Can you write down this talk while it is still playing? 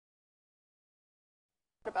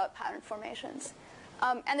about pattern formations.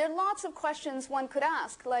 And there are lots of questions one could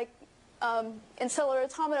ask, like in cellular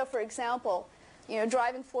automata, for example,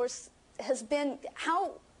 driving force has been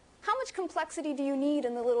how much complexity do you need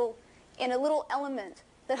in a little element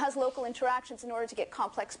that has local interactions in order to get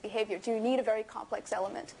complex behavior? Do you need a very complex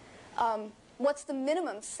element? What's the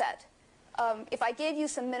minimum set? If I gave you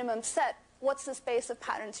some minimum set, what's the space of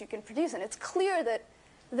patterns you can produce? And it's clear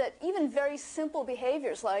that even very simple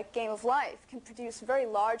behaviors like game of life can produce a very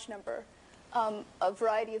large number of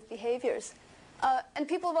variety of behaviors. And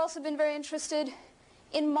people have also been very interested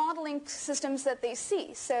in modeling systems that they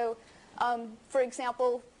see. So, for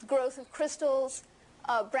example, growth of crystals,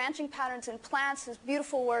 branching patterns in plants is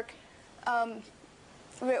beautiful work,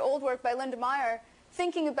 very old work by Linda Meyer,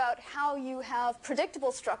 thinking about how you have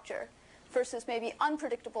predictable structure versus maybe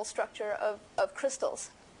unpredictable structure of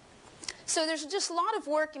crystals. So there's just a lot of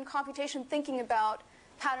work in computation thinking about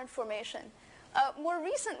pattern formation. More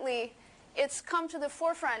recently, it's come to the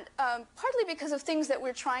forefront, partly because of things that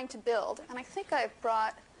we're trying to build. And I think I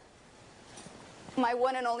brought my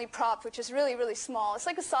one and only prop, which is really, really small. It's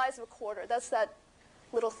like the size of a quarter. That's that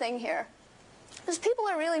little thing here. Because people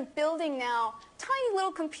are really building now tiny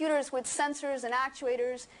little computers with sensors and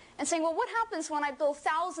actuators and saying, well, what happens when I build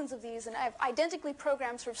thousands of these and I have identically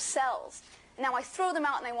programmed sort of cells? And now I throw them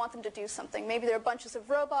out and I want them to do something. Maybe they're bunches of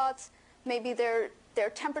robots. Maybe they're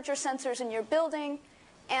temperature sensors in your building.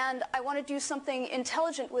 And I want to do something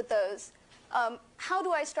intelligent with those. How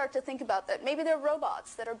do I start to think about that? Maybe they're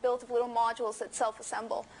robots that are built of little modules that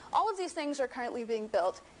self-assemble. All of these things are currently being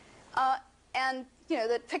built. And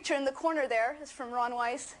the picture in the corner there is from Ron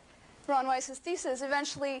Weiss. Ron Weiss's thesis.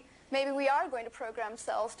 Eventually, maybe we are going to program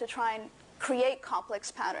cells to try and create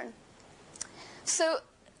complex pattern. So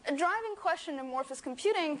a driving question in amorphous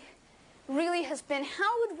computing really has been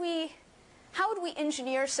how would we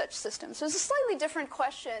engineer such systems? So it's a slightly different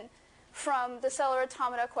question from the cellular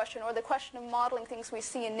automata question or the question of modeling things we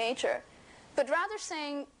see in nature. But rather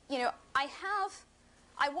saying,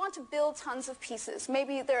 I want to build tons of pieces.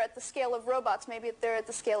 Maybe they're at the scale of robots. Maybe they're at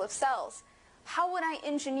the scale of cells. How would I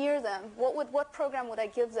engineer them? What program would I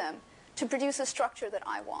give them to produce a structure that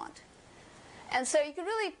I want? And so you could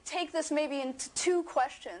really take this maybe into two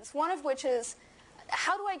questions, one of which is,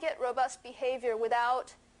 how do I get robust behavior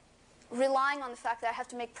without relying on the fact that I have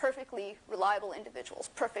to make perfectly reliable individuals,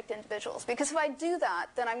 perfect individuals? Because if I do that,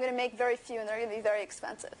 then I'm going to make very few, and they're going to be very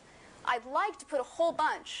expensive. I'd like to put a whole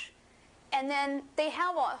bunch, and then they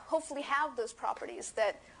hopefully have those properties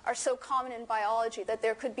that are so common in biology, that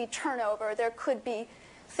there could be turnover, there could be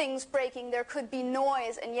things breaking, there could be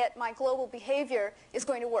noise, and yet my global behavior is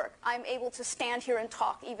going to work. I'm able to stand here and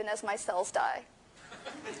talk even as my cells die.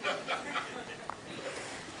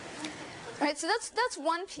 Right, so that's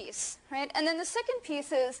one piece, right? And then the second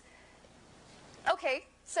piece is, okay,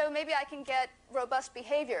 so maybe I can get robust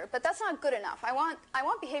behavior, but that's not good enough. I want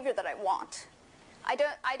behavior that I want. I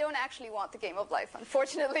don't actually want the game of life,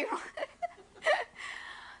 unfortunately.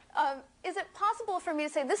 Is it possible for me to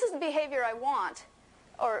say, this is the behavior I want?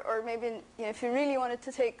 Or maybe if you really wanted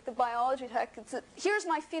to take the biology tech, here's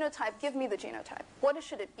my phenotype, give me the genotype. What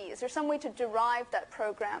should it be? Is there some way to derive that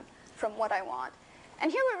program from what I want?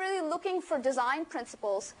 And here we're really looking for design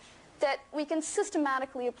principles that we can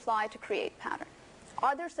systematically apply to create pattern.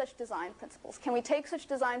 Are there such design principles? Can we take such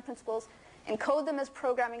design principles, encode them as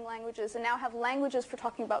programming languages, and now have languages for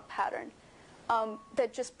talking about pattern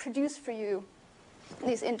that just produce for you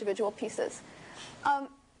these individual pieces?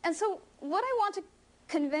 And so what I want to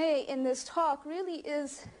convey in this talk really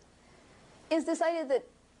is this idea that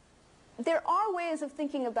there are ways of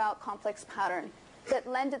thinking about complex pattern that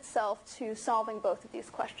lend itself to solving both of these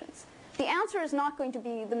questions. The answer is not going to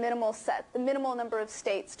be the minimal set, the minimal number of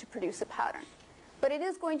states to produce a pattern. But it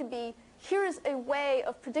is going to be, here's a way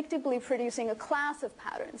of predictably producing a class of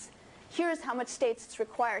patterns. Here's how much states it's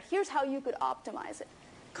required. Here's how you could optimize it.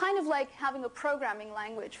 Kind of like having a programming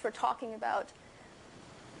language for talking about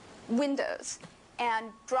windows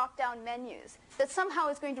and drop-down menus that somehow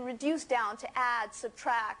is going to reduce down to add,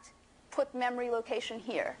 subtract, put memory location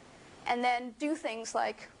here, and then do things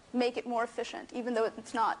like make it more efficient, even though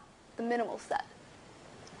it's not the minimal set.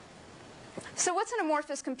 So what's an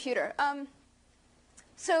amorphous computer?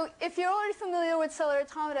 So if you're already familiar with cellular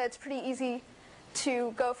automata, it's pretty easy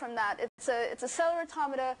to go from that. It's a cellular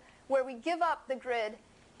automata where we give up the grid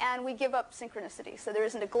and we give up synchronicity. So there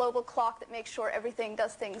isn't a global clock that makes sure everything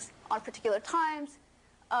does things on particular times.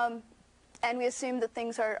 And we assume that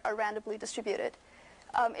things are randomly distributed.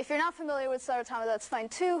 If you're not familiar with cellular automata, that's fine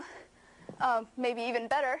too. Maybe even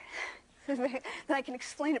better, then I can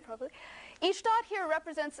explain it properly. Each dot here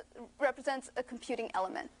represents a computing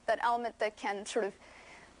element, that element that can sort of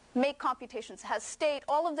make computations, has state.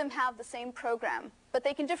 All of them have the same program, but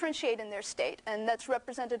they can differentiate in their state, and that's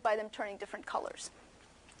represented by them turning different colors.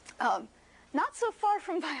 Not so far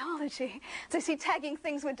from biology. So I see tagging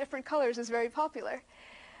things with different colors is very popular.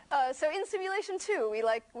 So in simulation too,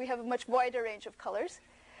 we have a much wider range of colors.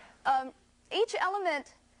 Each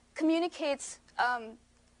element communicates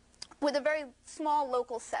with a very small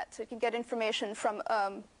local set, so you can get information from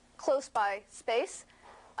close by space.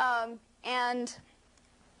 And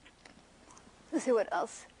let's see what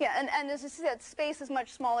else. Yeah, and as you see, that space is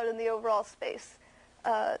much smaller than the overall space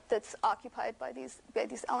that's occupied by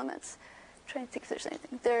these elements. I'm trying to think if there's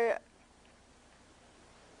anything there.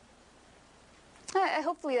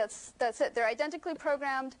 Hopefully that's it. They're identically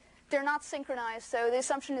programmed. They're not synchronized, so the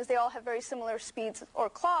assumption is they all have very similar speeds or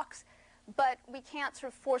clocks, but we can't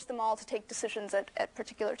sort of force them all to take decisions at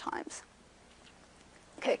particular times.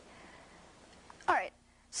 Okay. All right.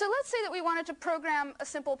 So let's say that we wanted to program a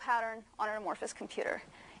simple pattern on an amorphous computer.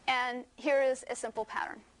 And here is a simple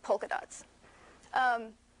pattern, polka dots.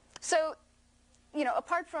 So,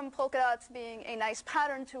 apart from polka dots being a nice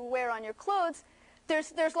pattern to wear on your clothes,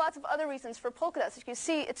 there's lots of other reasons for polka dots. As you can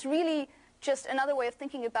see, it's really just another way of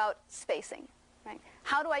thinking about spacing. Right?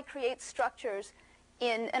 How do I create structures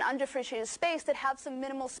in an undifferentiated space that have some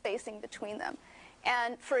minimal spacing between them?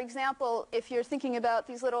 And for example, if you're thinking about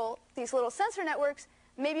these little sensor networks,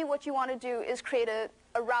 maybe what you want to do is create a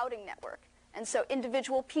routing network. And so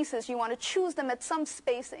individual pieces, you want to choose them at some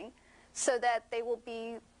spacing so that they will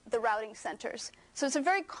be the routing centers. So it's a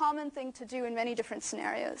very common thing to do in many different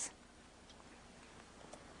scenarios.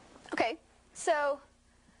 Okay, so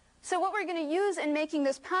what we're going to use in making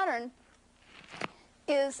this pattern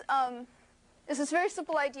is this very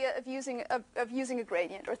simple idea of using a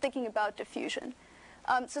gradient, or thinking about diffusion.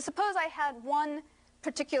 So suppose I had one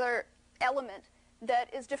particular element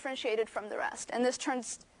that is differentiated from the rest, and this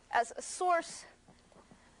turns as a source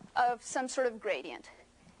of some sort of gradient.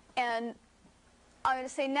 And I'm going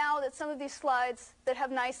to say now that some of these slides that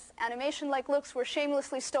have nice animation-like looks were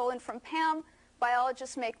shamelessly stolen from Pam.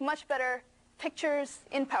 Biologists make much better pictures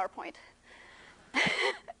in PowerPoint.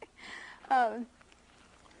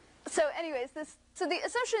 So anyways, so the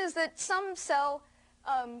assumption is that some cell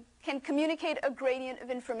can communicate a gradient of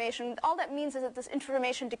information. All that means is that this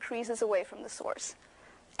information decreases away from the source.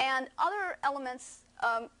 And other elements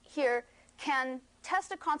here can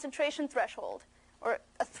test a concentration threshold, or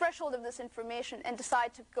a threshold of this information, and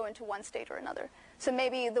decide to go into one state or another. So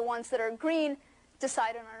maybe the ones that are green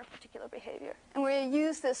decide on a particular behavior. And we're going to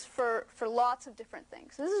use this for lots of different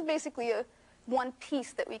things. So this is basically one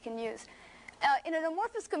piece that we can use. In an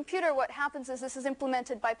amorphous computer, what happens is this is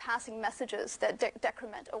implemented by passing messages that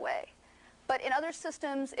decrement away. But in other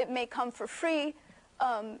systems, it may come for free,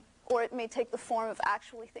 or it may take the form of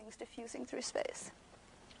actually things diffusing through space.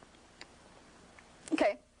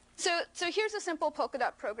 Okay, so here's a simple polka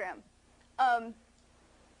dot program.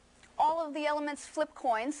 All of the elements flip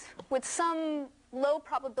coins with some low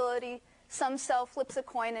probability. Some cell flips a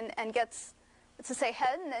coin and gets, let's say,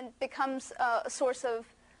 head, and then becomes a source of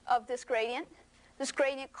this gradient. This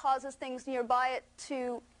gradient causes things nearby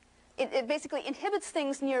it basically inhibits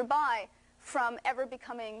things nearby from ever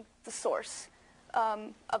becoming the source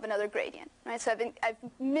of another gradient. Right? So I've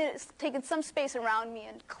taken some space around me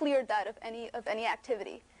and cleared that of any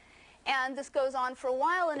activity. And this goes on for a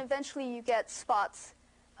while, and eventually you get spots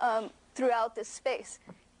throughout this space.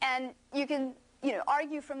 And you can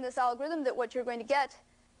argue from this algorithm that what you're going to get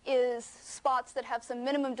is spots that have some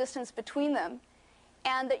minimum distance between them,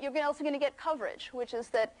 and that you're also going to get coverage, which is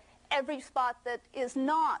that every spot that is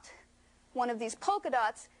not one of these polka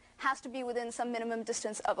dots has to be within some minimum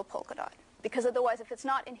distance of a polka dot. Because otherwise, if it's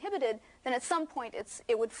not inhibited, then at some point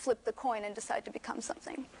it would flip the coin and decide to become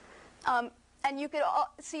something. And you could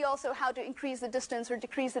see also how to increase the distance or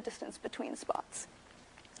decrease the distance between spots,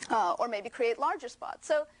 or maybe create larger spots.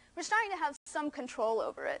 So we're starting to have some control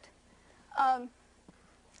over it.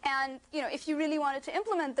 And if you really wanted to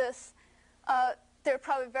implement this, there are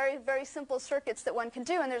probably very, very simple circuits that one can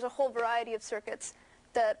do, and there's a whole variety of circuits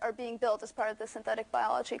that are being built as part of the synthetic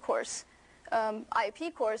biology course,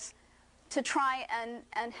 IAP course, to try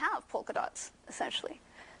and have polka dots, essentially.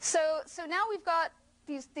 So now we've got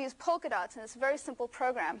these polka dots, and it's a very simple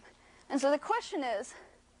program. And so the question is,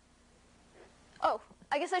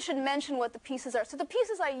 I guess I should mention what the pieces are. So the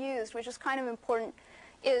pieces I used, which is kind of important,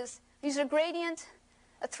 is these are gradient,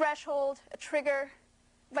 a threshold, a trigger.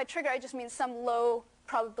 By trigger, I just mean some low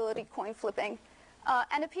probability coin flipping,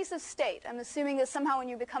 and a piece of state. I'm assuming that somehow when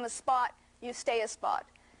you become a spot, you stay a spot.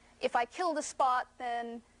 If I kill the spot,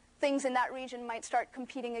 then things in that region might start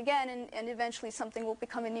competing again, and eventually something will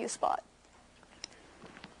become a new spot.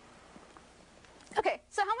 Okay,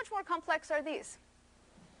 so how much more complex are these?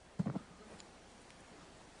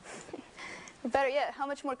 Or better yet, how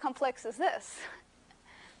much more complex is this?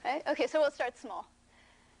 Right? Okay, so we'll start small.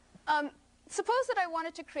 Suppose that I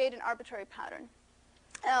wanted to create an arbitrary pattern.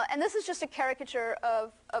 And this is just a caricature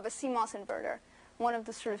of a CMOS inverter, one of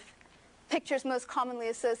the sort of pictures most commonly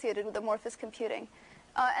associated with amorphous computing.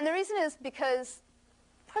 And the reason is because,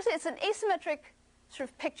 firstly, it's an asymmetric sort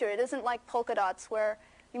of picture. It isn't like polka dots where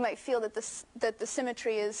you might feel that the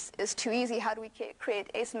symmetry is too easy. How do we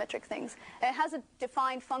create asymmetric things? And it has a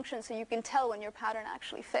defined function so you can tell when your pattern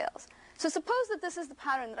actually fails. So suppose that this is the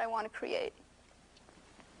pattern that I want to create.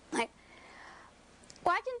 Right?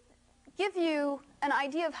 Well, I can give you an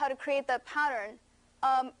idea of how to create that pattern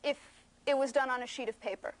if it was done on a sheet of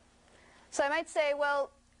paper. So I might say, well,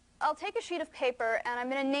 I'll take a sheet of paper, and I'm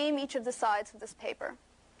going to name each of the sides of this paper.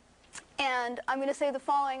 And I'm going to say the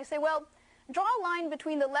following. Say, well, draw a line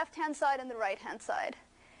between the left-hand side and the right-hand side,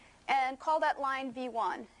 and call that line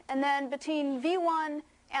V1. And then between V1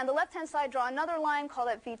 and the left-hand side, draw another line, call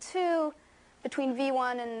that V2. Between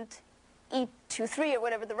V1 and E23, or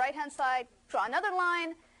whatever, the right-hand side, draw another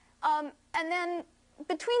line. And then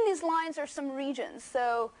between these lines are some regions.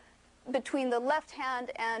 So between the left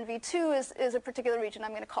hand and V2 is a particular region. I'm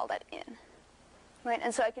going to call that in. Right?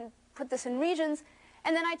 And so I can put this in regions.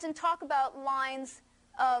 And then I can talk about lines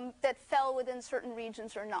that fell within certain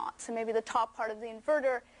regions or not. So maybe the top part of the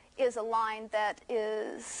inverter is a line that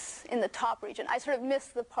is in the top region. I sort of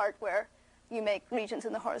missed the part where you make regions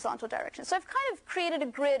in the horizontal direction. So I've kind of created a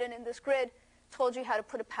grid, and in this grid told you how to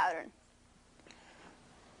put a pattern.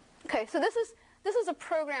 Okay, so this is a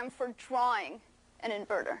program for drawing an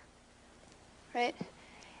inverter, right?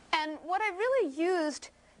 And what I really used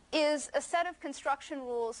is a set of construction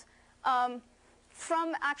rules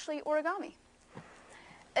from actually origami.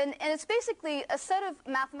 And it's basically a set of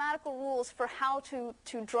mathematical rules for how to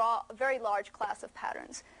draw a very large class of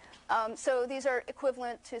patterns. So these are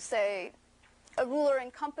equivalent to, say, a ruler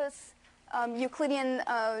and compass, Euclidean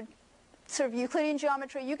sort of Euclidean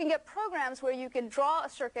geometry. You can get programs where you can draw a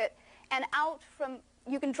circuit, and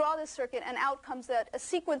you can draw this circuit, and out comes a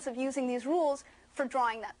sequence of using these rules for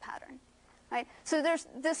drawing that pattern. Right? So there's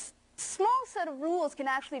this small set of rules can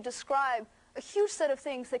actually describe a huge set of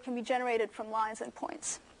things that can be generated from lines and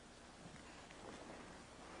points.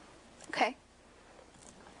 Okay.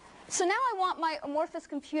 So now I want my amorphous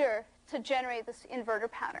computer to generate this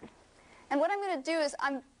inverter pattern. And what I'm going to do is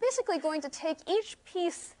I'm basically going to take each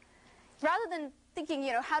piece, rather than thinking,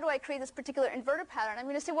 how do I create this particular inverter pattern, I'm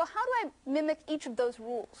going to say, well, how do I mimic each of those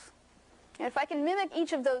rules? And if I can mimic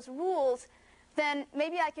each of those rules, then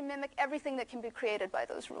maybe I can mimic everything that can be created by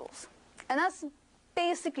those rules. And that's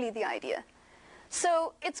basically the idea.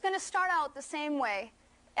 So it's going to start out the same way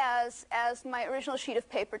as my original sheet of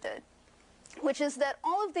paper did, which is that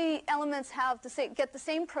all of the elements get the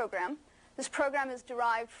same program. This program is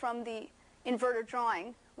derived from the inverter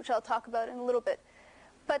drawing, which I'll talk about in a little bit.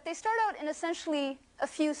 But they start out in essentially a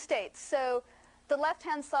few states. So the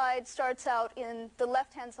left-hand side starts out in the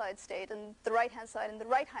left-hand side state, and the right-hand side in the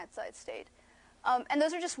right-hand side state. And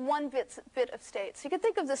those are just one bit of states. You could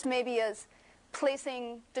think of this maybe as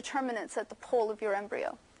placing determinants at the pole of your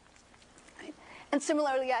embryo. Right? And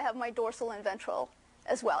similarly, I have my dorsal and ventral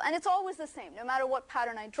as well. And it's always the same. No matter what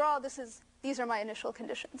pattern I draw, these are my initial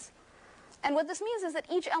conditions. And what this means is that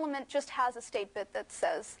each element just has a state bit that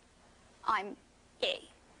says, I'm A,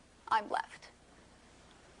 I'm left.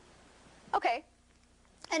 Okay,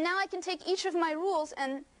 and now I can take each of my rules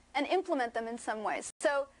and implement them in some ways.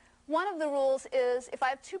 So one of the rules is if I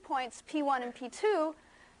have 2 points, P1 and P2,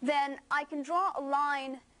 then I can draw a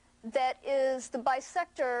line that is the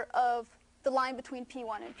bisector of the line between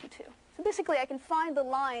P1 and P2. So basically, I can find the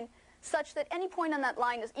line such that any point on that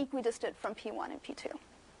line is equidistant from P1 and P2.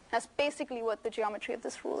 That's basically what the geometry of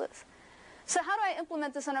this rule is. So how do I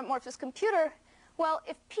implement this on an amorphous computer? Well,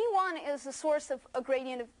 if P1 is the source of a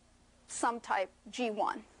gradient of some type,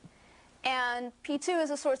 G1, and P2 is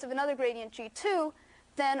a source of another gradient, G2,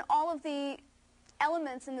 then all of the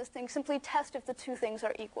elements in this thing simply test if the two things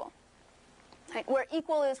are equal. Right? Where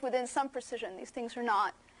equal is within some precision. These things are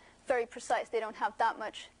not very precise. They don't have that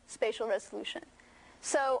much spatial resolution.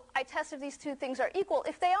 So I test if these two things are equal.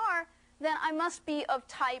 If they are, then I must be of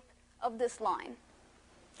type of this line.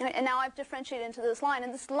 Right? And now I've differentiated into this line.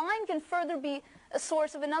 And this line can further be a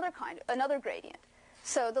source of another gradient.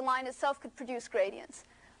 So the line itself could produce gradients.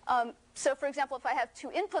 So for example, if I have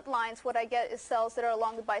two input lines, what I get is cells that are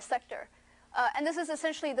along the bisector. And this is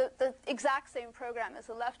essentially the exact same program as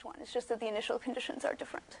the left one. It's just that the initial conditions are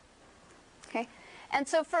different. Okay? And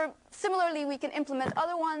so similarly, we can implement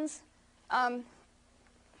other ones.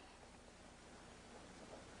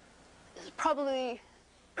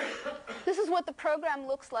 this is what the program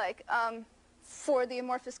looks like for the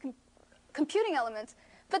amorphous computing elements.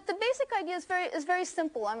 But the basic idea is very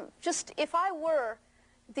simple. If I were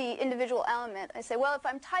the individual element, I say, well, if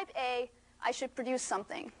I'm type A, I should produce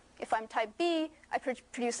something. If I'm type B, I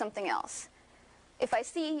produce something else. If I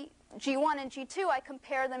see G1 and G2, I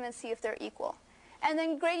compare them and see if they're equal. And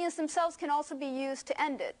then gradients themselves can also be used to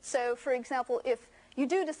end it. So for example, if you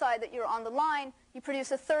do decide that you're on the line, you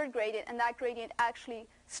produce a third gradient, and that gradient actually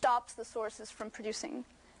stops the sources from producing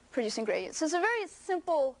gradients. So it's a very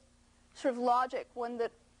simple sort of logic, one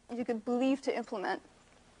that you could believe to implement.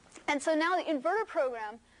 And so now the inverter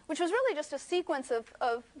program, which was really just a sequence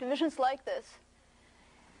of divisions like this,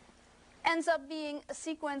 ends up being a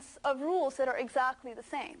sequence of rules that are exactly the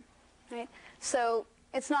same. Right? So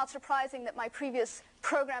it's not surprising that my previous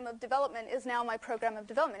program of development is now my program of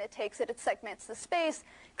development. It takes it, it segments the space,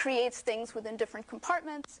 creates things within different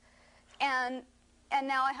compartments, and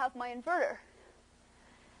now I have my inverter.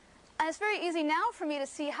 And it's very easy now for me to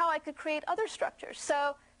see how I could create other structures.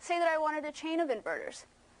 So say that I wanted a chain of inverters.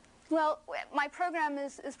 Well, my program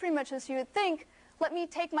is pretty much as you would think. Let me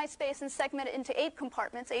take my space and segment it into 8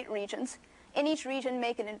 compartments, 8 regions. In each region,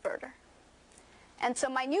 make an inverter. And so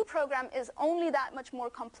my new program is only that much more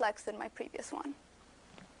complex than my previous one.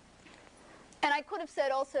 And I could have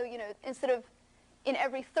said also, instead of in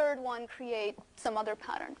every third one, create some other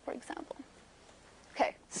pattern, for example.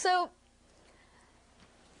 Okay, so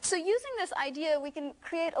using this idea, we can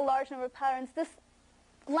create a large number of patterns. This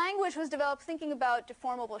language was developed thinking about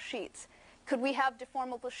deformable sheets. Could we have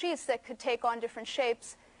deformable sheets that could take on different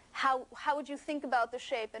shapes? How would you think about the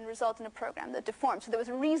shape and result in a program that deformed? So there was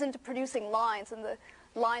a reason to producing lines, and the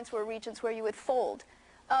lines were regions where you would fold.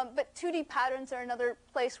 But 2D patterns are another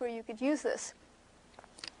place where you could use this.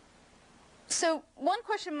 So one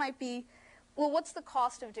question might be, well, what's the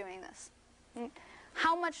cost of doing this?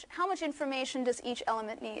 How much information does each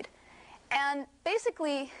element need? And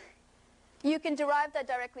basically, you can derive that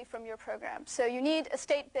directly from your program. So you need a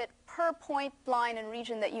state bit per point, line, and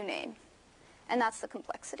region that you name. And that's the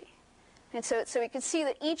complexity. And so we can see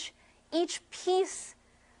that each piece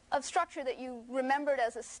of structure that you remembered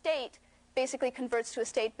as a state basically converts to a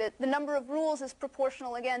state bit. The number of rules is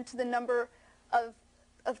proportional, again, to the number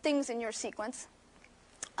of things in your sequence.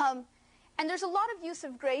 And there's a lot of use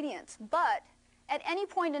of gradients. But at any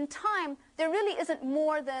point in time, there really isn't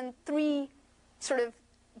more than 3 sort of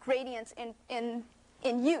gradients in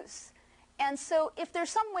use. And so if there's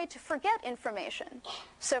some way to forget information,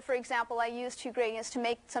 so for example, I use 2 gradients to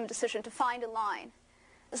make some decision to find a line,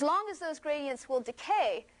 as long as those gradients will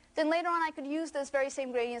decay, then later on I could use those very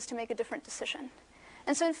same gradients to make a different decision.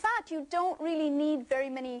 And so in fact, you don't really need very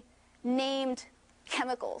many named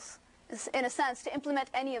chemicals, in a sense, to implement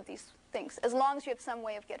any of these things, as long as you have some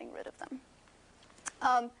way of getting rid of them.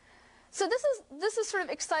 So this is sort of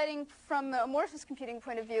exciting from the amorphous computing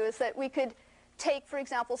point of view, is that we could take, for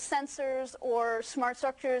example, sensors or smart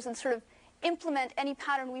structures and sort of implement any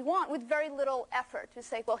pattern we want with very little effort. To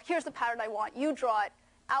say, well, here's the pattern I want. You draw it.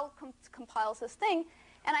 Out compiles this thing.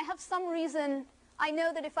 And I have some reason. I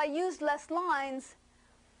know that if I used less lines,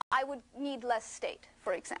 I would need less state,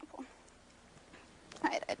 for example.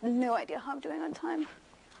 I have no idea how I'm doing on time.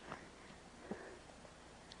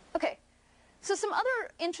 OK. So some other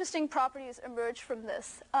interesting properties emerge from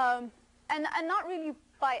this. And not really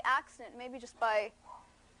by accident, maybe just by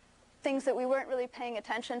things that we weren't really paying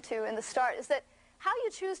attention to in the start, is that how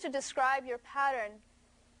you choose to describe your pattern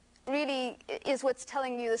really is what's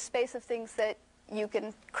telling you the space of things that you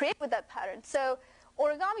can create with that pattern. So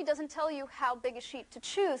origami doesn't tell you how big a sheet to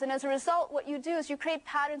choose. And as a result, what you do is you create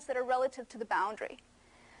patterns that are relative to the boundary.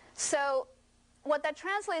 So what that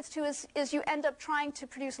translates to is you end up trying to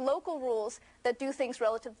produce local rules that do things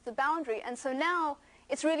relative to the boundary. And so now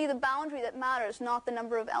it's really the boundary that matters, not the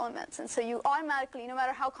number of elements. And so you automatically, no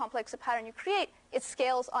matter how complex a pattern you create, it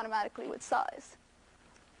scales automatically with size.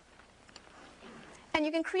 And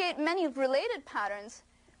you can create many related patterns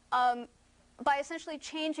by essentially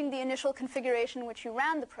changing the initial configuration in which you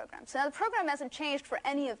ran the program. So now the program hasn't changed for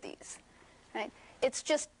any of these. Right? It's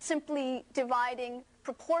just simply dividing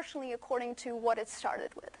proportionally according to what it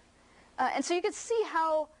started with. And so you could see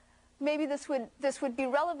how maybe this would be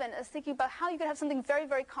relevant as thinking about how you could have something very,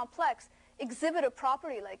 very complex exhibit a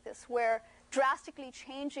property like this, where drastically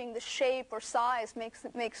changing the shape or size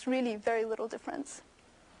makes really very little difference.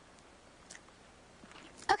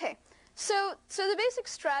 OK, so the basic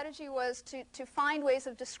strategy was to find ways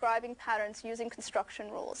of describing patterns using construction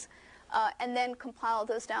rules, and then compile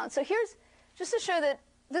those down. So here's just to show that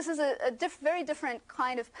this is a very different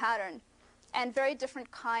kind of pattern and very different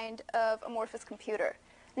kind of amorphous computer.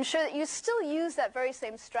 ensure that you still use that very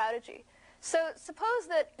same strategy. So suppose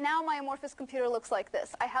that now my amorphous computer looks like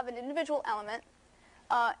this. I have an individual element,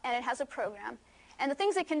 and it has a program. And the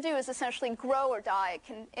things it can do is essentially grow or die.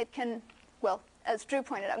 It can, well, as Drew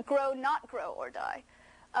pointed out, grow, not grow, or die.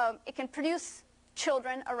 It can produce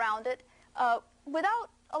children around it without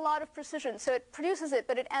a lot of precision. So it produces it,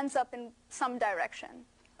 but it ends up in some direction,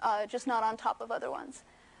 just not on top of other ones.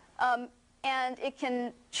 And it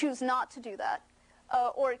can choose not to do that,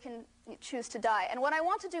 or it can choose to die. And what I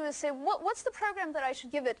want to do is say, what's the program that I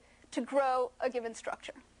should give it to grow a given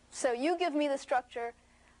structure? So you give me the structure.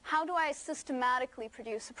 How do I systematically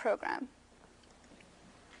produce a program?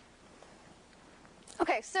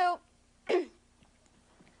 OK, so on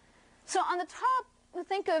the top, we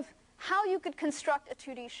think of how you could construct a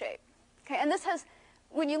 2D shape. Okay, and this has,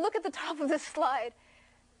 when you look at the top of this slide,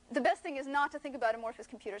 the best thing is not to think about amorphous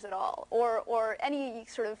computers at all, or any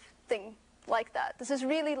sort of thing like that. This is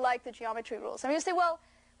really like the geometry rules. I'm going to say, well,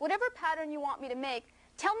 whatever pattern you want me to make,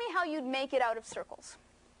 tell me how you'd make it out of circles.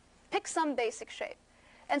 Pick some basic shape.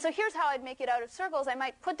 And so here's how I'd make it out of circles. I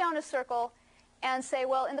might put down a circle and say,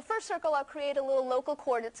 well, in the first circle, I'll create a little local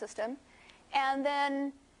coordinate system. And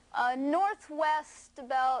then northwest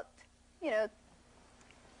about,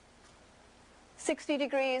 60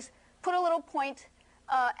 degrees, put a little point,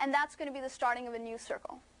 and that's going to be the starting of a new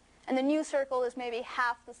circle. And the new circle is maybe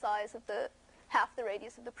half the size of half the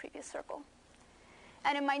radius of the previous circle.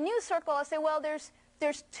 And in my new circle, I'll say, well, there's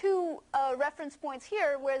two reference points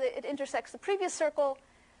here where it intersects the previous circle.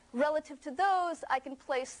 Relative to those, I can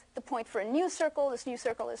place the point for a new circle. This new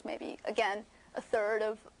circle is maybe, again, a third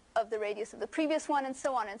of the radius of the previous one, and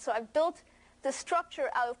so on. And so I've built the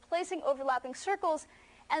structure out of placing overlapping circles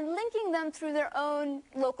and linking them through their own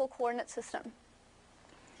local coordinate system.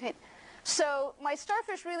 Right? So my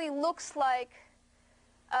starfish really looks like,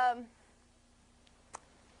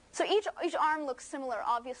 so each arm looks similar,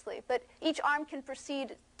 obviously, but each arm can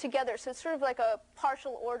proceed together. So it's sort of like a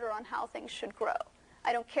partial order on how things should grow.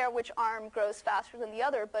 I don't care which arm grows faster than the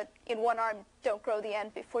other, but in one arm, don't grow the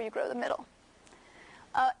end before you grow the middle.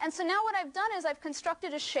 And so now what I've done is I've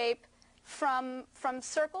constructed a shape from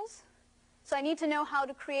circles. So I need to know how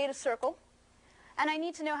to create a circle. And I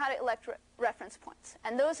need to know how to elect reference points.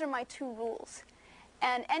 And those are my two rules.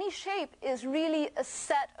 And any shape is really a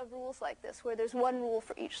set of rules like this, where there's one rule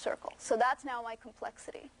for each circle. So that's now my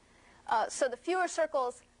complexity. So the fewer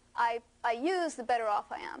circles I use, the better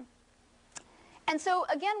off I am. And so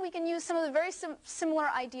again, we can use some of the very similar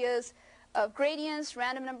ideas of gradients,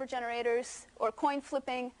 random number generators, or coin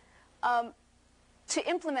flipping to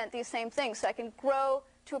implement these same things. So I can grow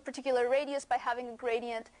to a particular radius by having a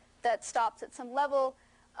gradient that stops at some level.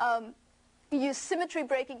 You use symmetry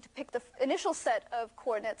breaking to pick the initial set of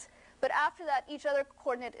coordinates. But after that, each other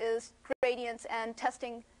coordinate is gradients and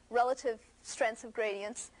testing relative strengths of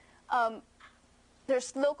gradients.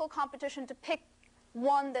 There's local competition to pick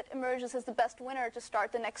one that emerges as the best winner to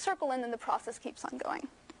start the next circle, and then the process keeps on going.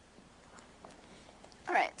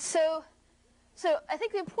 All right, so I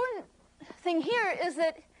think the important thing here is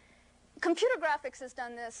that computer graphics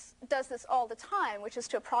does this all the time, which is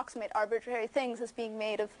to approximate arbitrary things as being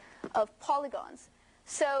made of polygons.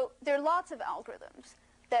 So there are lots of algorithms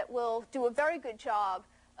that will do a very good job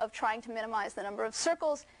of trying to minimize the number of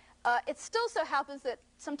circles. It still so happens that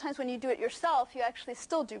sometimes when you do it yourself, you actually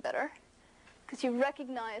still do better, because you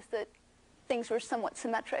recognize that things were somewhat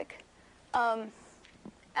symmetric. And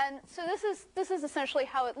so this is essentially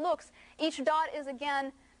how it looks. Each dot is,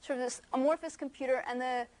 again, sort of this amorphous computer, and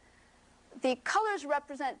the colors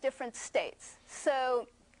represent different states. So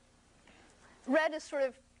red is sort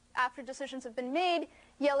of after decisions have been made.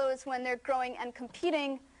 Yellow is when they're growing and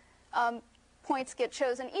competing. Points get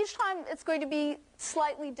chosen. Each time it's going to be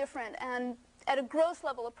slightly different, and at a gross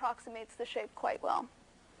level approximates the shape quite well.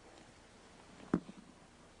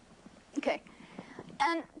 Okay,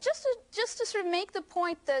 and just to sort of make the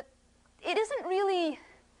point that it isn't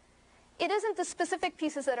the specific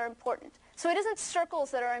pieces that are important. So it isn't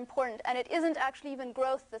circles that are important, and it isn't actually even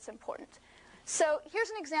growth that's important. So here's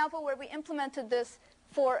an example where we implemented this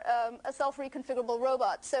for a self-reconfigurable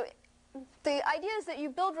robot. So the idea is that you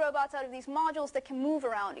build robots out of these modules that can move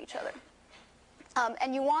around each other.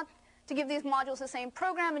 And you want to give these modules the same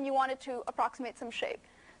program, and you want it to approximate some shape.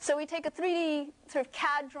 So we take a 3D sort of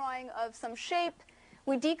CAD drawing of some shape.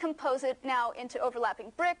 We decompose it now into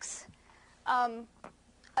overlapping bricks.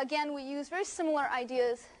 Again, we use very similar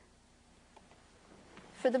ideas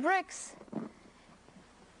for the bricks.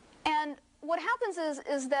 And what happens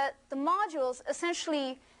is that the modules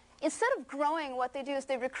essentially, instead of growing, what they do is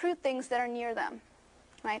they recruit things that are near them,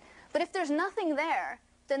 right? But if there's nothing there,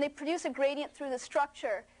 then they produce a gradient through the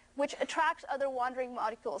structure which attracts other wandering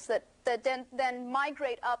molecules that then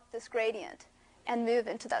migrate up this gradient and move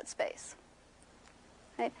into that space.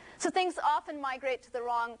 Right? So things often migrate to the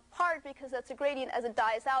wrong part because that's a gradient. As it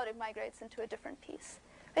dies out, it migrates into a different piece.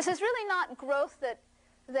 This is really not growth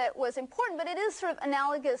that was important, but it is sort of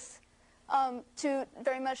analogous to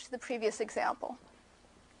very much to the previous example.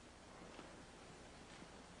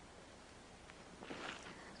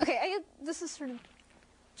 Okay, this is sort of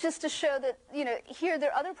just to show that, here there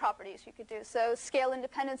are other properties you could do. So scale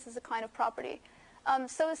independence is a kind of property.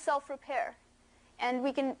 So is self-repair. And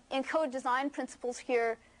we can encode design principles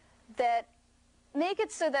here that make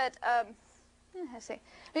it so that,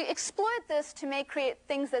 we exploit this to create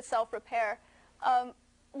things that self-repair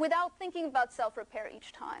without thinking about self-repair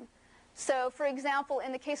each time. So for example,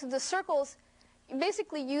 in the case of the circles, you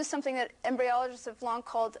basically use something that embryologists have long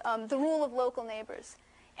called the rule of local neighbors.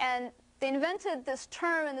 And they invented this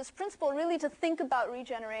term and this principle really to think about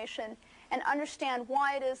regeneration and understand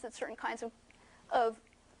why it is that certain kinds of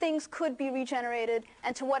things could be regenerated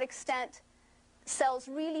and to what extent cells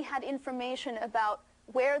really had information about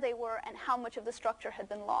where they were and how much of the structure had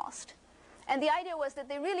been lost. And the idea was that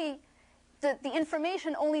the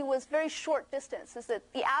information only was very short distance, is that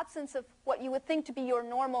the absence of what you would think to be your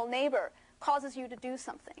normal neighbor causes you to do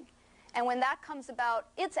something. And when that comes about,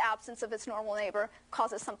 its absence of its normal neighbor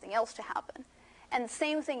causes something else to happen. And the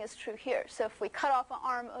same thing is true here. So if we cut off an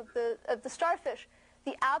arm of the starfish,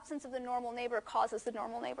 the absence of the normal neighbor causes the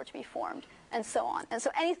normal neighbor to be formed, and so on. And so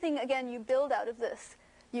anything, again, you build out of this,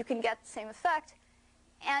 you can get the same effect.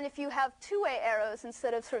 And if you have two-way arrows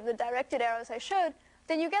instead of sort of the directed arrows I showed,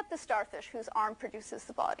 then you get the starfish whose arm produces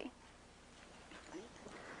the body.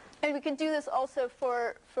 And we can do this also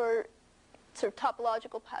for sort of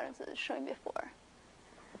topological patterns that I was showing before.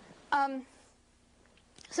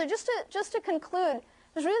 So just to conclude,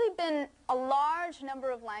 there's really been a large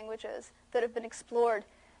number of languages that have been explored,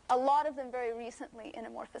 a lot of them very recently in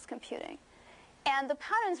amorphous computing. And the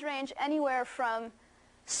patterns range anywhere from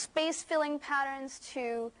space-filling patterns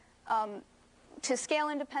to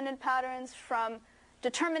scale-independent patterns, from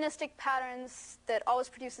deterministic patterns that always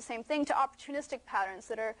produce the same thing to opportunistic patterns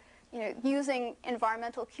that are using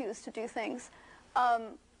environmental cues to do things,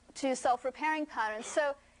 to self-repairing patterns.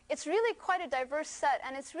 So it's really quite a diverse set,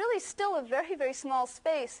 and it's really still a very, very small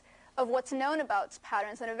space of what's known about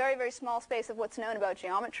patterns and a very, very small space of what's known about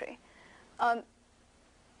geometry.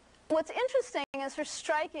 What's interesting and sort of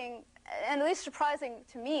striking, and at least surprising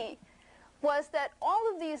to me, was that all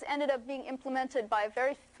of these ended up being implemented by a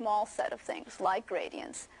very small set of things, like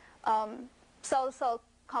gradients, cell-to-cell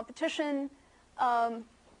competition,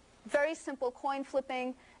 very simple coin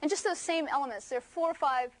flipping, and just those same elements. There are 4 or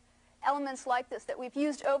 5 elements like this that we've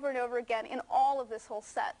used over and over again in all of this whole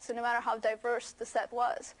set, so no matter how diverse the set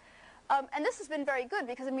was. And this has been very good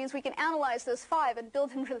because it means we can analyze those 5 and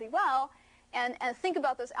build them really well and think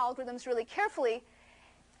about those algorithms really carefully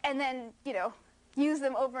and then, use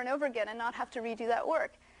them over and over again and not have to redo that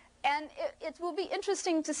work. And it will be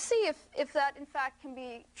interesting to see if that, in fact, can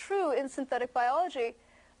be true in synthetic biology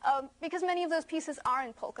because many of those pieces are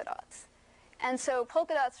in polka dots. And so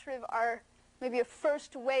polka dots sort of are maybe a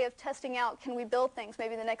first way of testing out, can we build things?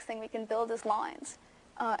 Maybe the next thing we can build is lines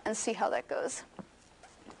and see how that goes.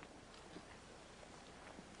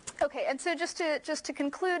 Okay, and so just to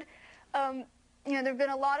conclude, there have been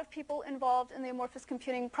a lot of people involved in the amorphous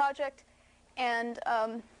computing project, and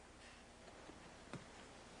I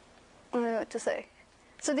don't know what to say.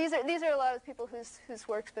 So these are a lot of people whose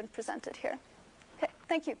work's been presented here. Okay,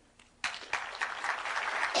 thank you.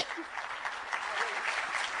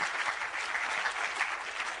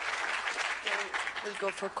 We'll go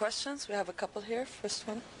for questions. We have a couple here. First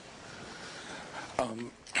one.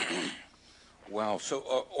 Wow.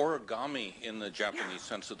 So origami, in the Japanese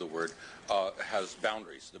sense of the word, has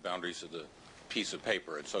boundaries, the boundaries of the piece of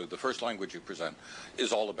paper. And so the first language you present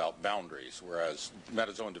is all about boundaries, whereas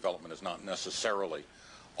metazoan development is not necessarily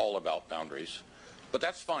all about boundaries. But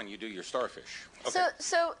that's fine. You do your starfish. Okay.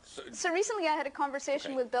 So recently I had a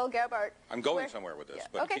conversation with Bill Gebhardt. I'm going somewhere with this. Yeah,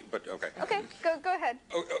 but okay. But okay. Okay. Go ahead.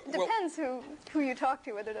 Depends who you talk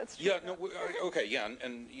to, whether that's true. Yeah. No. Okay. Yeah.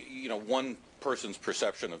 And one person's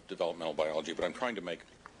perception of developmental biology, but I'm trying to make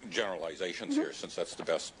generalizations here, since that's the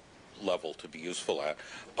best level to be useful at.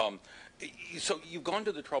 So you've gone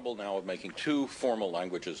to the trouble now of making 2 formal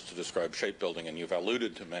languages to describe shape building, and you've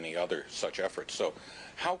alluded to many other such efforts. So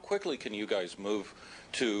how quickly can you guys move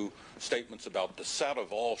to statements about the set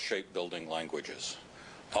of all shape building languages,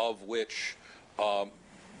 of which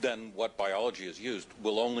then what biology has used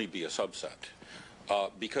will only be a subset?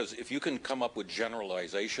 Because if you can come up with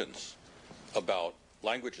generalizations about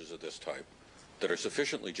languages of this type that are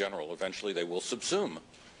sufficiently general, eventually they will subsume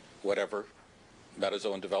whatever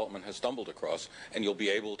metazoan development has stumbled across, and you'll be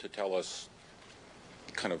able to tell us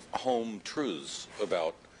kind of home truths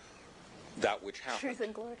about that which happened. Truth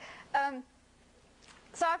and glory.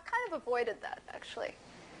 So I've kind of avoided that, actually.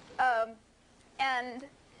 And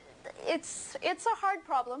it's a hard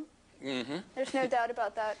problem. Mm-hmm. There's no doubt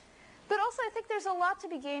about that. But also, I think there's a lot to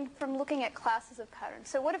be gained from looking at classes of patterns.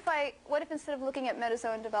 So what if instead of looking at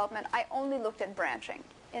metazoan development, I only looked at branching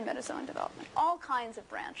in metazoan development, all kinds of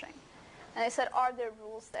branching. And I said, are there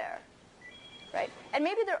rules there, right? And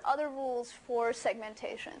maybe there are other rules for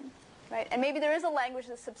segmentation, right? And maybe there is a language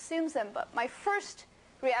that subsumes them, but my first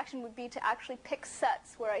reaction would be to actually pick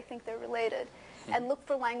sets where I think they're related and look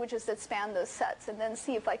for languages that span those sets and then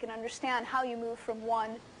see if I can understand how you move from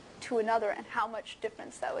one to another and how much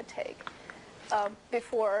difference that would take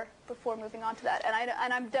before moving on to that.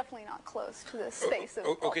 And I'm definitely not close to the space of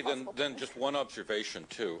okay, then just one observation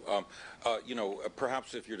too. You know,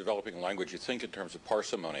 perhaps if you're developing a language, you think in terms of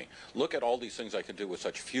parsimony. Look at all these things I can do with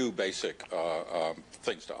such few basic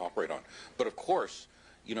things to operate on. But of course,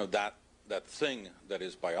 you know, that thing that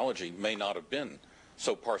is biology may not have been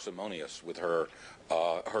so parsimonious with her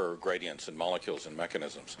gradients and molecules and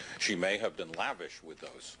mechanisms. She may have been lavish with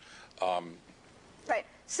those. Right.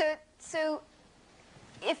 So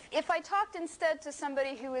if I talked instead to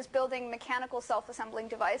somebody who is building mechanical self-assembling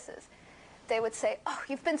devices, they would say, oh,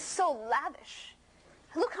 you've been so lavish.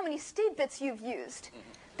 Look how many state bits you've used.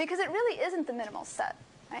 Because it really isn't the minimal set.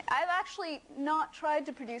 Right? I've actually not tried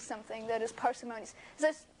to produce something that is parsimonious.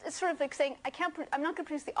 It's sort of like saying, I'm not going to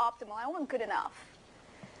produce the optimal. I want good enough.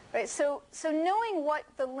 Right? So knowing what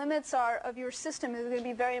the limits are of your system is going to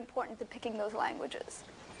be very important to picking those languages.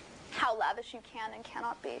 How lavish you can and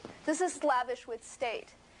cannot be. This is lavish with state,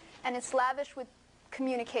 and it's lavish with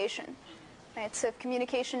communication. Right? So if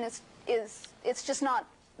communication it's just not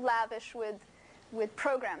lavish with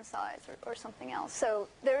program size or something else. So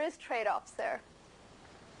there is trade-offs there.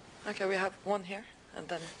 Okay, we have one here, and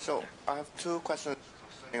then... So I have two questions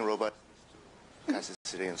concerning robot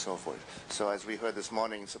plasticity and so forth. So as we heard this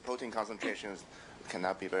morning, so protein concentrations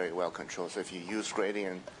cannot be very well controlled. So if you use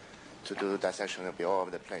gradient to do dissection, it'll be all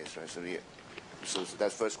over the place, right? So that's the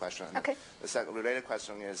first question. Okay. The second related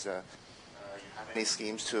question is, you have any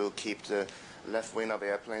schemes to keep the left wing of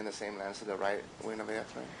airplane the same length as the right wing of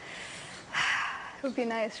airplane? It would be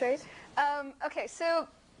nice, right? Okay, so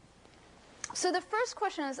the first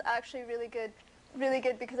question is actually really good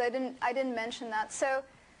because I didn't mention that. So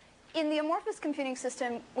in the amorphous computing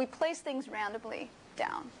system, we place things randomly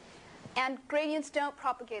down. And gradients don't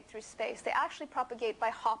propagate through space. They actually propagate by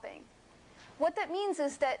hopping. What that means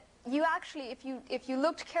is that you actually, if you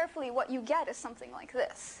looked carefully, what you get is something like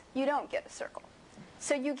this. You don't get a circle.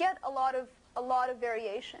 So you get a lot of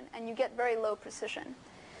variation, and you get very low precision.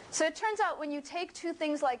 So it turns out when you take two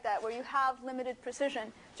things like that, where you have limited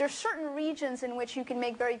precision, there are certain regions in which you can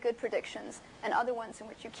make very good predictions, and other ones in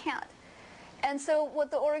which you can't. And so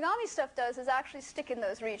what the origami stuff does is actually stick in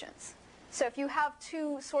those regions. So if you have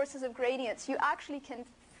two sources of gradients, you actually can,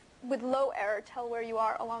 with low error, tell where you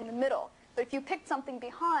are along the middle. But if you pick something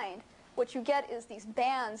behind, what you get is these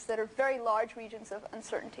bands that are very large regions of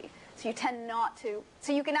uncertainty. So you tend not to.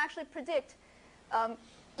 So you can actually predict,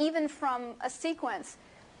 even from a sequence,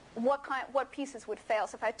 what pieces would fail.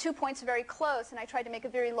 So if I had 2 points very close and I tried to make a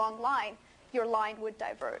very long line, your line would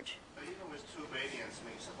diverge. But even with two gradients, I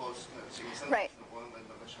mean, suppose right. one went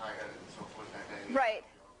much higher and so forth. And right.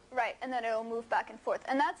 Right, and then it'll move back and forth.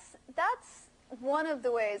 And that's one of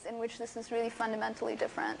the ways in which this is really fundamentally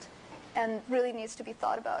different and really needs to be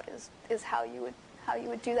thought about is how you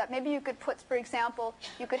would do that. Maybe you could put, for example,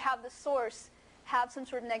 you could have the source have some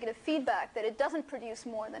sort of negative feedback that it doesn't produce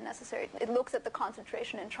more than necessary. It looks at the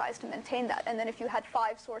concentration and tries to maintain that. And then if you had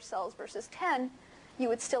 5 source cells versus 10, you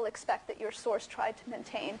would still expect that your source tried to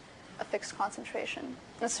maintain a fixed concentration.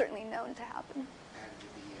 That's certainly known to happen. And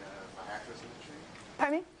the biactors imagery?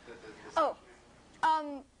 Pardon me?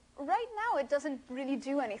 Right now it doesn't really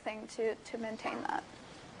do anything to maintain that.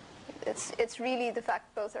 It's really the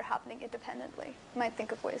fact both are happening independently. You might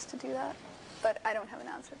think of ways to do that, but I don't have an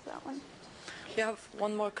answer to that one. You have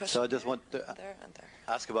one more question. So I just want to there and there.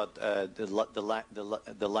 ask about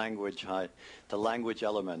the language, the language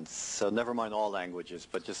elements. So never mind all languages,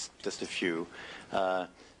 but just a few. I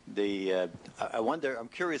wonder, I'm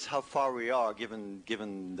curious how far we are,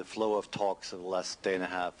 given the flow of talks of the last day and a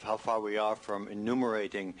half, how far we are from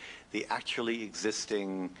enumerating the actually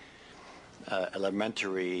existing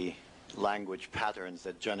elementary language patterns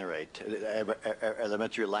that generate,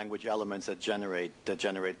 elementary language elements that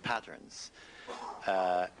generate patterns.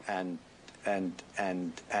 And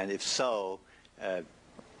if so,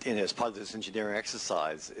 as part of this engineering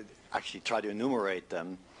exercise, actually try to enumerate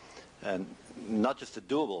them, and not just the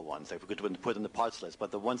doable ones, like we could put in the parts list,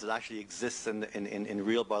 but the ones that actually exist in the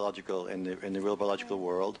real biological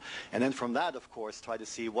world, and then from that, of course, try to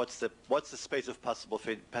see what's the space of possible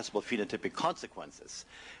phenotypic consequences,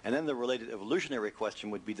 and then the related evolutionary question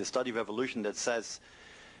would be the study of evolution that says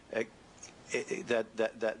that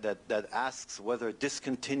asks whether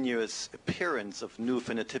discontinuous appearance of new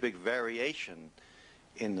phenotypic variation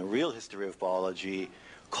in the real history of biology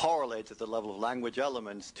correlates at the level of language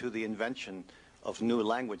elements to the invention of new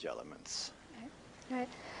language elements. Right.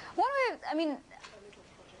 One way,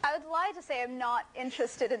 I would lie to say I'm not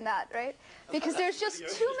interested in that, right? Because there's just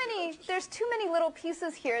too many little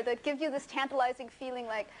pieces here that give you this tantalizing feeling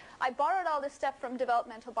like I borrowed all this stuff from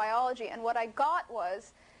developmental biology, and what I got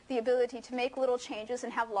was the ability to make little changes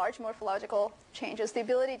and have large morphological changes, the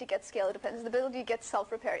ability to get scale dependence, the ability to get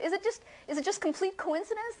self-repair. Is it just complete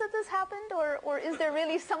coincidence that this happened, or is there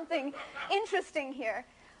really something interesting here?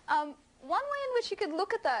 One way in which you could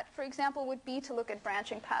look at that, for example, would be to look at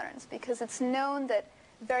branching patterns, because it's known that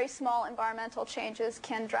very small environmental changes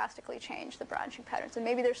can drastically change the branching patterns. And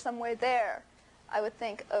maybe there's some way there, I would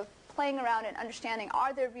think, of playing around and understanding,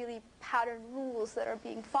 are there really pattern rules that are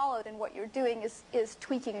being followed, and what you're doing is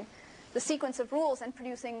tweaking the sequence of rules and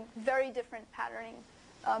producing very different patterning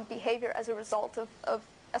behavior as a result of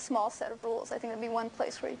a small set of rules. I think that'd be one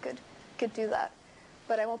place where you could do that.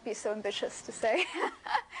 But I won't be so ambitious to say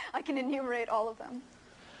I can enumerate all of them.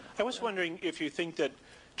 I was wondering if you think that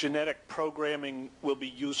genetic programming will be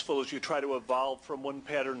useful as you try to evolve from one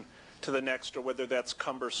pattern to the next, or whether that's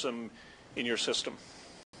cumbersome in your system.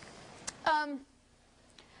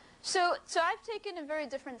 So I've taken a very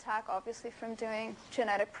different tack, obviously, from doing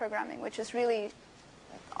genetic programming, which is really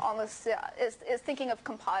almost is thinking of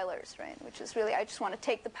compilers, right? Which is really, I just want to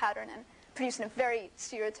take the pattern and produce in a very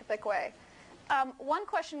stereotypic way. One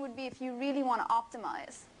question would be, if you really want to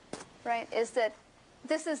optimize, right, is that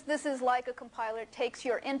this is like a compiler. It takes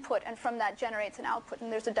your input and from that generates an output,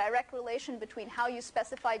 and there's a direct relation between how you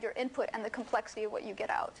specified your input and the complexity of what you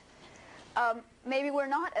get out. Maybe we're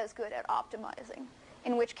not as good at optimizing,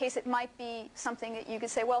 in which case it might be something that you could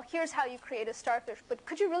say, well, here's how you create a starfish, but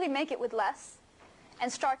could you really make it with less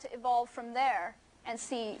and start to evolve from there and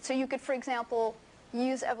see? So you could, for example,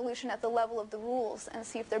 use evolution at the level of the rules and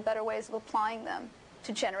see if there are better ways of applying them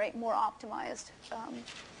to generate more optimized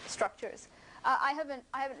structures. I haven't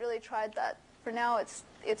really tried that. For now,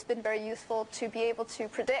 it's been very useful to be able to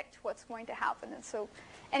predict what's going to happen, and so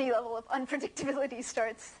any level of unpredictability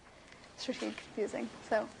starts getting confusing.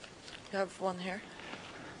 So, You have one here.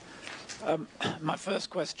 My first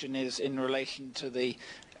question is in relation to the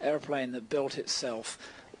airplane that built itself.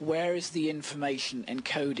 Where is the information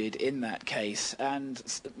encoded in that case? And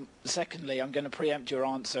secondly, I'm going to preempt your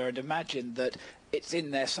answer and imagine that it's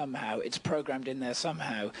in there somehow, it's programmed in there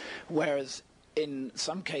somehow, whereas in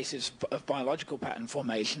some cases of biological pattern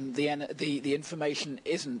formation, the information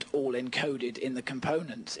isn't all encoded in the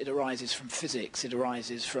components. It arises from physics. It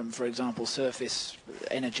arises from, for example, surface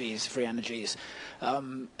energies, free energies.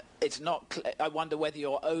 It's not. I wonder whether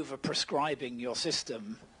you're over-prescribing your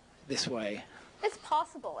system this way. it's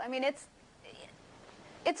possible. I mean,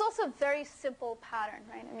 it's also a very simple pattern,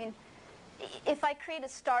 right? I mean, if I create a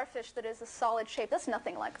starfish that is a solid shape, that's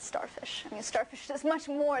nothing like a starfish. I mean, starfish is much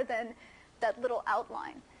more than that little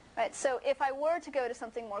outline, right? So if I were to go to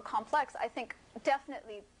something more complex, I think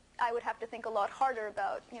definitely I would have to think a lot harder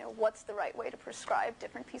about, what's the right way to prescribe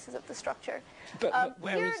different pieces of the structure. But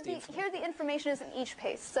where is here the information is in each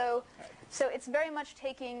pace. So it's very much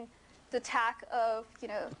taking the tack of,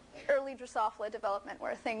 early Drosophila development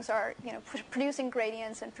where things are, producing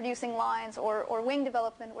gradients and producing lines, or wing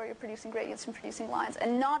development where you're producing gradients and producing lines,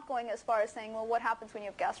 and not going as far as saying, well, what happens when you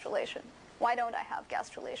have gastrulation? Why don't I have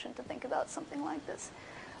gastrulation to think about something like this?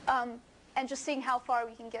 And just seeing how far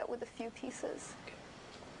we can get with a few pieces.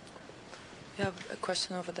 You have a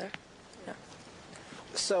question over there? Yeah.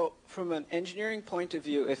 So from an engineering point of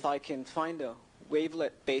view, if I can find a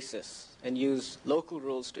wavelet basis and use local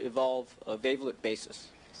rules to evolve a wavelet basis,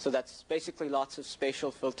 so that's basically lots of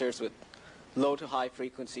spatial filters with low to high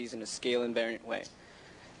frequencies in a scale invariant way,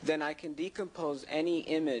 then I can decompose any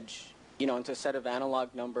image into a set of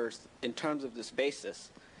analog numbers in terms of this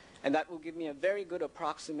basis, and that will give me a very good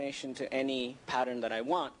approximation to any pattern that I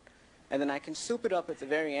want, and then I can soup it up at the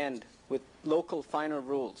very end with local finer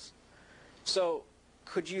rules. So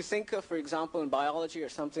could you think of, for example, in biology or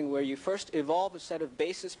something where you first evolve a set of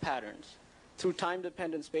basis patterns through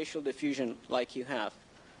time-dependent spatial diffusion like you have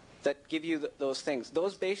that give you those things?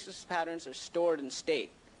 Those basis patterns are stored in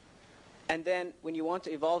state. And then when you want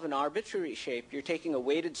to evolve an arbitrary shape, you're taking a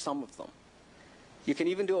weighted sum of them. You can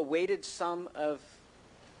even do a weighted sum of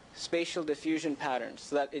spatial diffusion patterns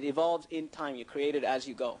so that it evolves in time. You create it as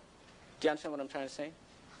you go. Do you understand what I'm trying to say?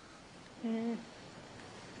 I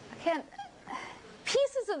can't.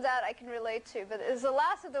 Pieces of that I can relate to, but it's the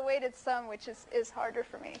last of the weighted sum which is harder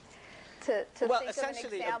for me to well, think of an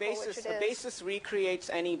essentially, example, a basis recreates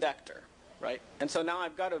any vector, right? And so now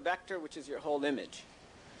I've got a vector which is your whole image.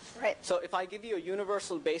 Right. So if I give you a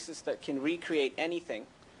universal basis that can recreate anything,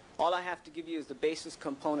 all I have to give you is the basis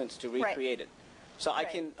components to recreate it. So I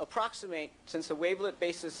can approximate, since the wavelet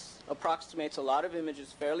basis approximates a lot of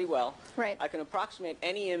images fairly well, I can approximate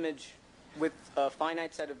any image with a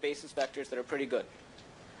finite set of basis vectors that are pretty good.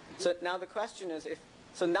 So now the question is,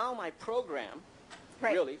 so now my program,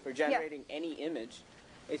 really, for generating any image,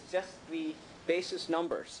 is just the basis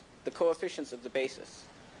numbers, the coefficients of the basis.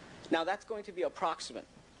 Now that's going to be approximate.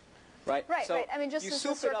 Right. I mean, just you as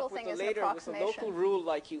soup the circle it up with thing the is an later with a approximation. local rule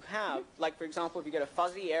like you have, like for example, if you get a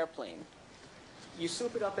fuzzy airplane, you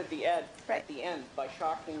soup it up at the end, by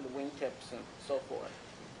sharpening the wingtips and so forth.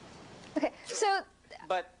 Okay, so.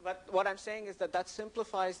 But what I'm saying is that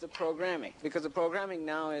simplifies the programming, because the programming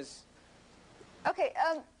now is. Okay.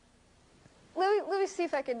 Let me see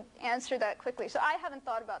if I can answer that quickly. So I haven't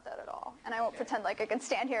thought about that at all, and I won't pretend like I can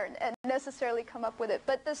stand here and necessarily come up with it.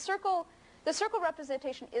 But the circle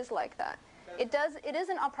representation is like that. It is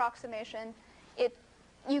an approximation.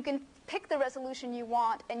 You can pick the resolution you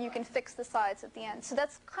want, and you can fix the sides at the end. So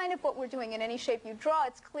that's kind of what we're doing in any shape you draw.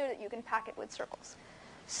 It's clear that you can pack it with circles.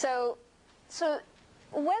 So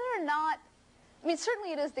whether or not, I mean,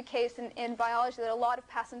 certainly it is the case in biology that a lot of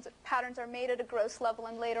patterns are made at a gross level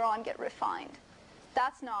and later on get refined.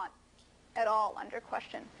 That's not at all under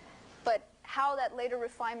question. But how that later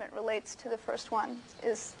refinement relates to the first one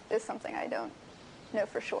is something I don't know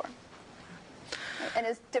for sure, and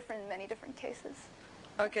is different in many different cases.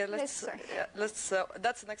 Okay, that's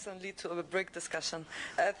an excellent lead to a break discussion.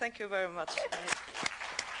 Thank you very much.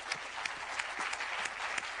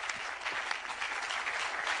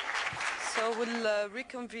 So we'll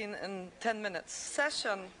reconvene in 10 minutes.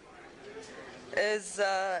 Session is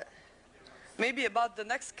maybe about the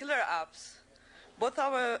next killer apps. Both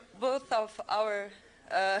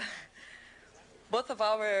of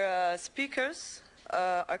our speakers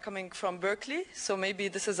are coming from Berkeley, so maybe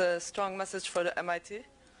this is a strong message for the MIT.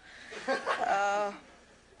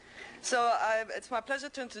 It's my pleasure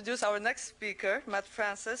to introduce our next speaker, Matt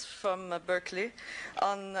Francis from Berkeley,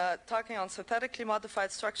 on talking on synthetically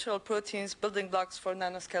modified structural proteins, building blocks for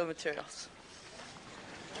nanoscale materials.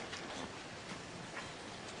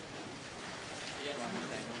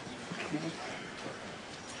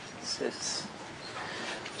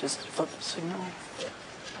 Just focus signal.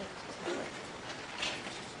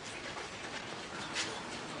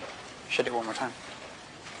 Should I do it one more time?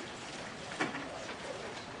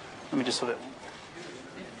 Let me just hold it.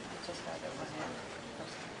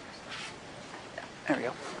 There we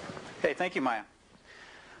go. Okay, thank you, Maya.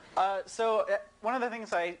 One of the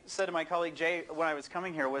things I said to my colleague Jay when I was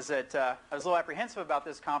coming here was that I was a little apprehensive about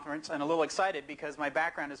this conference and a little excited because my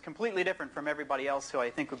background is completely different from everybody else who I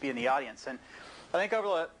think would be in the audience. And I think over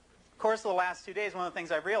the course of the last 2 days, one of the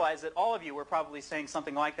things I've realized that all of you were probably saying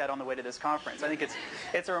something like that on the way to this conference. I think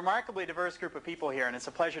it's a remarkably diverse group of people here, and it's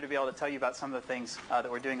a pleasure to be able to tell you about some of the things that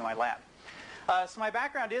we're doing in my lab. So my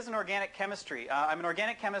background is in organic chemistry. I'm an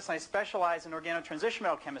organic chemist, and I specialize in organotransition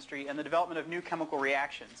metal chemistry and the development of new chemical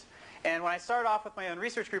reactions. And when I started off with my own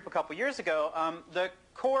research group a couple years ago, the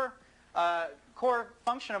core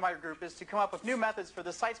function of my group is to come up with new methods for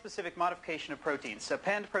the site-specific modification of proteins, so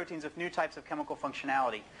penned proteins with new types of chemical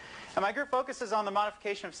functionality. And my group focuses on the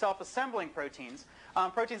modification of self-assembling proteins,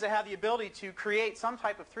 proteins that have the ability to create some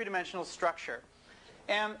type of three-dimensional structure.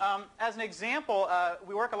 And as an example,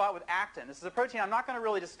 we work a lot with actin. This is a protein I'm not going to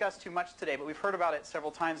really discuss too much today, but we've heard about it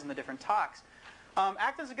several times in the different talks.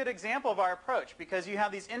 Actin is a good example of our approach because you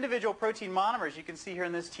have these individual protein monomers you can see here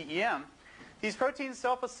in this TEM. These proteins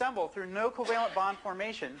self-assemble through no covalent bond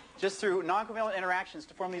formation, just through non-covalent interactions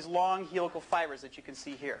to form these long helical fibers that you can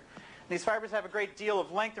see here. These fibers have a great deal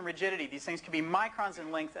of length and rigidity. These things can be microns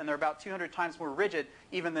in length, and they're about 200 times more rigid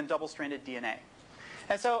even than double-stranded DNA.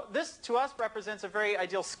 And so this, to us, represents a very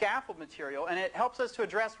ideal scaffold material, and it helps us to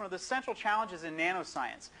address one of the central challenges in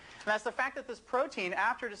nanoscience. And that's the fact that this protein,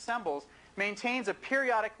 after it assembles, maintains a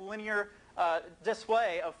periodic linear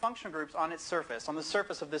display of functional groups on its surface, on the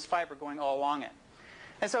surface of this fiber going all along it.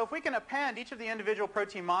 And so if we can append each of the individual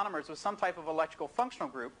protein monomers with some type of electrical functional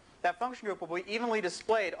group, that functional group will be evenly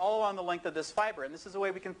displayed all along the length of this fiber. And this is a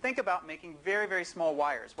way we can think about making very, very small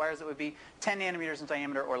wires, wires that would be 10 nanometers in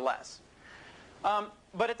diameter or less.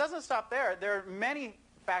 But it doesn't stop there. There are many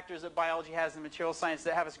factors that biology has in material science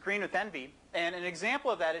that have us green with envy. And an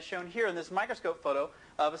example of that is shown here in this microscope photo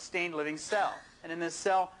of a stained living cell. And in this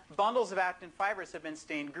cell, bundles of actin fibers have been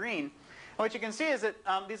stained green. And what you can see is that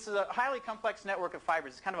this is a highly complex network of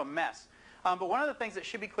fibers. It's kind of a mess. But one of the things that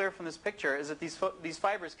should be clear from this picture is that these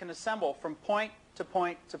fibers can assemble from point to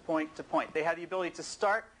point to point to point. They have the ability to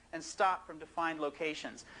start and stop from defined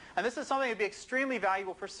locations. And this is something that would be extremely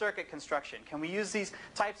valuable for circuit construction. Can we use these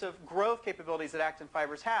types of growth capabilities that actin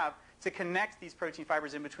fibers have to connect these protein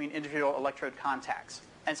fibers in between individual electrode contacts?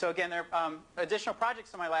 And so again, there are additional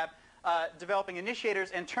projects in my lab developing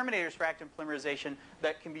initiators and terminators for actin polymerization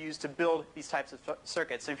that can be used to build these types of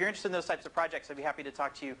circuits. So if you're interested in those types of projects, I'd be happy to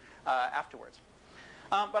talk to you afterwards.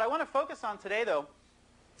 But I want to focus on today, though,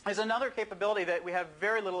 is another capability that we have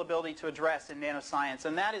very little ability to address in nanoscience,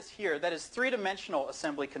 and that is here. That is three-dimensional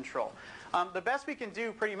assembly control. The best we can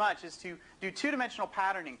do pretty much is to do two-dimensional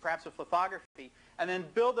patterning, perhaps with lithography, and then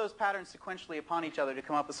build those patterns sequentially upon each other to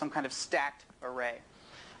come up with some kind of stacked array.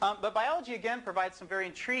 But biology, again, provides some very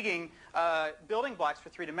intriguing building blocks for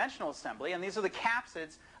three-dimensional assembly, and these are the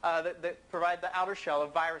capsids that provide the outer shell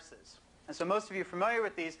of viruses. And so most of you are familiar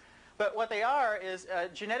with these. But what they are is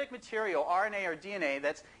genetic material, RNA or DNA,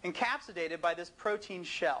 that's encapsulated by this protein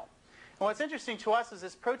shell. And what's interesting to us is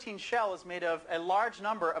this protein shell is made of a large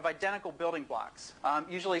number of identical building blocks,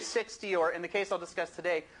 usually 60, or in the case I'll discuss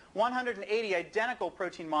today, 180 identical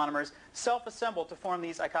protein monomers self-assemble to form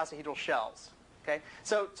these icosahedral shells. Okay?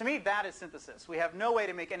 So to me, that is synthesis. We have no way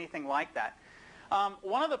to make anything like that.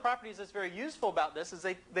 One of the properties that's very useful about this is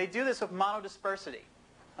they do this with monodispersity.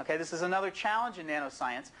 Okay? This is another challenge in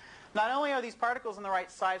nanoscience. Not only are these particles in the right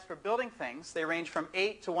size for building things, they range from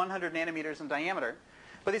 8 to 100 nanometers in diameter,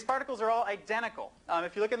 but these particles are all identical.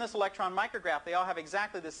 If you look in this electron micrograph, they all have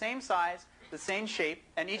exactly the same size, the same shape,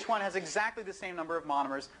 and each one has exactly the same number of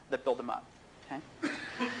monomers that build them up. Okay?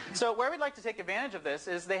 So where we'd like to take advantage of this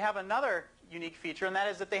is they have another unique feature, and that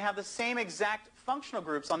is that they have the same exact functional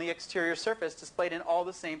groups on the exterior surface displayed in all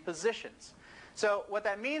the same positions. So what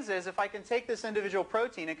that means is if I can take this individual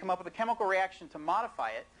protein and come up with a chemical reaction to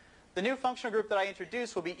modify it, the new functional group that I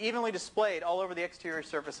introduce will be evenly displayed all over the exterior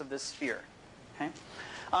surface of this sphere. Okay?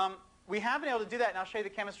 We have been able to do that, and I'll show you the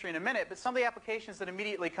chemistry in a minute, but some of the applications that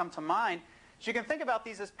immediately come to mind is you can think about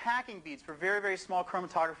these as packing beads for very, very small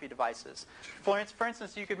chromatography devices. For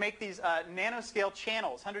instance, you could make these nanoscale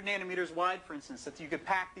channels, 100 nanometers wide, for instance, that you could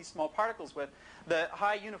pack these small particles with. The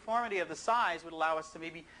high uniformity of the size would allow us to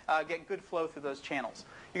maybe get good flow through those channels.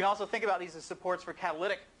 You can also think about these as supports for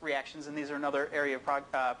catalytic reactions, and these are another area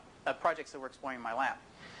of projects that we're exploring in my lab.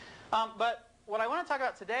 But what I want to talk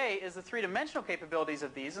about today is the three-dimensional capabilities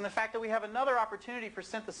of these and the fact that we have another opportunity for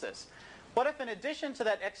synthesis. What if in addition to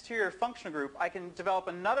that exterior functional group, I can develop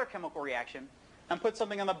another chemical reaction and put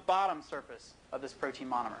something on the bottom surface of this protein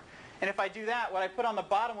monomer? And if I do that, what I put on the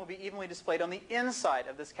bottom will be evenly displayed on the inside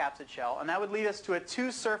of this capsid shell, and that would lead us to a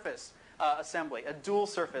two-surface assembly, a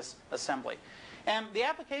dual-surface assembly. And the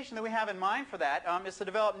application that we have in mind for that is to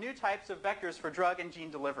develop new types of vectors for drug and gene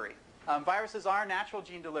delivery. Viruses are natural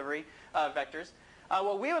gene delivery vectors.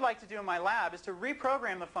 What we would like to do in my lab is to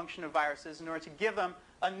reprogram the function of viruses in order to give them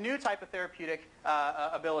a new type of therapeutic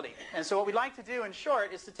ability. And so what we'd like to do, in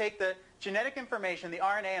short, is to take the genetic information, the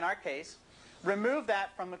RNA in our case, remove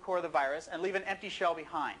that from the core of the virus, and leave an empty shell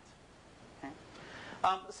behind. Okay?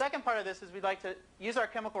 The second part of this is we'd like to use our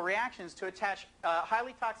chemical reactions to attach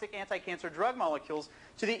highly toxic anti-cancer drug molecules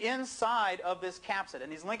to the inside of this capsid.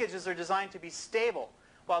 And these linkages are designed to be stable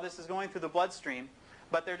while this is going through the bloodstream,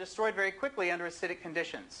 but they're destroyed very quickly under acidic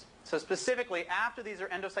conditions. So specifically, after these are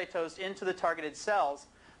endocytosed into the targeted cells,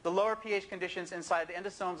 the lower pH conditions inside the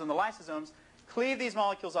endosomes and the lysosomes cleave these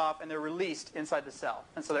molecules off, and they're released inside the cell.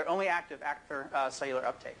 And so they're only active after cellular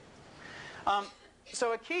uptake.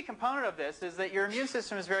 So a key component of this is that your immune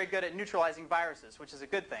system is very good at neutralizing viruses, which is a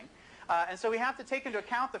good thing. And so we have to take into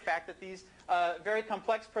account the fact that these very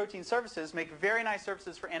complex protein surfaces make very nice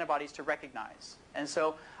surfaces for antibodies to recognize. And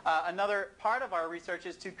so another part of our research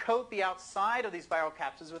is to coat the outside of these viral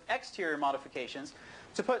capsids with exterior modifications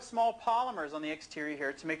to put small polymers on the exterior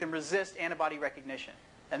here to make them resist antibody recognition.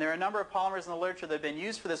 And there are a number of polymers in the literature that have been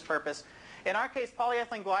used for this purpose. In our case,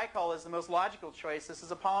 polyethylene glycol is the most logical choice. This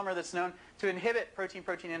is a polymer that's known to inhibit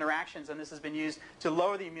protein-protein interactions, and this has been used to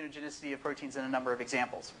lower the immunogenicity of proteins in a number of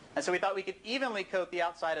examples. And so we thought we could evenly coat the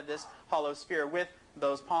outside of this hollow sphere with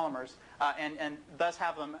those polymers and thus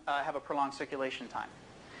have them have a prolonged circulation time.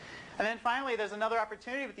 And then finally, there's another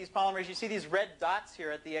opportunity with these polymers. You see these red dots here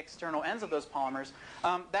at the external ends of those polymers.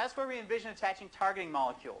 That's where we envision attaching targeting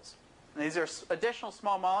molecules. And these are additional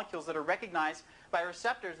small molecules that are recognized by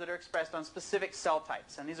receptors that are expressed on specific cell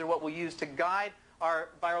types. And these are what we'll use to guide our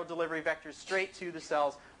viral delivery vectors straight to the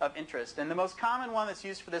cells of interest. And the most common one that's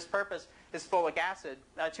used for this purpose is folic acid.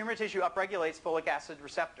 Tumor tissue upregulates folic acid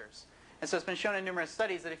receptors. And so it's been shown in numerous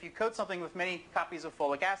studies that if you coat something with many copies of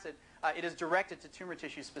folic acid, it is directed to tumor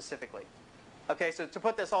tissue specifically. Okay, so to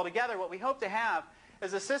put this all together, what we hope to have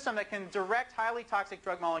is a system that can direct highly toxic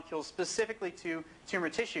drug molecules specifically to tumor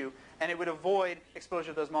tissue, and it would avoid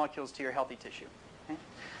exposure of those molecules to your healthy tissue. Okay?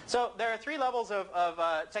 So there are three levels of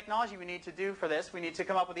technology we need to do for this. We need to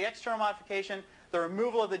come up with the external modification, the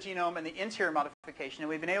removal of the genome, and the interior modification. And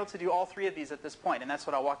we've been able to do all three of these at this point, and that's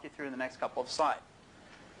what I'll walk you through in the next couple of slides.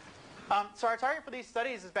 So our target for these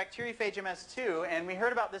studies is bacteriophage MS2, and we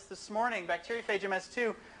heard about this morning. Bacteriophage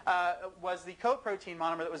MS2 was the coat protein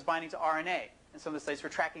monomer that was binding to RNA. In some of the studies, we're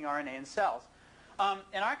tracking RNA in cells.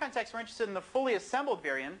 In our context, we're interested in the fully assembled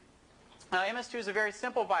virion. MS2 is a very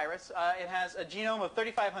simple virus. It has a genome of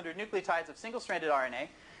 3,500 nucleotides of single-stranded RNA. And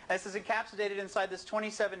this is encapsulated inside this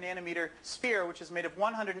 27 nanometer sphere, which is made of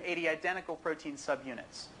 180 identical protein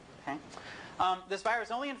subunits. Okay? This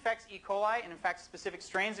virus only infects E. coli and, in fact, specific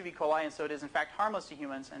strains of E. coli, and so it is, in fact, harmless to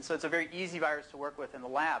humans. And so it's a very easy virus to work with in the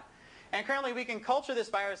lab. And currently, we can culture this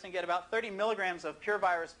virus and get about 30 milligrams of pure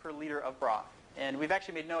virus per liter of broth. And we've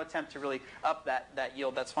actually made no attempt to really up that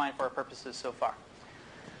yield. That's fine for our purposes so far.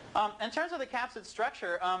 In terms of the capsid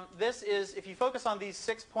structure, this is, if you focus on these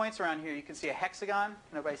 6 points around here, you can see a hexagon.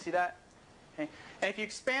 Can everybody see that? Okay. And if you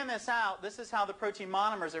expand this out, this is how the protein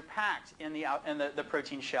monomers are packed in the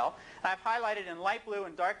protein shell. And I've highlighted in light blue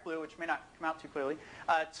and dark blue, which may not come out too clearly,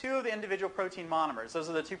 two of the individual protein monomers. Those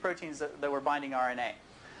are the two proteins that were binding RNA.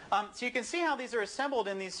 So you can see how these are assembled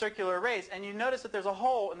in these circular arrays, and you notice that there's a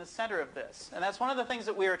hole in the center of this. And that's one of the things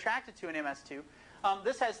that we are attracted to in MS2.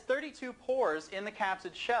 This has 32 pores in the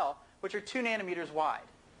capsid shell, which are 2 nanometers wide.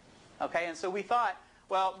 Okay, and so we thought,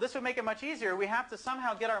 well, this would make it much easier. We have to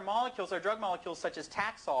somehow get our molecules, our drug molecules, such as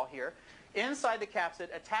Taxol here, inside the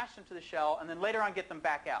capsid, attach them to the shell, and then later on get them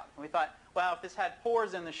back out. And we thought, well, if this had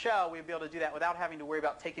pores in the shell, we'd be able to do that without having to worry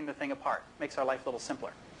about taking the thing apart. Makes our life a little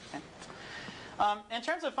simpler. Okay? In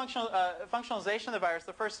terms of functionalization of the virus,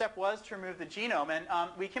 the first step was to remove the genome. And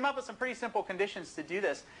we came up with some pretty simple conditions to do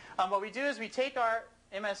this. What we do is we take our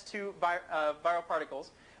MS2 viral particles.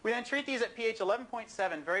 We then treat these at pH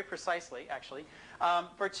 11.7 very precisely, actually,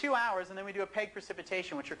 for 2 hours. And then we do a PEG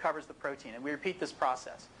precipitation, which recovers the protein. And we repeat this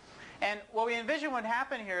process. And what we envision would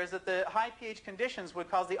happen here is that the high pH conditions would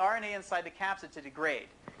cause the RNA inside the capsid to degrade.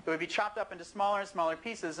 It would be chopped up into smaller and smaller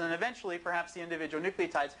pieces, and eventually perhaps the individual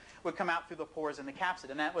nucleotides would come out through the pores in the capsid,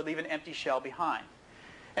 and that would leave an empty shell behind.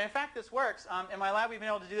 And in fact, this works. In my lab, we've been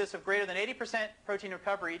able to do this with greater than 80% protein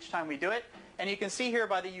recovery each time we do it. And you can see here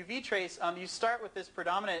by the UV trace, you start with this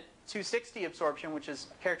predominant 260 absorption, which is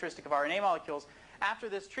characteristic of RNA molecules. After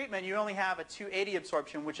this treatment, you only have a 280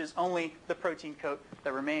 absorption, which is only the protein coat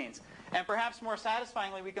that remains. And perhaps more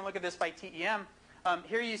satisfyingly, we can look at this by TEM.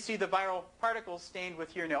 Here you see the viral particles stained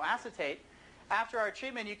with uranyl acetate. After our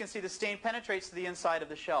treatment, you can see the stain penetrates to the inside of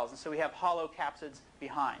the shells. And so we have hollow capsids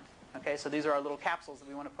behind. Okay, so these are our little capsules that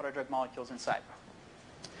we want to put our drug molecules inside.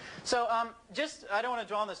 So I don't want to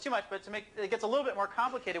dwell on this too much, but to make it gets a little bit more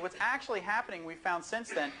complicated, what's actually happening, we found since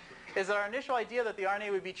then, is that our initial idea that the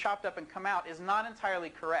RNA would be chopped up and come out is not entirely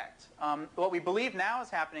correct. What we believe now is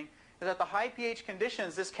happening is that the high pH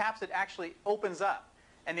conditions, this capsid actually opens up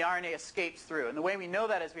and the RNA escapes through. And the way we know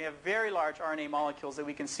that is we have very large RNA molecules that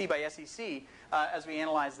we can see by SEC as we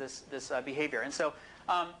analyze this behavior. And so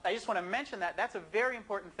I just want to mention that that's a very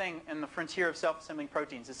important thing in the frontier of self-assembling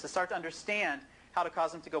proteins, is to start to understand how to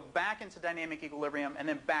cause them to go back into dynamic equilibrium and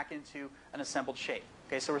then back into an assembled shape.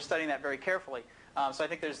 Okay, so we're studying that very carefully. So I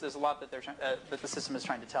think there's a lot that the system is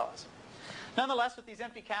trying to tell us. Nonetheless, with these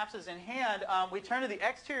empty capsids in hand, we turn to the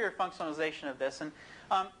exterior functionalization of this. And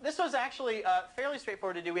this was actually fairly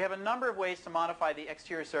straightforward to do. We have a number of ways to modify the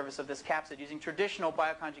exterior surface of this capsid using traditional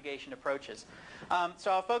bioconjugation approaches.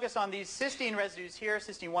 So I'll focus on these cysteine residues here,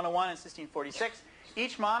 cysteine 101 and cysteine 46.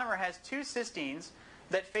 Each monomer has 2 cysteines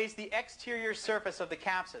that face the exterior surface of the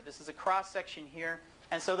capsid. This is a cross-section here.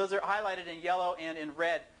 And so those are highlighted in yellow and in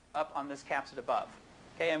red up on this capsid above.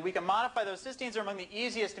 Okay, and we can modify those. Cysteines are among the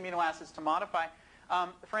easiest amino acids to modify.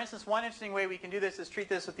 For instance, one interesting way we can do this is treat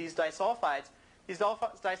this with these disulfides. These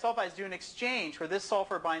disulfides do an exchange where this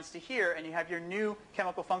sulfur binds to here, and you have your new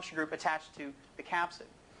chemical function group attached to the capsid.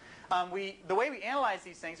 The way we analyze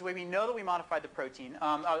these things, the way we know that we modified the protein,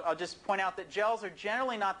 I'll just point out that gels are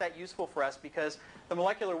generally not that useful for us because the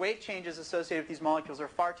molecular weight changes associated with these molecules are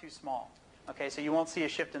far too small. Okay, so you won't see a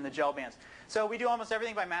shift in the gel bands. So we do almost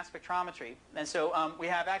everything by mass spectrometry. And so we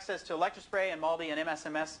have access to electrospray and MALDI and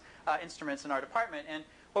MSMS instruments in our department. And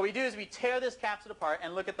what we do is we tear this capsid apart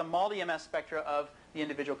and look at the MALDI-MS spectra of the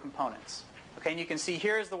individual components. Okay, and you can see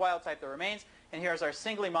here's the wild type that remains, and here's our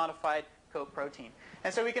singly modified coat protein.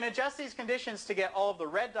 And so we can adjust these conditions to get all of the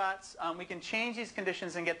red dots. We can change these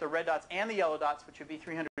conditions and get the red dots and the yellow dots, which would be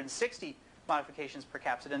 360 modifications per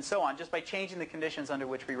capsid, and so on, just by changing the conditions under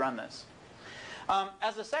which we run this.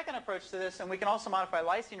 As a second approach to this, and we can also modify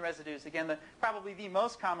lysine residues. Again, probably the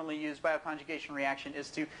most commonly used bioconjugation reaction is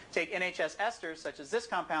to take NHS esters, such as this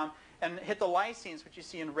compound, and hit the lysines, which you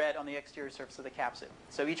see in red on the exterior surface of the capsid.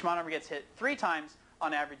 So each monomer gets hit 3 times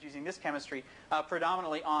on average using this chemistry,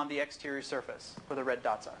 predominantly on the exterior surface, where the red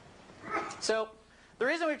dots are. So the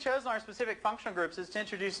reason we've chosen our specific functional groups is to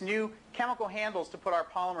introduce new chemical handles to put our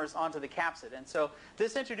polymers onto the capsid. And so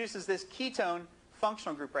this introduces this ketone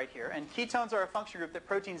functional group right here. And ketones are a functional group that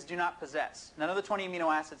proteins do not possess. None of the 20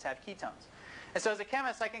 amino acids have ketones. And so as a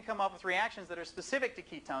chemist, I can come up with reactions that are specific to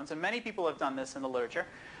ketones, and many people have done this in the literature.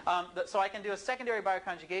 So I can do a secondary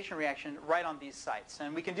bioconjugation reaction right on these sites.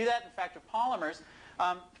 And we can do that, in fact, with polymers.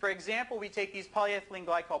 For example, we take these polyethylene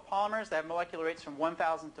glycol polymers that have molecular weights from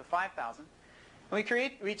 1,000 to 5,000.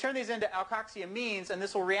 And we turn these into alkoxyamines, and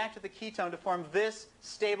this will react with the ketone to form this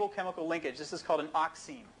stable chemical linkage. This is called an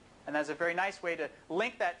oxime. And that's a very nice way to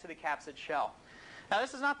link that to the capsid shell. Now,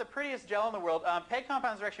 this is not the prettiest gel in the world. PEG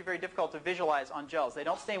compounds are actually very difficult to visualize on gels. They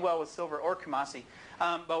don't stain well with silver or Kumasi,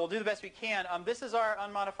 but we'll do the best we can. This is our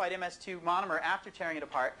unmodified MS2 monomer after tearing it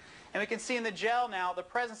apart. And we can see in the gel now the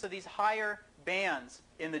presence of these higher bands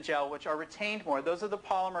in the gel, which are retained more. Those are the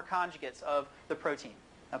polymer conjugates of the protein.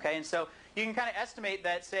 Okay, and so you can kind of estimate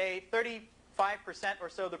that, say, 35% or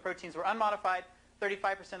so of the proteins were unmodified,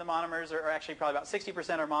 35% of the monomers, or actually probably about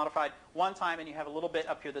 60% are modified one time, and you have a little bit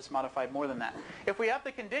up here that's modified more than that. If we up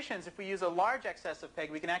the conditions, if we use a large excess of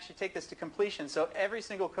PEG, we can actually take this to completion. So every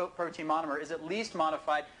single coat protein monomer is at least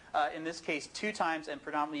modified, in this case, 2 times and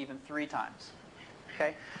predominantly even 3 times.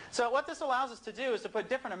 Okay? So what this allows us to do is to put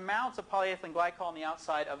different amounts of polyethylene glycol on the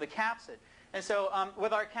outside of the capsid. And so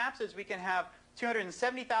with our capsids, we can have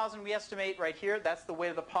 270,000 we estimate right here. That's the weight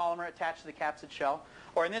of the polymer attached to the capsid shell.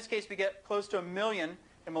 Or in this case, we get close to 1 million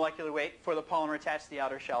in molecular weight for the polymer attached to the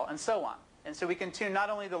outer shell, and so on. And so we can tune not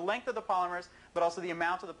only the length of the polymers, but also the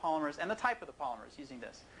amount of the polymers and the type of the polymers using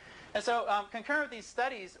this. And so concurrent with these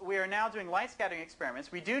studies, we are now doing light scattering experiments.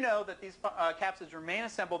 We do know that these capsids remain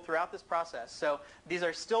assembled throughout this process. So these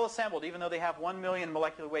are still assembled, even though they have 1 million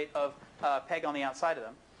molecular weight of PEG on the outside of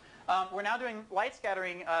them. We're now doing light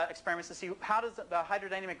scattering experiments to see how does the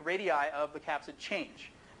hydrodynamic radii of the capsid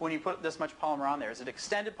change when you put this much polymer on there. Is it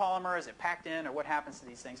extended polymer? Is it packed in? Or what happens to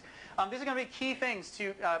these things? These are going to be key things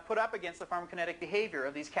to put up against the pharmacokinetic behavior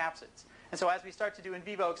of these capsids. And so as we start to do in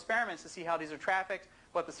vivo experiments to see how these are trafficked,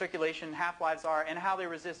 what the circulation half-lives are, and how they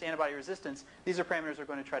resist antibody resistance, these are parameters we're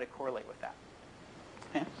going to try to correlate with that.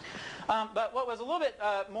 Okay. But what was a little bit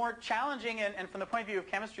more challenging and from the point of view of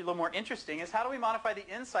chemistry a little more interesting is how do we modify the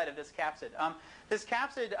inside of this capsid? This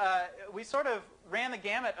capsid, we sort of ran the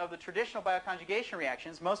gamut of the traditional bioconjugation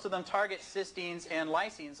reactions. Most of them target cysteines and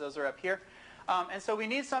lysines. Those are up here. And so we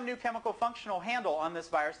need some new chemical functional handle on this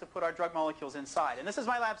virus to put our drug molecules inside. And this is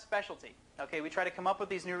my lab specialty. Okay, we try to come up with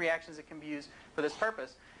these new reactions that can be used for this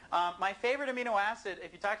purpose. My favorite amino acid,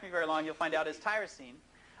 if you talk to me very long, you'll find out, is tyrosine.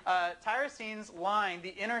 Tyrosines line the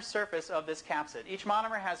inner surface of this capsid. Each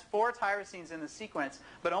monomer has 4 tyrosines in the sequence,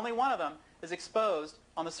 but only one of them is exposed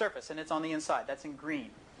on the surface, and it's on the inside. That's in green.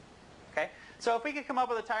 Okay? So if we could come up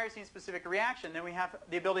with a tyrosine-specific reaction, then we have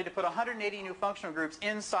the ability to put 180 new functional groups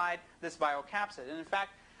inside this viral capsid. And in fact,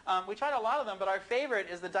 we tried a lot of them, but our favorite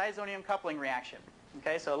is the diazonium coupling reaction.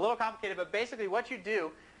 Okay? So a little complicated, but basically what you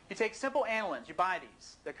do, you take simple anilines. You buy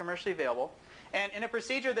these. They're commercially available. And in a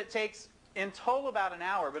procedure that takes in total about an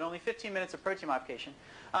hour, but only 15 minutes of protein modification,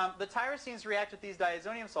 the tyrosines react with these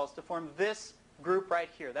diazonium salts to form this group right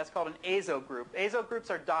here. That's called an azo group. Azo groups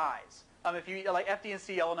are dyes. If you eat like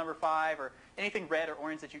FD&C yellow number 5 or anything red or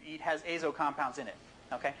orange that you eat has azo compounds in it.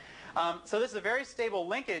 Okay? So this is a very stable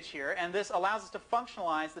linkage here, and this allows us to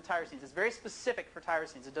functionalize the tyrosines. It's very specific for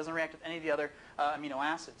tyrosines. It doesn't react with any of the other amino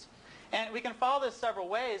acids. And we can follow this several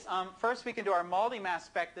ways. First, we can do our MALDI mass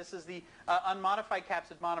spec. This is the unmodified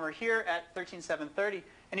capsid monomer here at 13730.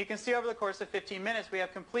 And you can see over the course of 15 minutes, we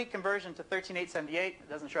have complete conversion to 13878. It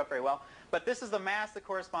doesn't show up very well. But this is the mass that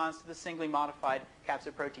corresponds to the singly modified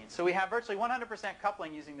capsid protein. So we have virtually 100%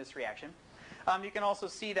 coupling using this reaction. You can also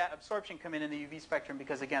see that absorption come in the UV spectrum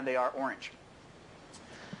because, again, they are orange.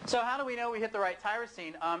 So how do we know we hit the right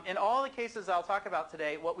tyrosine? In all the cases I'll talk about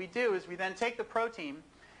today, what we do is we then take the protein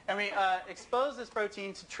and we expose this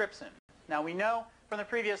protein to trypsin. Now we know from the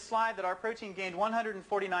previous slide that our protein gained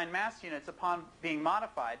 149 mass units upon being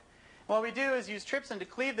modified. What we do is use trypsin to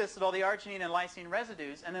cleave this at all the arginine and lysine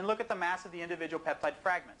residues and then look at the mass of the individual peptide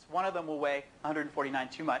fragments. One of them will weigh 149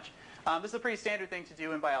 too much. This is a pretty standard thing to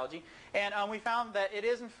do in biology. And we found that it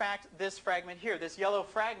is, in fact, this fragment here. This yellow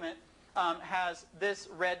fragment has this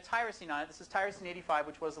red tyrosine on it. This is tyrosine 85,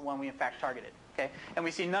 which was the one we, in fact, targeted. Okay? And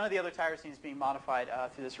we see none of the other tyrosines being modified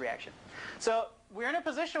through this reaction. So we're in a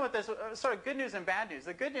position with this sort of good news and bad news.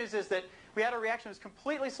 The good news is that we had a reaction that was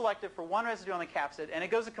completely selective for one residue on the capsid, and it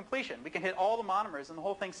goes to completion. We can hit all the monomers, and the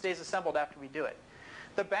whole thing stays assembled after we do it.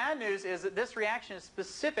 The bad news is that this reaction is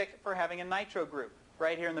specific for having a nitro group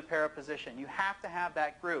right here in the para position. You have to have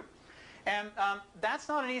that group. And that's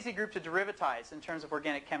not an easy group to derivatize in terms of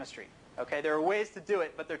organic chemistry. Okay, there are ways to do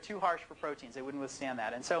it, but they're too harsh for proteins. They wouldn't withstand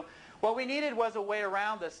that. And so what we needed was a way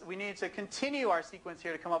around this. We needed to continue our sequence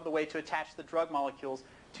here to come up with a way to attach the drug molecules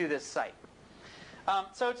to this site.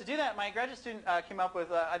 So to do that, my graduate student came up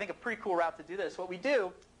with, I think, a pretty cool route to do this. What we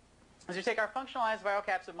do is we take our functionalized viral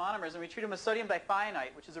capsid monomers and we treat them with sodium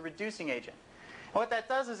dithionite, which is a reducing agent. And what that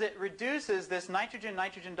does is it reduces this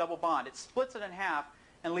nitrogen-nitrogen double bond. It splits it in half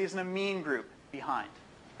and leaves an amine group behind.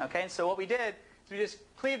 Okay, so what we did is we just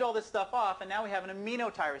cleaved all this stuff off, and now we have an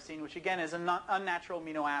aminotyrosine, which again is an unnatural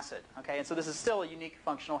amino acid. Okay, and so this is still a unique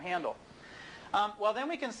functional handle. Well, then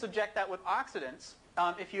we can subject that with oxidants.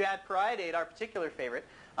 If you add periodate, our particular favorite,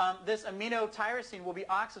 this aminotyrosine will be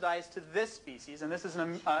oxidized to this species, and this is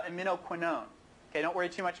an aminoquinone. Okay, don't worry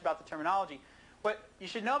too much about the terminology. What you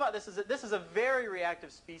should know about this is that this is a very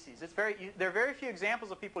reactive species. There are very few examples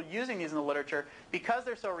of people using these in the literature. Because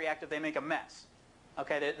they're so reactive, they make a mess.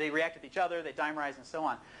 Okay, they react with each other, they dimerize, and so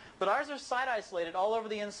on. But ours are site isolated all over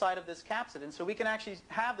the inside of this capsid, and so we can actually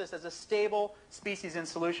have this as a stable species in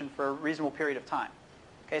solution for a reasonable period of time.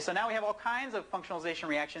 Okay, so now we have all kinds of functionalization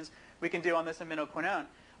reactions we can do on this aminoquinone.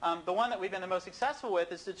 The one that we've been the most successful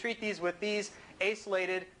with is to treat these with these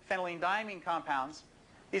acylated phenylenediamine compounds.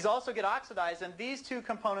 These also get oxidized, and these two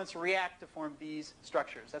components react to form these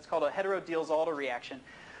structures. That's called a hetero-Diels-Alder reaction.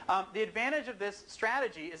 The advantage of this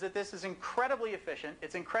strategy is that this is incredibly efficient,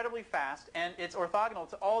 it's incredibly fast, and it's orthogonal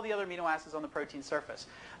to all the other amino acids on the protein surface.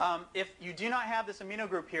 If you do not have this amino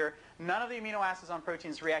group here, none of the amino acids on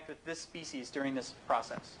proteins react with this species during this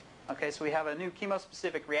process. Okay, so we have a new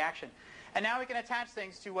chemospecific reaction. And now we can attach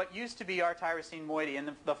things to what used to be our tyrosine moiety, and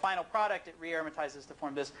the final product, it re-aromatizes to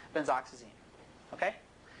form this benzoxazine. Okay?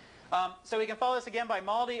 So we can follow this again by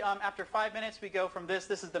Maldi. After 5 minutes, we go from this.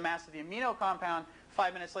 This is the mass of the amino compound.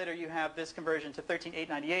 5 minutes later, you have this conversion to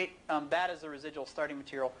 13898. That is the residual starting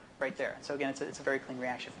material right there. And so again, it's a very clean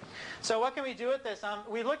reaction. So what can we do with this?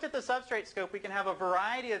 We looked at the substrate scope. We can have a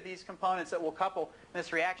variety of these components that will couple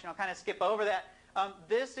this reaction. I'll kind of skip over that.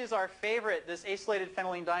 This is our favorite, this acylated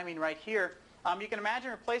phenylenediamine right here. You can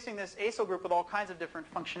imagine replacing this acyl group with all kinds of different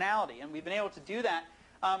functionality. And we've been able to do that.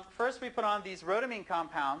 First, we put on these rhodamine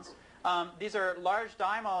compounds. These are large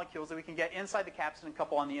dye molecules that we can get inside the capsid and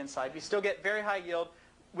couple on the inside. We still get very high yield.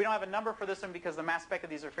 We don't have a number for this one because the mass spec of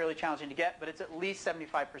these are fairly challenging to get, but it's at least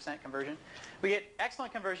 75% conversion. We get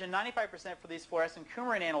excellent conversion, 95% for these fluorescent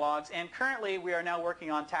coumarin analogs, and currently we are now working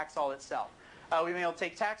on Taxol itself. We've been able to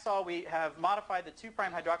take Taxol. We have modified the 2'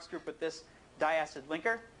 hydroxy group with this diacid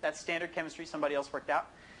linker. That's standard chemistry somebody else worked out.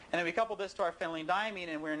 And then we coupled this to our phenylenediamine,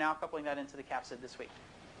 and we're now coupling that into the capsid this week.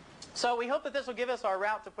 So we hope that this will give us our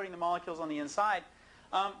route to putting the molecules on the inside.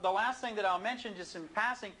 The last thing that I'll mention just in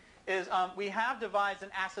passing is we have devised an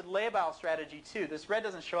acid labile strategy too. This red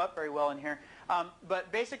doesn't show up very well in here.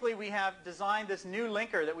 But basically we have designed this new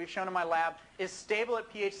linker that we've shown in my lab is stable at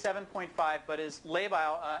pH 7.5 but is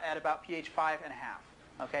labile at about pH 5.5.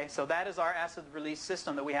 Okay, so that is our acid release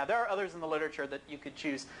system that we have. There are others in the literature that you could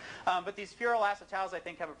choose. But these furyl acetals I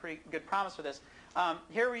think have a pretty good promise for this.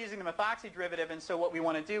 Here we're using the methoxy derivative, and so what we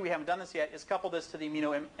want to do, we haven't done this yet, is couple this to the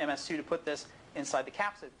amino MS2 to put this inside the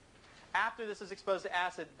capsid. After this is exposed to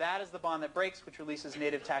acid, that is the bond that breaks, which releases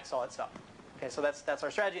native Taxol itself. Okay, so that's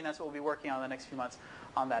our strategy, and that's what we'll be working on in the next few months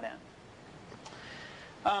on that end.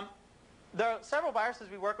 There are several viruses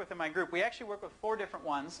we work with in my group. We actually work with 4 different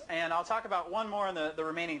ones, and I'll talk about one more in the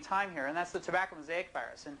remaining time here, and that's the tobacco mosaic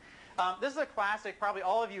virus. And this is a classic. Probably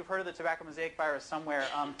all of you have heard of the tobacco mosaic virus somewhere.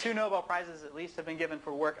 2 Nobel Prizes at least have been given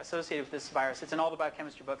for work associated with this virus. It's in all the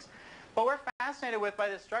biochemistry books. What we're fascinated with by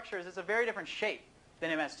this structure is it's a very different shape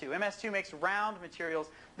than MS2. MS2 makes round materials.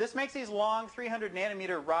 This makes these long 300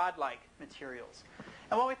 nanometer rod-like materials.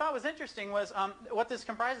 And what we thought was interesting was what this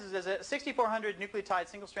comprises is a 6,400 nucleotide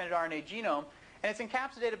single-stranded RNA genome, and it's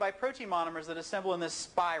encapsulated by protein monomers that assemble in this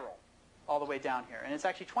spiral all the way down here. And it's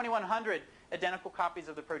actually 2,100 identical copies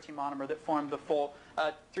of the protein monomer that form the full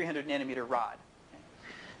 300 nanometer rod.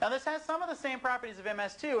 Now this has some of the same properties of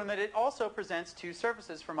MS2 in that it also presents two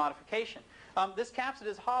surfaces for modification. This capsid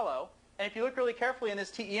is hollow, and if you look really carefully in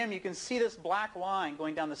this TEM, you can see this black line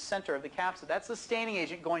going down the center of the capsid. That's the staining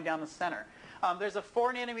agent going down the center. There's a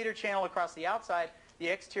 4 nanometer channel across the outside. The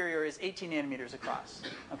exterior is 18 nanometers across.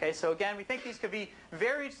 Okay, so again, we think these could be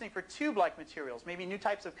very interesting for tube-like materials, maybe new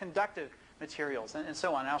types of conductive materials, and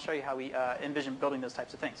so on. And I'll show you how we envision building those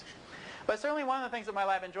types of things. But certainly one of the things that my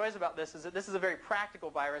lab enjoys about this is that this is a very practical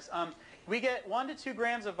virus. We get 1 to 2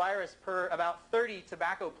 grams of virus per about 30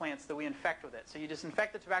 tobacco plants that we infect with it. So you just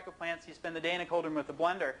infect the tobacco plants, you spend the day in a cold room with a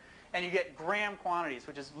blender, and you get gram quantities,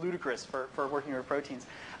 which is ludicrous for working with proteins.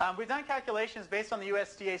 We've done calculations based on the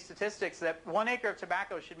USDA statistics that 1 acre of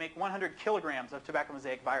tobacco should make 100 kilograms of tobacco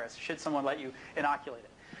mosaic virus, should someone let you inoculate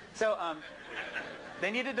it. So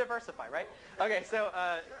they need to diversify, right? Okay, so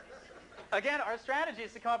again, our strategy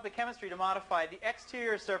is to come up with the chemistry to modify the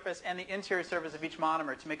exterior surface and the interior surface of each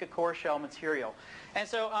monomer to make a core shell material. And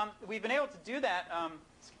so we've been able to do that.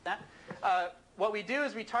 What we do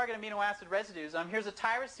is we target amino acid residues. Here's a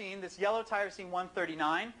tyrosine, this yellow tyrosine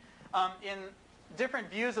 139. In different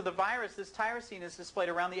views of the virus, this tyrosine is displayed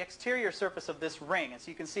around the exterior surface of this ring. And so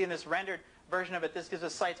you can see in this rendered version of it, this gives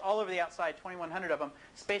us sites all over the outside, 2,100 of them,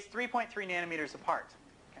 spaced 3.3 nanometers apart.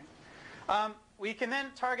 Okay. We can then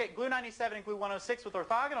target Glu97 and Glu106 with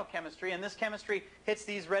orthogonal chemistry, and this chemistry hits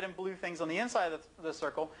these red and blue things on the inside of the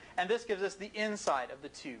circle, and this gives us the inside of the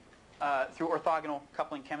tube through orthogonal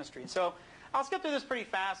coupling chemistry. So I'll skip through this pretty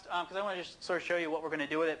fast because I want to just sort of show you what we're going to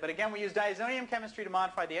do with it. But again, we use diazonium chemistry to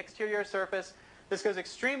modify the exterior surface. This goes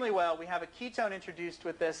extremely well. We have a ketone introduced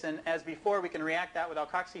with this, and as before, we can react that with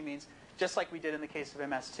alkoxyamines, just like we did in the case of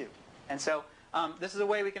MS2. And so this is a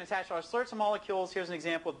way we can attach all sorts of molecules. Here's an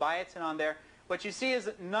example with biotin on there. What you see is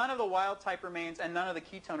that none of the wild type remains and none of the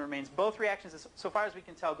ketone remains. Both reactions, so far as we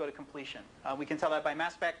can tell, go to completion. We can tell that by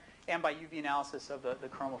mass spec and by UV analysis of the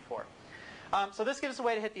chromophore. So this gives us a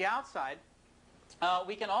way to hit the outside.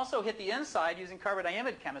 We can also hit the inside using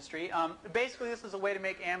carbodiamide chemistry. Basically, this is a way to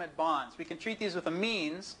make amide bonds. We can treat these with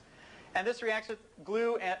amines, and this reacts with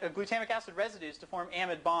glutamic acid residues to form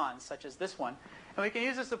amide bonds, such as this one. And we can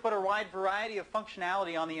use this to put a wide variety of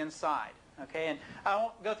functionality on the inside. Okay, and I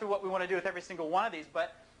won't go through what we want to do with every single one of these,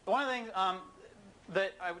 but one of the things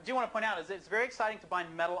that I do want to point out is that it's very exciting to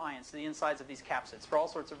bind metal ions to the insides of these capsids for all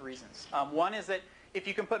sorts of reasons. One is that if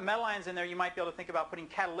you can put metal ions in there, you might be able to think about putting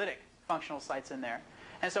catalytic functional sites in there.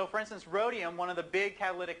 And so, for instance, rhodium, one of the big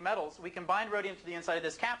catalytic metals, we can bind rhodium to the inside of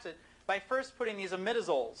this capsid by first putting these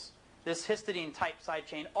imidazoles, this histidine type side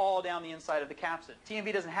chain, all down the inside of the capsid.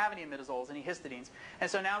 TMV doesn't have any imidazoles, any histidines. And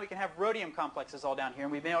so now we can have rhodium complexes all down here,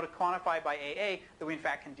 and we've been able to quantify by AA that we in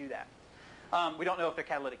fact can do that. We don't know if they're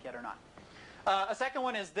catalytic yet or not. A second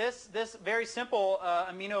one is this very simple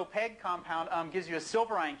amino PEG compound gives you a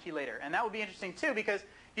silver ion chelator. And that would be interesting too, because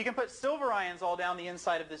you can put silver ions all down the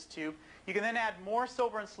inside of this tube. You can then add more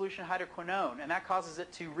silver in solution hydroquinone, and that causes it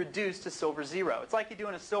to reduce to silver 0. It's like you do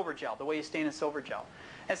in a silver gel, the way you stain a silver gel.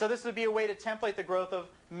 And so this would be a way to template the growth of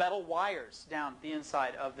metal wires down the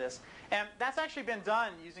inside of this. And that's actually been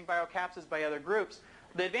done using viral capsids by other groups.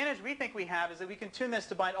 The advantage we think we have is that we can tune this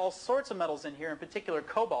to bind all sorts of metals in here, in particular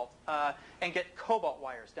cobalt, and get cobalt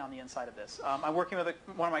wires down the inside of this. I'm working with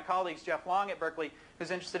one of my colleagues, Jeff Long at Berkeley,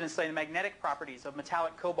 who's interested in studying the magnetic properties of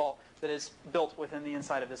metallic cobalt that is built within the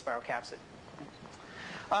inside of this viral capsid.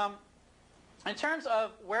 In terms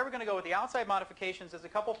of where we're going to go with the outside modifications, there's a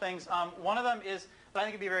couple things. One of them is, that I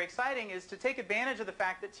think would be very exciting, is to take advantage of the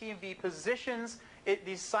fact that TMV positions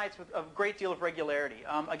these sites with a great deal of regularity.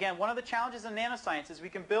 Again, one of the challenges in nanoscience is we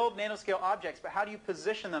can build nanoscale objects, but how do you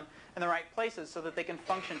position them in the right places so that they can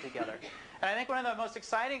function together? And I think one of the most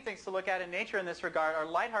exciting things to look at in nature in this regard are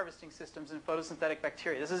light harvesting systems in photosynthetic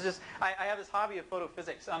bacteria. This is just, I have this hobby of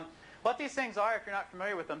photophysics. What these things are, if you're not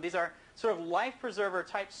familiar with them, these are sort of life preserver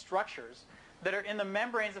type structures that are in the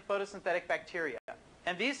membranes of photosynthetic bacteria.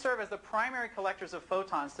 And these serve as the primary collectors of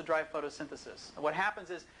photons to drive photosynthesis. And what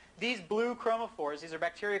happens is these blue chromophores, these are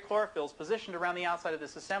bacteria chlorophylls positioned around the outside of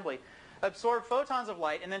this assembly, absorb photons of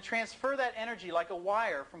light and then transfer that energy like a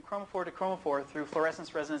wire from chromophore to chromophore through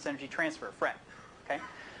fluorescence resonance energy transfer, FRET. Okay?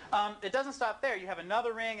 It doesn't stop there. You have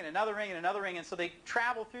another ring and another ring and another ring, and so they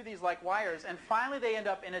travel through these like wires, and finally they end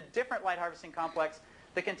up in a different light harvesting complex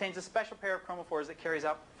that contains a special pair of chromophores that carries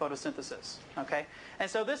out photosynthesis. Okay?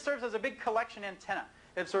 And so this serves as a big collection antenna.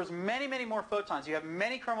 It absorbs many, many more photons. You have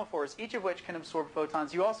many chromophores, each of which can absorb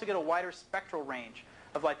photons. You also get a wider spectral range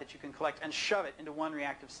of light that you can collect and shove it into one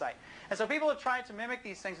reactive site. And so people have tried to mimic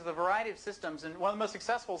these things with a variety of systems, and one of the most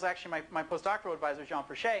successful is actually my postdoctoral advisor, Jean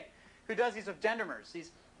Fouché, who does these with dendrimers,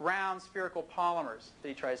 these round spherical polymers that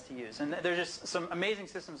he tries to use. And there's just some amazing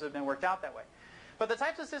systems that have been worked out that way. But the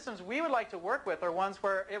types of systems we would like to work with are ones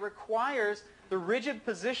where it requires the rigid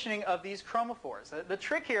positioning of these chromophores. The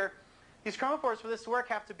trick here, these chromophores for this to work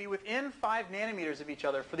have to be within 5 nanometers of each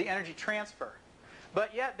other for the energy transfer.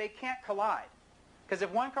 But yet they can't collide. Because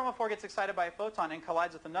if one chromophore gets excited by a photon and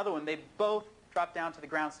collides with another one, they both drop down to the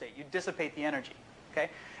ground state. You dissipate the energy. Okay?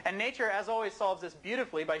 And nature, as always, solves this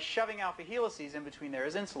beautifully by shoving alpha helices in between there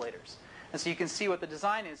as insulators. And so you can see what the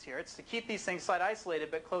design is here. It's to keep these things site isolated,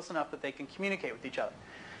 but close enough that they can communicate with each other.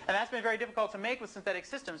 And that's been very difficult to make with synthetic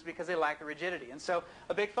systems because they lack the rigidity. And so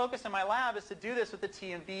a big focus in my lab is to do this with the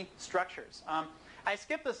TMV structures. I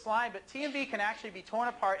skipped the slide, but TMV can actually be torn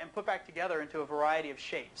apart and put back together into a variety of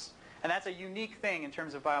shapes. And that's a unique thing in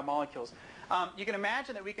terms of biomolecules. You can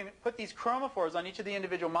imagine that we can put these chromophores on each of the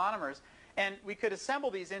individual monomers, and we could assemble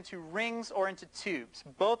these into rings or into tubes.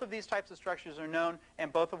 Both of these types of structures are known,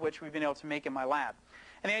 and both of which we've been able to make in my lab.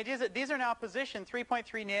 And the idea is that these are now positioned 3.3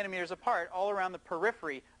 nanometers apart all around the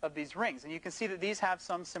periphery of these rings. And you can see that these have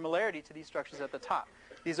some similarity to these structures at the top.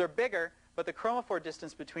 These are bigger, but the chromophore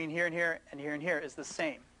distance between here and here and here and here is the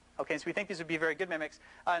same. Okay, so we think these would be very good mimics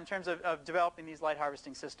in terms of developing these light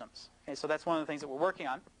harvesting systems. Okay, so that's one of the things that we're working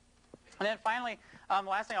on. And then finally, the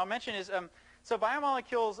last thing I'll mention is, so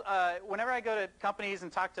biomolecules, whenever I go to companies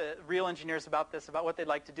and talk to real engineers about this, about what they'd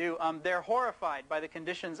like to do, they're horrified by the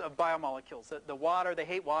conditions of biomolecules. The water, they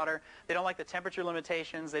hate water. They don't like the temperature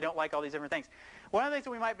limitations. They don't like all these different things. One of the things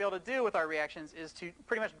that we might be able to do with our reactions is to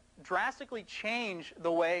pretty much drastically change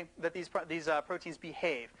the way that these proteins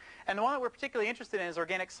behave. And the one that we're particularly interested in is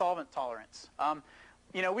organic solvent tolerance.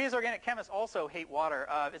 You know, we as organic chemists also hate water.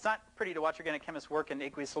 It's not pretty to watch organic chemists work in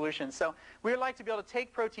aqueous solutions. So we would like to be able to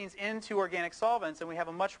take proteins into organic solvents, and we have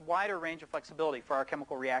a much wider range of flexibility for our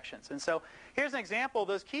chemical reactions. And so here's an example.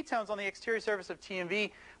 Those ketones on the exterior surface of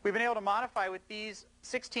TMV, we've been able to modify with these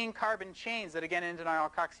 16 carbon chains that again end in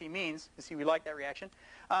alkoxyamines. You see, we like that reaction.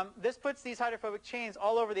 This puts these hydrophobic chains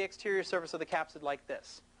all over the exterior surface of the capsid like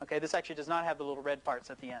this. Okay, this actually does not have the little red parts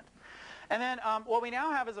at the end. And then what we now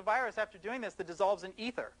have is a virus, after doing this, that dissolves in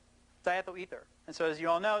ether, diethyl ether. And so as you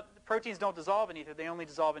all know, proteins don't dissolve in ether. They only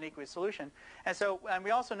dissolve in aqueous solution. And so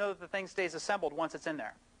we also know that the thing stays assembled once it's in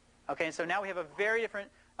there. Okay, and so now we have a very different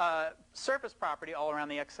surface property all around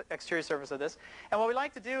the exterior surface of this. And what we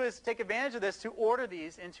like to do is take advantage of this to order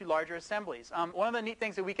these into larger assemblies. One of the neat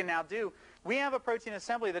things that we can now do, we have a protein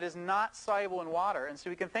assembly that is not soluble in water. And so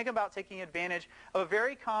we can think about taking advantage of a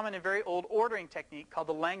very common and very old ordering technique called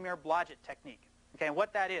the Langmuir-Blodgett technique. Okay, and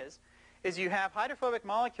what that is you have hydrophobic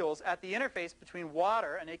molecules at the interface between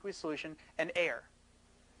water, an aqueous solution, and air.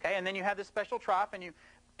 Okay, and then you have this special trough, and you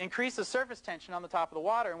increase the surface tension on the top of the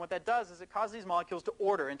water, and what that does is it causes these molecules to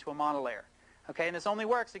order into a monolayer. Okay, and this only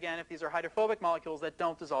works, again, if these are hydrophobic molecules that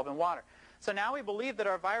don't dissolve in water. So now we believe that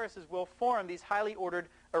our viruses will form these highly ordered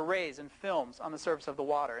arrays and films on the surface of the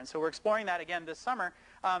water. And so we're exploring that again this summer.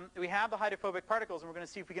 We have the hydrophobic particles, and we're going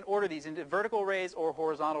to see if we can order these into vertical arrays or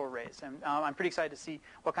horizontal arrays. And I'm pretty excited to see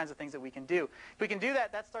what kinds of things that we can do. If we can do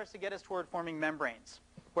that, that starts to get us toward forming membranes,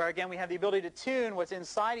 where, again, we have the ability to tune what's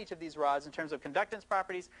inside each of these rods in terms of conductance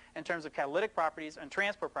properties, in terms of catalytic properties, and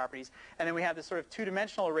transport properties. And then we have this sort of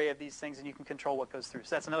two-dimensional array of these things, and you can control what goes through.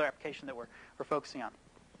 So that's another application that we're focusing on.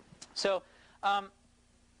 So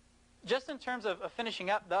just in terms of finishing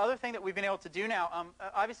up, the other thing that we've been able to do now,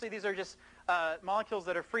 obviously these are just molecules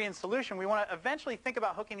that are free in solution. We want to eventually think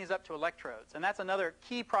about hooking these up to electrodes. And that's another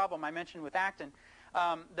key problem I mentioned with actin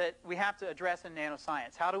that we have to address in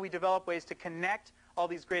nanoscience. How do we develop ways to connect all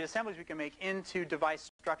these great assemblies we can make into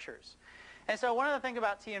device structures? And so one of the things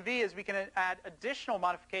about TMV is we can add additional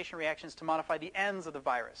modification reactions to modify the ends of the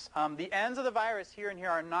virus. The ends of the virus here and here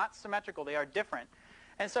are not symmetrical. They are different.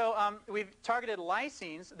 And so we've targeted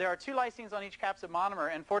lysines. There are 2 lysines on each capsid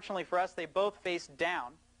monomer, and fortunately for us, they both face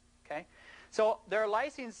down. Okay? So there are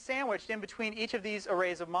lysines sandwiched in between each of these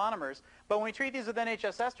arrays of monomers, but when we treat these with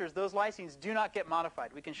NHS esters, those lysines do not get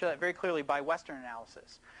modified. We can show that very clearly by Western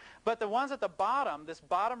analysis. But the ones at the bottom, this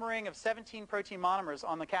bottom ring of 17 protein monomers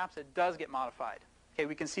on the capsid does get modified. Okay,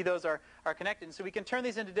 we can see those are connected. And so we can turn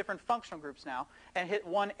these into different functional groups now and hit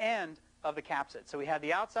one end of the capsid. So we have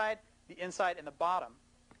the outside, the inside, and the bottom.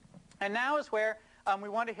 And now is where we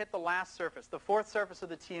wanted to hit the last surface, the fourth surface of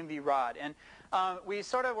the TMV rod. And we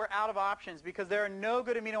sort of were out of options because there are no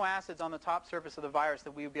good amino acids on the top surface of the virus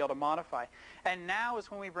that we would be able to modify. And now is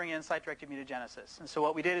when we bring in site-directed mutagenesis. And so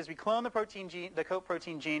what we did is we cloned the protein gene, the coat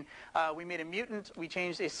protein gene. We made a mutant. We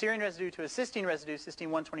changed a serine residue to a cysteine residue, cysteine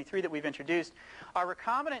 123 that we've introduced. Our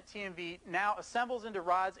recombinant TMV now assembles into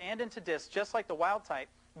rods and into discs, just like the wild type.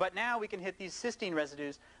 But now we can hit these cysteine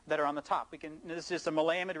residues that are on the top. This is just a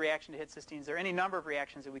Malamud reaction to hit cysteines. There are any number of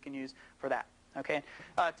reactions that we can use for that. Okay?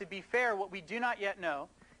 To be fair, what we do not yet know,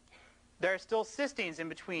 there are still cysteines in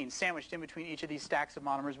between, sandwiched in between each of these stacks of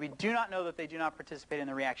monomers. We do not know that they do not participate in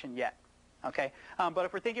the reaction yet. Okay? But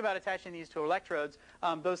if we're thinking about attaching these to electrodes,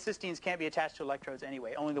 those cysteines can't be attached to electrodes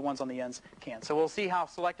anyway. Only the ones on the ends can. So we'll see how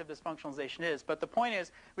selective this functionalization is. But the point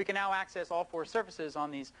is, we can now access all four surfaces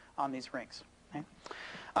on these rings. Okay?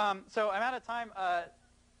 So I'm out of time.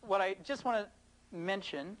 What I just want to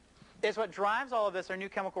mention is what drives all of this are new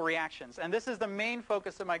chemical reactions. And this is the main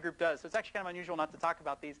focus that my group does. So it's actually kind of unusual not to talk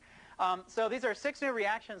about these. So these are 6 new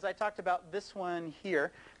reactions. I talked about this one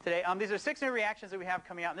here today. These are 6 new reactions that we have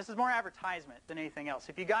coming out. And this is more advertisement than anything else.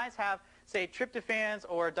 If you guys have, say, tryptophans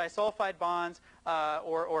or disulfide bonds,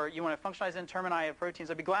 or you want to functionalize N-termini of proteins,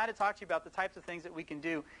 I'd be glad to talk to you about the types of things that we can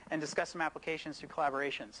do and discuss some applications through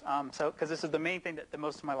collaborations. Because this is the main thing that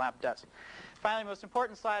most of my lab does. Finally, most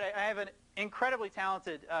important slide, I have an incredibly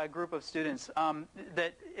talented group of students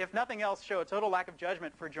that, if nothing else, show a total lack of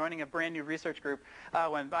judgment for joining a brand new research group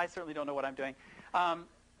when I certainly don't know what I'm doing.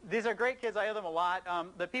 These are great kids. I owe them a lot.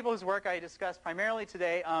 The people whose work I discussed primarily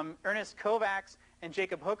today, Ernest Kovacs and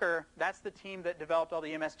Jacob Hooker, that's the team that developed all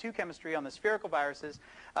the MS2 chemistry on the spherical viruses.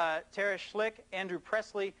 Tara Schlick, Andrew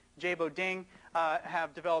Presley, Jay Boding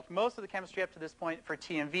have developed most of the chemistry up to this point for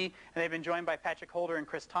TMV, and they've been joined by Patrick Holder and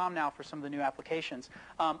Chris Tom now for some of the new applications.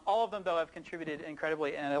 All of them, though, have contributed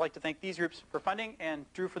incredibly, and I'd like to thank these groups for funding and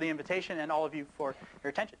Drew for the invitation and all of you for your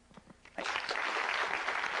attention. Thanks.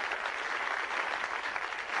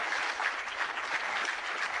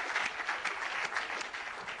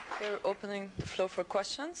 We're opening the floor for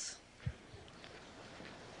questions.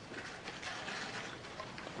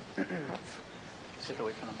 Sit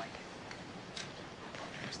away from the mic.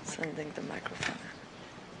 Sending the microphone.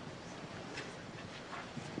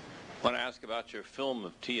 I want to ask about your film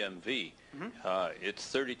of TMV. It's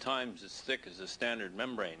 30 times as thick as a standard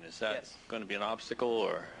membrane. Is that going to be an obstacle,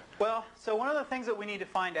 or? Well, so one of the things that we need to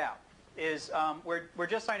find out is we're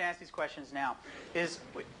just starting to ask these questions now. There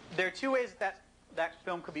are 2 ways that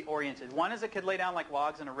film could be oriented. One is it could lay down like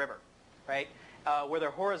logs in a river, right? Where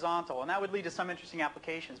they're horizontal, and that would lead to some interesting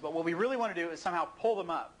applications. But what we really want to do is somehow pull them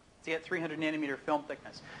up to get 300 nanometer film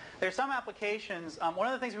thickness. There's some applications. One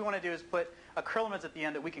of the things we want to do is put acrylamides at the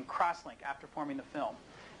end that we can cross-link after forming the film.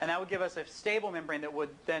 And that would give us a stable membrane that would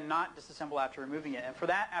then not disassemble after removing it. And for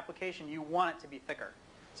that application, you want it to be thicker.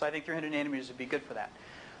 So I think 300 nanometers would be good for that.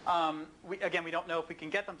 Again, we don't know if we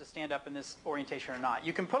can get them to stand up in this orientation or not.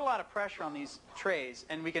 You can put a lot of pressure on these trays,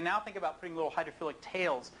 and we can now think about putting little hydrophilic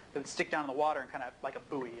tails that would stick down in the water and kind of like a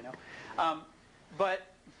buoy, you know. But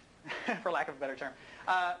for lack of a better term.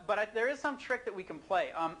 But there is some trick that we can play.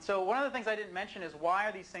 So one of the things I didn't mention is, why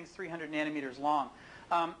are these things 300 nanometers long?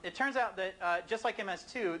 It turns out that just like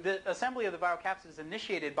MS2, the assembly of the viral capsid is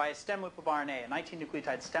initiated by a stem loop of RNA, a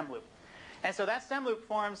 19-nucleotide stem loop. And so that stem loop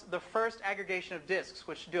forms the first aggregation of discs,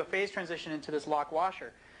 which do a phase transition into this lock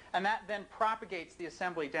washer. And that then propagates the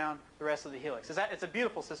assembly down the rest of the helix. It's a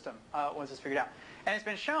beautiful system once it's figured out. And it's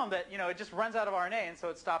been shown that it just runs out of RNA, and so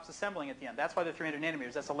it stops assembling at the end. That's why they're 300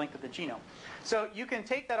 nanometers. That's the length of the genome. So you can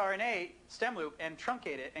take that RNA stem loop and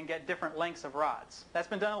truncate it and get different lengths of rods. That's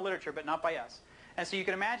been done in the literature, but not by us. And so you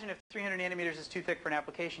can imagine if 300 nanometers is too thick for an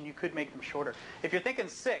application, you could make them shorter. If you're thinking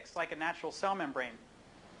 6, like a natural cell membrane,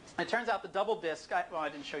 it turns out the double disc, well, I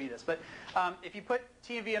didn't show you this, but if you put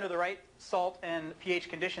TMV under the right salt and pH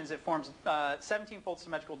conditions, it forms 17-fold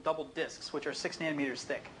symmetrical double discs, which are 6 nanometers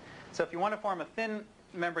thick. So if you want to form a thin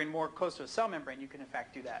membrane more close to a cell membrane, you can in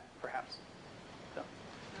fact do that, perhaps. So.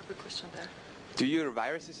 I have a question there. Do your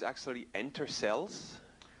viruses actually enter cells?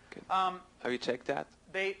 Have you checked that?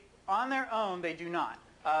 On their own, they do not.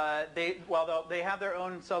 They have their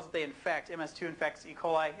own cells that they infect. MS2 infects E.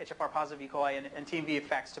 coli, HFR positive E. coli, and TMV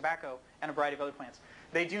infects tobacco and a variety of other plants.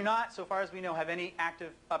 They do not, so far as we know, have any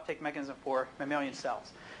active uptake mechanism for mammalian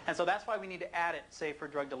cells. And so that's why we need to add it, say, for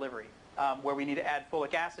drug delivery, where we need to add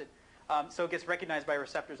folic acid so it gets recognized by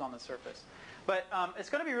receptors on the surface. But it's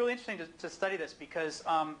going to be really interesting to study this, because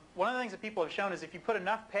one of the things that people have shown is if you put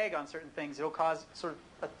enough PEG on certain things, it'll cause sort of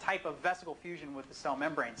a type of vesicle fusion with the cell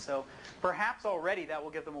membrane. So perhaps already that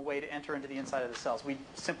will give them a way to enter into the inside of the cells. We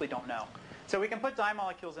simply don't know. So we can put dye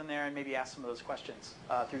molecules in there and maybe ask some of those questions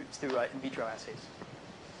through in vitro assays.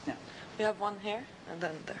 Yeah. We have one here and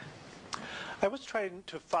then there. I was trying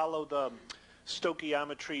to follow the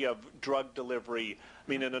stoichiometry of drug delivery.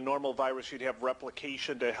 I mean, in a normal virus, you'd have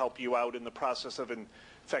replication to help you out in the process of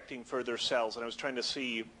infecting further cells. And I was trying to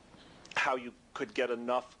see how you could get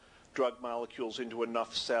enough drug molecules into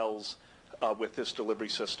enough cells with this delivery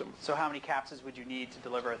system. So how many capsids would you need to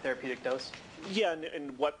deliver a therapeutic dose? Yeah,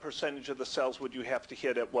 and what percentage of the cells would you have to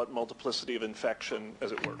hit at what multiplicity of infection,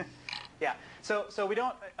 as it were? Yeah. So we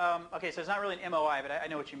don't. Okay. So it's not really an MOI, but I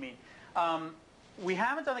know what you mean. We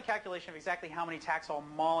haven't done the calculation of exactly how many Taxol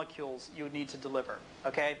molecules you would need to deliver.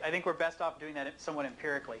 Okay. I think we're best off doing that somewhat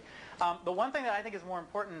empirically. The one thing that I think is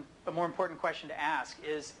a more important question to ask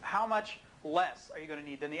is how much less are you going to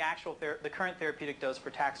need than the current therapeutic dose for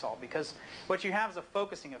Taxol, because what you have is a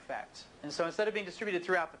focusing effect. And so instead of being distributed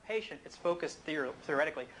throughout the patient, it's focused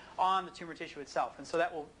theoretically on the tumor tissue itself. And so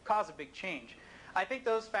that will cause a big change. I think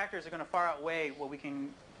those factors are going to far outweigh what we can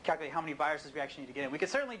calculate how many viruses we actually need to get in. We could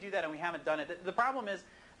certainly do that, and we haven't done it. The problem is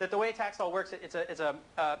that the way Taxol works, it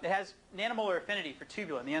has nanomolar affinity for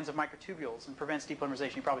tubulin, the ends of microtubules, and prevents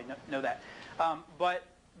depolymerization. You probably know that. But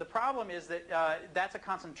the problem is that that's a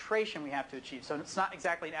concentration we have to achieve. So it's not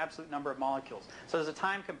exactly an absolute number of molecules. So there's a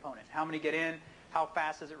time component. How many get in? How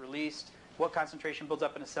fast is it released? What concentration builds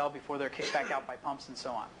up in a cell before they're kicked back out by pumps and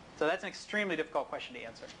so on? So that's an extremely difficult question to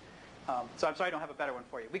answer. So I'm sorry I don't have a better one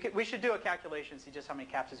for you. We should do a calculation and see just how many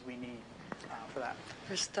capsids we need for that.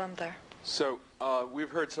 There's some there. So we've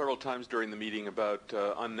heard several times during the meeting about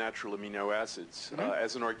unnatural amino acids.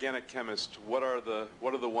 As an organic chemist, what are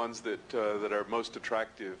the ones that are most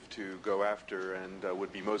attractive to go after and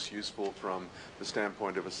would be most useful from the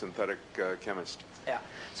standpoint of a synthetic chemist? Yeah.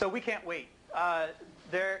 So we can't wait.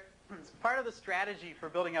 They're part of the strategy for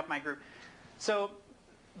building up my group. So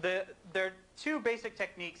there are two basic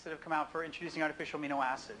techniques that have come out for introducing artificial amino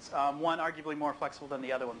acids. One arguably more flexible than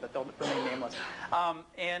the other one, but they'll remain nameless.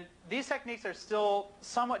 And these techniques are still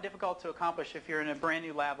somewhat difficult to accomplish if you're in a brand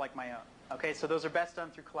new lab like my own. Okay, so those are best done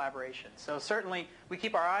through collaboration. So certainly we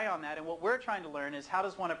keep our eye on that, and what we're trying to learn is how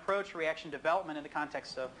does one approach reaction development in the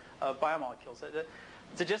context of biomolecules.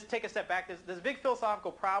 To just take a step back, there's a big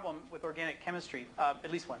philosophical problem with organic chemistry,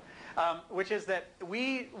 at least one, which is that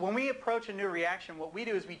when we approach a new reaction, what we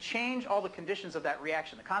do is we change all the conditions of that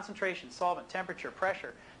reaction, the concentration, solvent, temperature,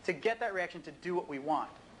 pressure, to get that reaction to do what we want.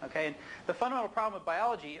 Okay, and the fundamental problem with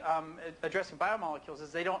biology, addressing biomolecules,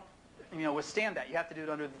 is they don't withstand that. You have to do it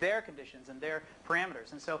under their conditions and their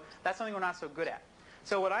parameters, and so that's something we're not so good at.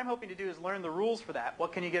 So what I'm hoping to do is learn the rules for that.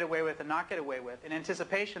 What can you get away with and not get away with, in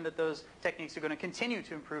anticipation that those techniques are going to continue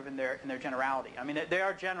to improve in their generality. I mean, they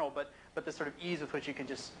are general, but the sort of ease with which you can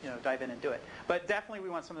just dive in and do it. But definitely we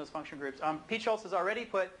want some of those function groups. Pete Schultz has already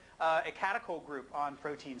put a catechol group on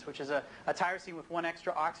proteins, which is a tyrosine with one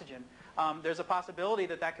extra oxygen. There's a possibility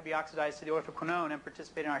that could be oxidized to the orthoquinone and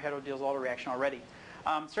participate in our heterodiazolyl reaction already.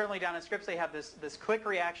 Certainly down in Scripps they have this click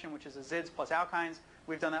reaction, which is azids plus alkynes.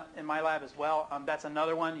 We've done that in my lab as well. That's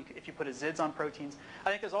another one if you put azids on proteins. I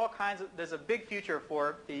think there's all kinds of, there's a big future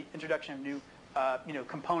for the introduction of new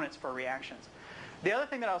components for reactions. The other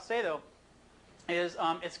thing that I'll say though is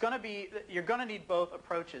you're going to need both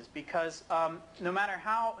approaches, because no matter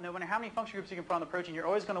how many function groups you can put on the protein, you're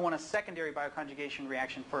always going to want a secondary bioconjugation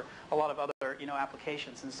reaction for a lot of other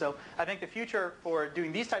applications. And so I think the future for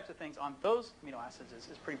doing these types of things on those amino acids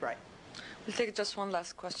is pretty bright. We'll take just one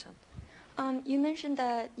last question. You mentioned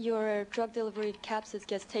that your drug delivery capsids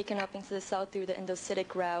gets taken up into the cell through the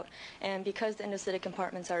endocytic route, and because the endocytic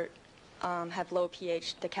compartments have low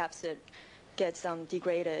pH, the capsid gets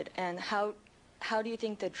degraded. And how do you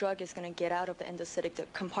think the drug is going to get out of the endocytic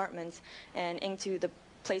compartments and into the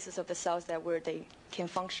places of the cells where they can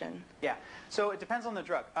function? Yeah, so it depends on the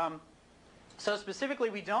drug. So specifically,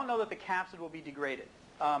 we don't know that the capsid will be degraded.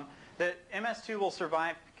 The MS2 will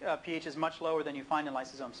survive pHs much lower than you find in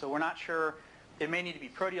lysosomes, so we're not sure. It may need to be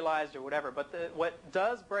proteolyzed or whatever, but what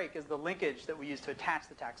does break is the linkage that we use to attach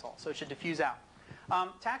the Taxol, so it should diffuse out.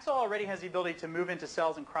 Taxol already has the ability to move into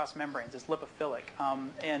cells and cross membranes. It's lipophilic.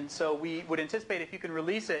 And so we would anticipate if you can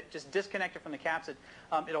release it, just disconnect it from the capsid,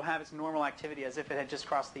 it'll have its normal activity as if it had just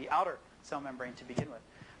crossed the outer cell membrane to begin with.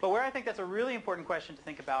 But where I think that's a really important question to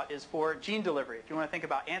think about is for gene delivery. If you want to think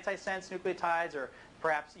about antisense nucleotides or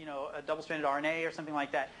perhaps a double-stranded RNA or something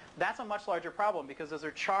like that, that's a much larger problem because those are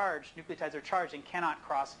charged, nucleotides are charged and cannot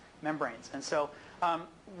cross membranes. And so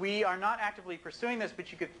we are not actively pursuing this,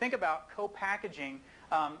 but you could think about co-packaging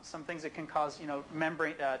some things that can cause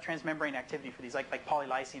transmembrane activity for these, like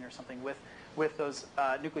polylysine or something with with those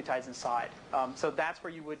nucleotides inside. So that's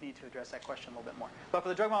where you would need to address that question a little bit more. But for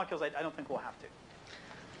the drug molecules, I don't think we'll have to.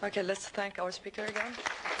 Okay, let's thank our speaker again.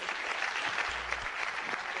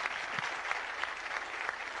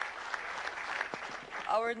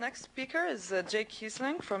 Our next speaker is Jake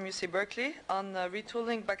Kiesling from UC Berkeley on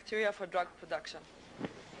retooling bacteria for drug production.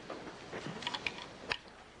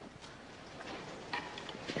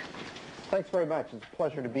 Thanks very much. It's a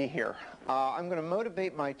pleasure to be here. I'm going to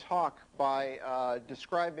motivate my talk by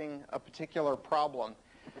describing a particular problem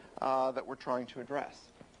that we're trying to address,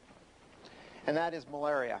 and that is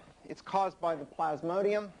malaria. It's caused by the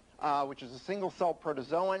Plasmodium, which is a single-cell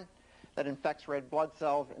protozoan that infects red blood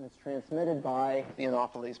cells, and it's transmitted by the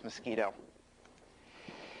Anopheles mosquito.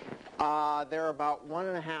 There are about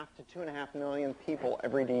 1.5 to 2.5 million people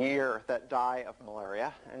every year that die of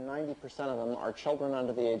malaria, and 90% of them are children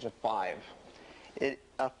under the age of 5. It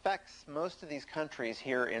affects most of these countries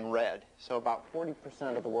here in red, so about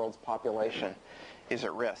 40% of the world's population is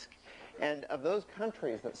at risk. And of those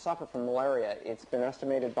countries that suffer from malaria, it's been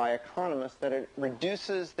estimated by economists that it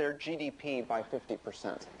reduces their GDP by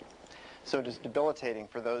 50%. So it is debilitating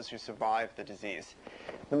for those who survive the disease.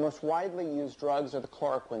 The most widely used drugs are the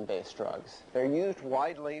chloroquine-based drugs. They're used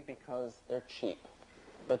widely because they're cheap,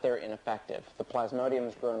 but they're ineffective. The Plasmodium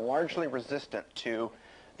has grown largely resistant to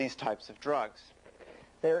these types of drugs.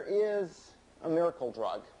 There is a miracle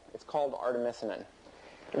drug. It's called artemisinin.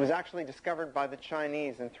 It was actually discovered by the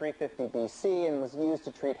Chinese in 350 BC and was used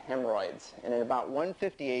to treat hemorrhoids. And in about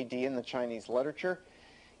 150 AD in the Chinese literature,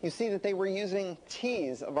 you see that they were using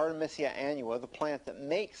teas of Artemisia annua, the plant that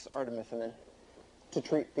makes artemisinin, to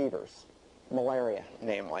treat fevers, malaria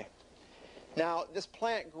namely. Now, this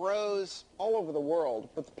plant grows all over the world,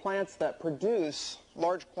 but the plants that produce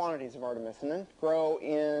large quantities of artemisinin grow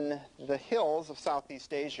in the hills of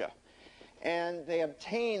Southeast Asia. And they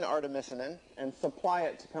obtain artemisinin and supply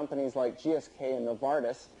it to companies like GSK and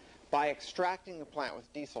Novartis by extracting the plant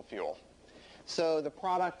with diesel fuel. So the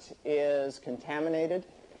product is contaminated,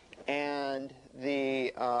 and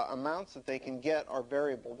the amounts that they can get are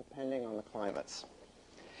variable depending on the climates.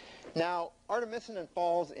 Now, artemisinin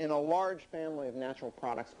falls in a large family of natural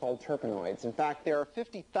products called terpenoids. In fact, there are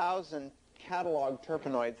 50,000 catalog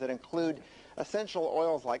terpenoids that include essential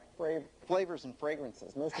oils like flavors and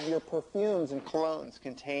fragrances. Most of your perfumes and colognes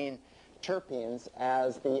contain terpenes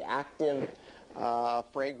as the active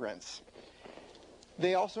fragrance.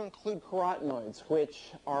 They also include carotenoids,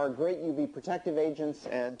 which are great UV protective agents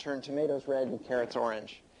and turn tomatoes red and carrots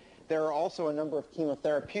orange. There are also a number of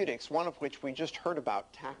chemotherapeutics, one of which we just heard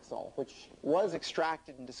about, Taxol, which was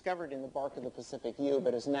extracted and discovered in the bark of the Pacific yew,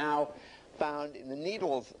 but is now found in the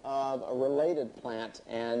needles of a related plant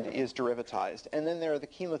and is derivatized. And then there are the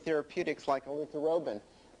chemotherapeutics like eleuthorobin,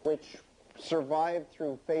 which survived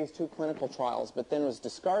through phase 2 clinical trials, but then was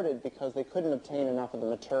discarded because they couldn't obtain enough of the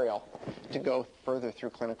material to go further through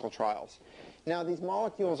clinical trials. Now, these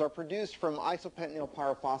molecules are produced from isopentenyl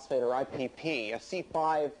pyrophosphate, or IPP, a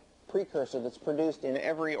C5 precursor that's produced in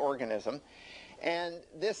every organism. And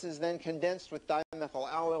this is then condensed with dimethyl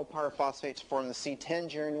allyl pyrophosphate to form the C10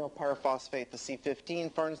 geranyl pyrophosphate, the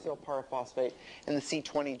C15 farnesyl pyrophosphate, and the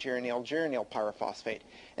C20 geranyl pyrophosphate.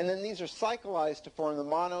 And then these are cyclized to form the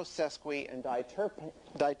mono, sesqui, and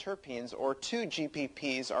diterpenes, or 2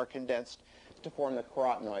 GPPs are condensed to form the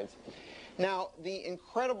carotenoids. Now, the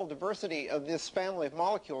incredible diversity of this family of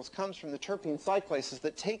molecules comes from the terpene cyclases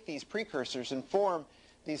that take these precursors and form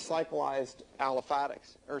these cyclized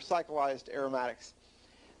aliphatics, or cyclized aromatics.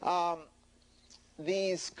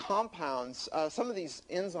 These compounds, some of these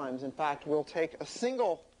enzymes, in fact, will take a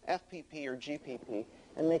single FPP or GPP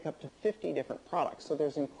and make up to 50 different products. So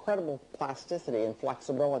there's incredible plasticity and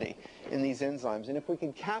flexibility in these enzymes. And if we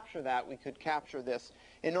could capture that, we could capture this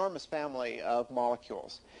enormous family of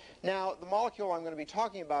molecules. Now, the molecule I'm going to be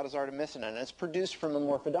talking about is artemisinin. It's produced from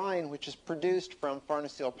amorphidine, which is produced from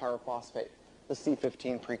farnesyl pyrophosphate, the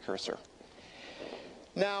C15 precursor.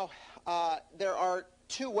 Now, there are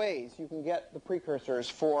 2 ways you can get the precursors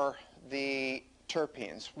for the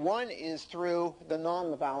terpenes. One is through the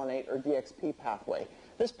non-mevalonate or DXP pathway.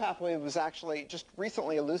 This pathway was actually just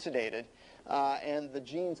recently elucidated, and the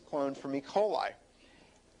genes cloned from E. coli.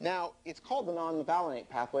 Now, it's called the non-mevalonate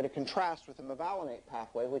pathway to contrast with the mevalonate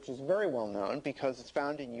pathway, which is very well known because it's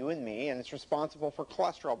found in you and me, and it's responsible for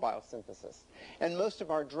cholesterol biosynthesis. And most of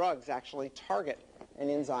our drugs actually target an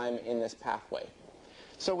enzyme in this pathway.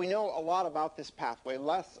 So we know a lot about this pathway,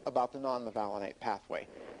 less about the non-mevalonate pathway.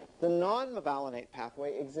 The non-mevalonate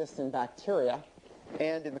pathway exists in bacteria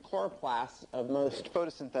and in the chloroplasts of most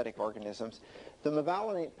photosynthetic organisms. The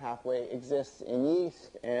mevalonate pathway exists in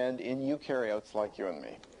yeast and in eukaryotes like you and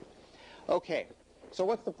me. Okay, so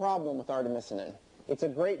what's the problem with artemisinin? It's a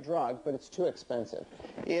great drug, but it's too expensive.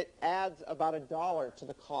 It adds about $1 to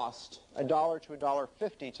the cost, $1 to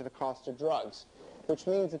 $1.50 to the cost of drugs, which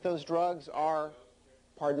means that those drugs are,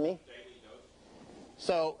 pardon me?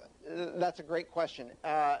 So that's a great question.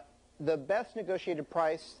 The best negotiated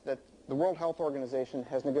price that the World Health Organization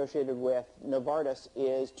has negotiated with Novartis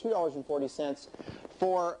is $2.40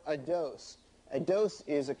 for a dose. A dose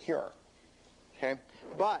is a cure, okay?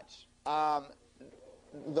 But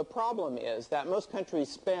the problem is that most countries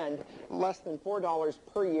spend less than $4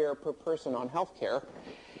 per year per person on health care.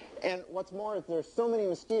 And what's more is there's so many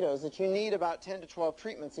mosquitoes that you need about 10 to 12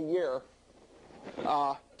 treatments a year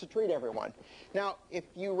to treat everyone. Now, if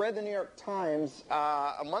you read the New York Times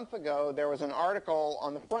a month ago, there was an article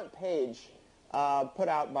on the front page put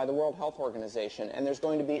out by the World Health Organization, and there's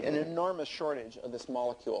going to be an enormous shortage of this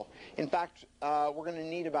molecule. In fact, we're going to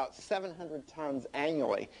need about 700 tons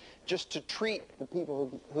annually just to treat the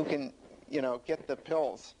people who can, get the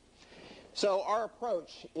pills. So our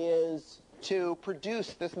approach is to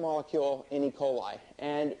produce this molecule in E. coli,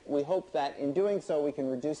 and we hope that in doing so we can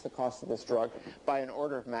reduce the cost of this drug by an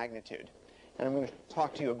order of magnitude. And I'm going to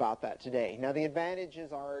talk to you about that today. Now, the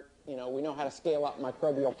advantages are, we know how to scale up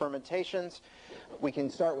microbial fermentations. We can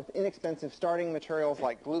start with inexpensive starting materials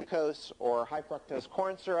like glucose or high fructose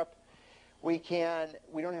corn syrup. We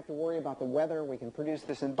don't have to worry about the weather. We can produce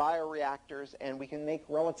this in bioreactors, and we can make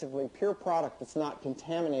relatively pure product that's not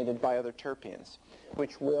contaminated by other terpenes,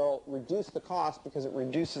 which will reduce the cost because it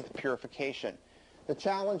reduces the purification. The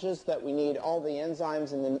challenge is that we need all the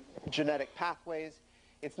enzymes in the genetic pathways.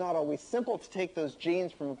 It's not always simple to take those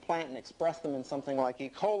genes from a plant and express them in something like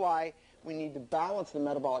E. coli. We need to balance the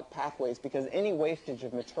metabolic pathways because any wastage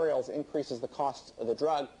of materials increases the cost of the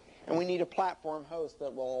drug. And we need a platform host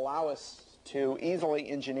that will allow us to easily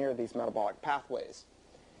engineer these metabolic pathways.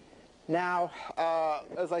 Now,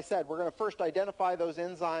 as I said, we're going to first identify those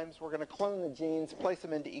enzymes. We're going to clone the genes, place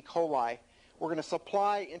them into E. coli. We're going to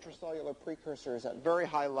supply intracellular precursors at very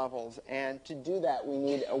high levels, and to do that we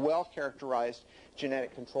need a well-characterized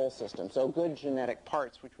genetic control system, so good genetic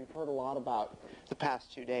parts, which we've heard a lot about the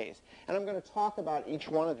past 2 days. And I'm going to talk about each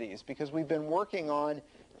one of these because we've been working on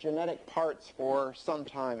genetic parts for some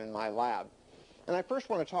time in my lab. And I first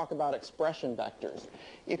want to talk about expression vectors.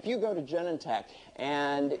 If you go to Genentech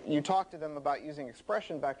and you talk to them about using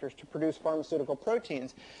expression vectors to produce pharmaceutical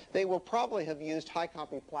proteins, they will probably have used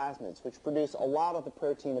high-copy plasmids, which produce a lot of the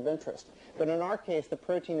protein of interest. But in our case, the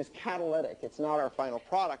protein is catalytic. It's not our final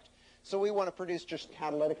product. So we want to produce just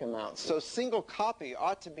catalytic amounts. So single copy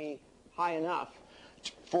ought to be high enough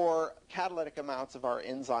for catalytic amounts of our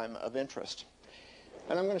enzyme of interest.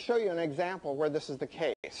 And I'm going to show you an example where this is the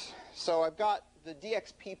case. So I've got the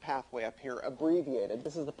DXP pathway up here abbreviated.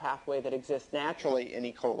 This is the pathway that exists naturally in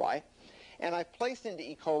E. coli. And I've placed into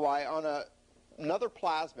E. coli on another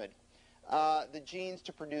plasmid the genes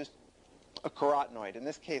to produce a carotenoid, in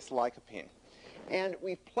this case lycopene. And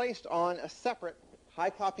we've placed on a separate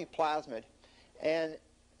high-copy plasmid and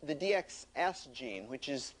the DXS gene, which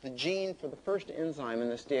is the gene for the first enzyme in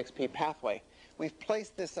this DXP pathway. We've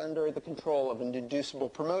placed this under the control of an inducible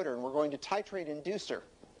promoter, and we're going to titrate inducer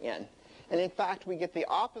in. And in fact, we get the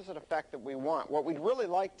opposite effect that we want. What we'd really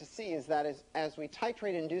like to see is that as we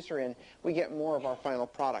titrate inducer in, we get more of our final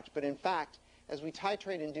product. But in fact, as we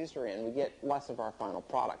titrate inducer in, we get less of our final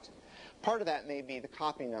product. Part of that may be the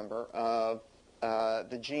copy number of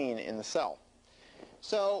the gene in the cell.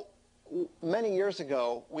 So many years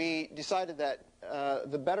ago, we decided that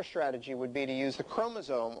the better strategy would be to use the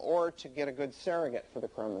chromosome or to get a good surrogate for the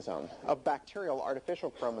chromosome, a bacterial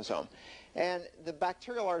artificial chromosome. And the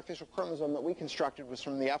bacterial artificial chromosome that we constructed was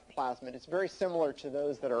from the F plasmid. It's very similar to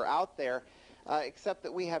those that are out there, except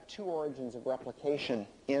that we have two origins of replication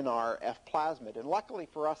in our F plasmid. And luckily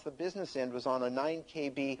for us, the business end was on a 9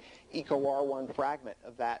 kb EcoR1 fragment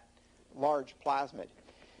of that large plasmid.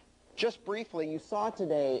 Just briefly, you saw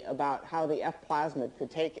today about how the F plasmid could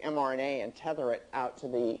take mRNA and tether it out to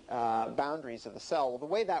the boundaries of the cell. Well, the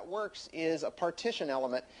way that works is a partition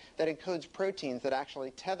element that encodes proteins that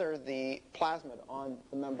actually tether the plasmid on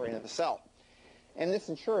the membrane of the cell. And this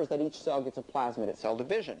ensures that each cell gets a plasmid at cell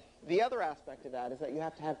division. The other aspect of that is that you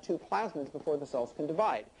have to have two plasmids before the cells can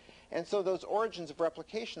divide. And so those origins of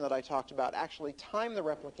replication that I talked about actually time the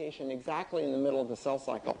replication exactly in the middle of the cell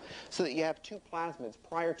cycle so that you have two plasmids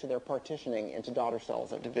prior to their partitioning into daughter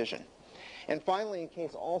cells at division. And finally, in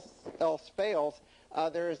case all else fails,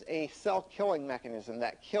 there is a cell-killing mechanism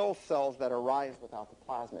that kills cells that arise without the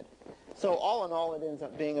plasmid. So all in all, it ends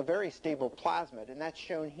up being a very stable plasmid, and that's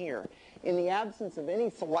shown here. In the absence of any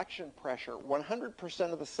selection pressure,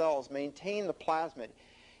 100% of the cells maintain the plasmid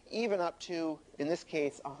even up to, in this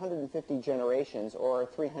case, 150 generations or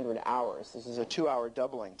 300 hours. This is a 2-hour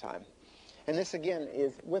doubling time. And this, again,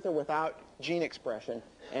 is with or without gene expression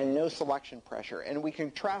and no selection pressure. And we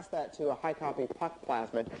contrast that to a high-copy puck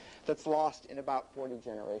plasmid that's lost in about 40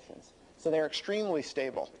 generations. So they're extremely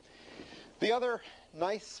stable. The other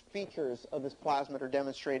nice features of this plasmid are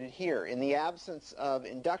demonstrated here. In the absence of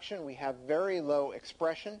induction, we have very low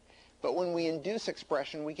expression. But when we induce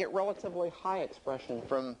expression, we get relatively high expression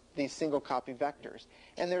from these single-copy vectors.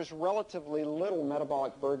 And there's relatively little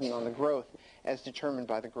metabolic burden on the growth as determined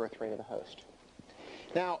by the growth rate of the host.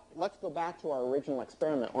 Now, let's go back to our original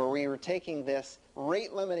experiment where we were taking this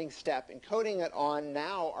rate-limiting step and coding it on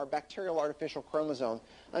now our bacterial artificial chromosome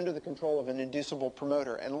under the control of an inducible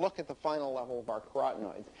promoter and look at the final level of our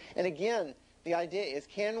carotenoids. And again, the idea is,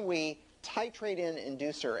 can we titrate in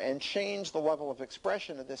inducer and change the level of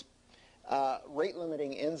expression of this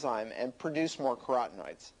rate-limiting enzyme and produce more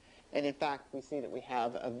carotenoids? And in fact, we see that we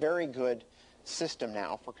have a very good system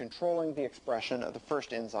now for controlling the expression of the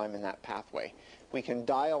first enzyme in that pathway. We can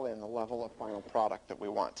dial in the level of final product that we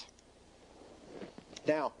want.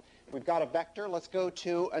 Now, we've got a vector. Let's go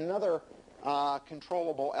to another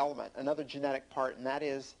controllable element, another genetic part, and that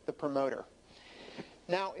is the promoter.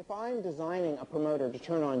 Now, if I'm designing a promoter to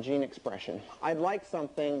turn on gene expression, I'd like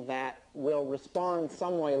something that will respond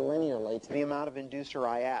some way linearly to the amount of inducer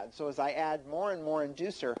I add. So as I add more and more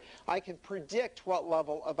inducer, I can predict what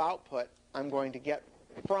level of output I'm going to get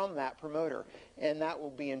from that promoter. And that will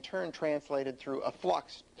be in turn translated through a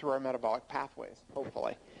flux through our metabolic pathways,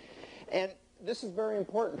 hopefully. And this is very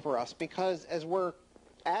important for us because as we're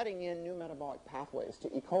adding in new metabolic pathways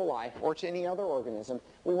to E. coli or to any other organism,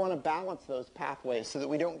 we want to balance those pathways so that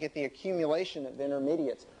we don't get the accumulation of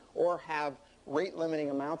intermediates or have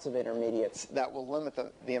rate-limiting amounts of intermediates that will limit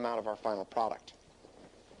the amount of our final product.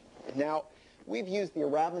 Now, we've used the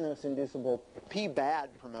arabinose-inducible PBAD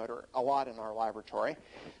promoter a lot in our laboratory.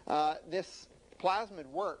 This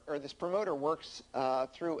promoter works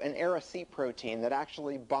through an Ara-C protein that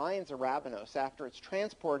actually binds arabinose after it's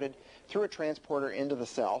transported through a transporter into the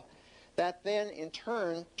cell. That then, in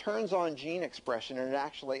turn, turns on gene expression, and it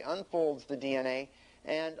actually unfolds the DNA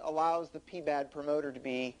and allows the PBAD promoter to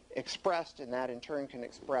be expressed, and that, in turn, can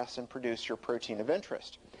express and produce your protein of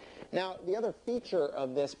interest. Now, the other feature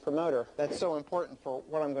of this promoter that's so important for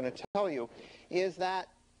what I'm going to tell you is that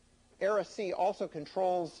Ara-C also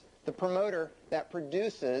controls the promoter that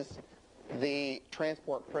produces the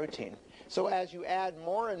transport protein. So as you add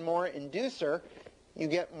more and more inducer, you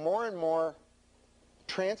get more and more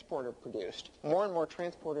transporter produced, more and more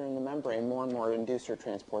transporter in the membrane, more and more inducer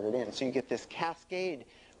transported in. So you get this cascade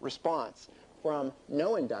response from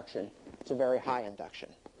no induction to very high induction.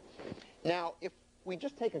 Now, if we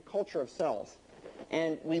just take a culture of cells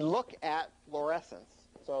and we look at fluorescence,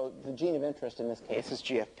 so the gene of interest in this case is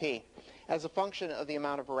GFP, as a function of the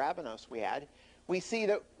amount of arabinose we add, we see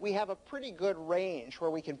that we have a pretty good range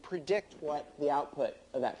where we can predict what the output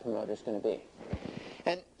of that promoter is going to be.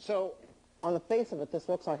 And so on the face of it, this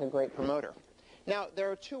looks like a great promoter. Now, there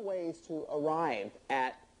are two ways to arrive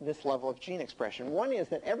at this level of gene expression. One is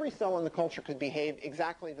that every cell in the culture could behave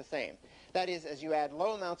exactly the same. That is, as you add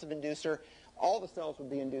low amounts of inducer, all the cells would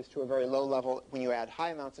be induced to a very low level. When you add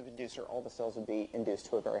high amounts of inducer, all the cells would be induced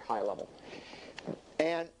to a very high level.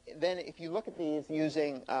 And then if you look at these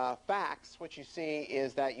using FACS, what you see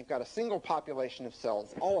is that you've got a single population of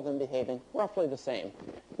cells, all of them behaving roughly the same,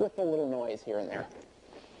 with a little noise here and there.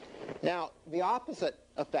 Now, the opposite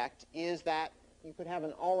effect is that you could have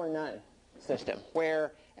an all or none system,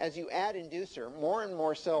 where as you add inducer, more and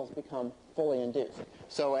more cells become fully induced.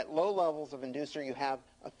 So at low levels of inducer, you have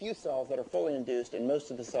a few cells that are fully induced and most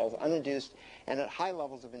of the cells uninduced, and at high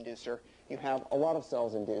levels of inducer, you have a lot of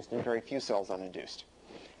cells induced and very few cells uninduced.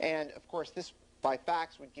 And of course, this by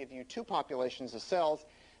FACS would give you two populations of cells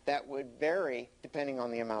that would vary depending on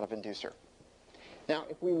the amount of inducer. Now,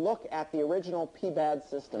 if we look at the original PBAD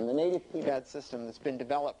system, the native PBAD system that's been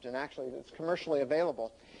developed and actually that's commercially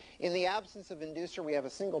available, in the absence of inducer, we have a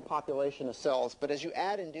single population of cells, but as you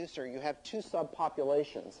add inducer, you have two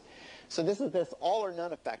subpopulations. So this is this all or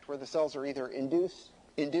none effect where the cells are either induced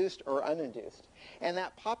or uninduced. And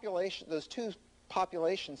that population, those two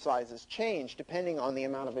population sizes change depending on the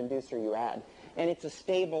amount of inducer you add. And it's a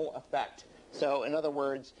stable effect. So in other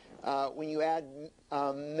words, when you add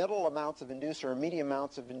middle amounts of inducer or medium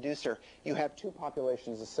amounts of inducer, you have two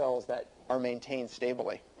populations of cells that are maintained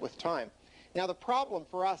stably with time. Now, the problem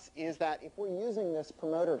for us is that if we're using this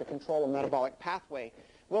promoter to control a metabolic pathway,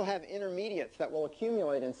 we'll have intermediates that will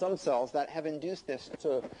accumulate in some cells that have induced this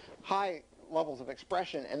to high levels of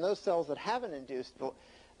expression, and those cells that haven't induced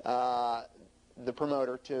the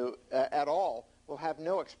promoter to at all will have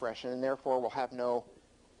no expression and therefore will have no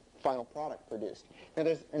final product produced. Now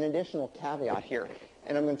there's an additional caveat here,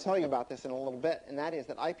 and I'm going to tell you about this in a little bit, and that is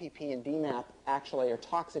that IPP and DMAP actually are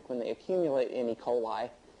toxic when they accumulate in E. coli,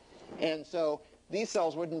 and so these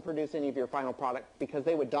cells wouldn't produce any of your final product because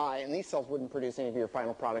they would die, and these cells wouldn't produce any of your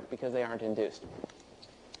final product because they aren't induced.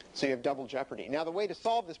 So you have double jeopardy. Now the way to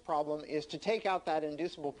solve this problem is to take out that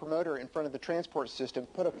inducible promoter in front of the transport system,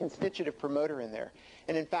 put a constitutive promoter in there.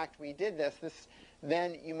 And in fact, we did this.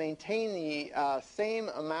 Then you maintain the same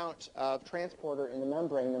amount of transporter in the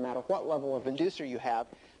membrane no matter what level of inducer you have,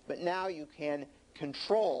 but now you can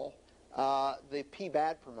control the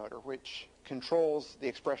PBAD promoter, which controls the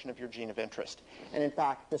expression of your gene of interest. And in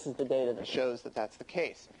fact, this is the data that shows that that's the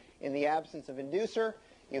case. In the absence of inducer,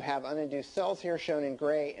 you have uninduced cells here shown in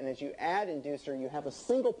gray, and as you add inducer, you have a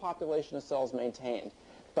single population of cells maintained.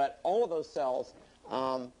 But all of those cells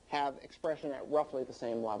have expression at roughly the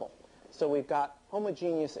same level. So we've got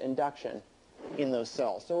homogeneous induction in those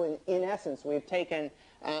cells. So in essence, we've taken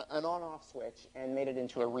an on-off switch and made it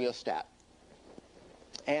into a rheostat.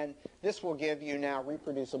 And this will give you now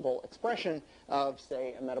reproducible expression of,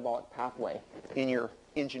 say, a metabolic pathway in your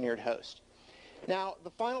engineered host. Now, the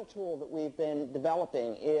final tool that we've been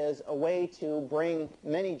developing is a way to bring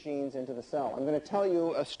many genes into the cell. I'm going to tell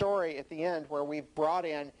you a story at the end where we've brought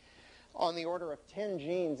in on the order of 10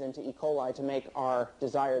 genes into E. coli to make our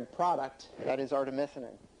desired product, that is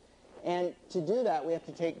artemisinin. And to do that, we have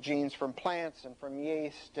to take genes from plants and from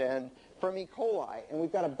yeast and from E. coli, and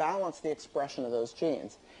we've got to balance the expression of those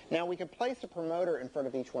genes. Now, we can place a promoter in front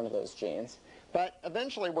of each one of those genes, but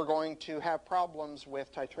eventually we're going to have problems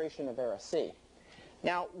with titration of Ara-C.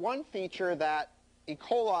 Now, one feature that E.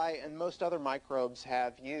 coli and most other microbes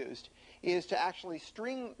have used is to actually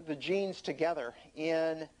string the genes together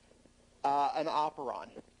in an operon.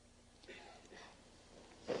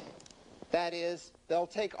 That is, they'll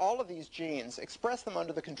take all of these genes, express them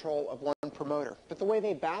under the control of one promoter. But the way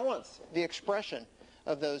they balance the expression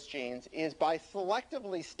of those genes is by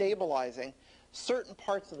selectively stabilizing certain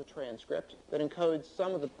parts of the transcript that encodes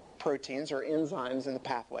some of the proteins or enzymes in the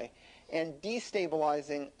pathway, and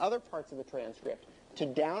destabilizing other parts of the transcript to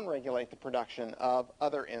downregulate the production of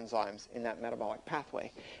other enzymes in that metabolic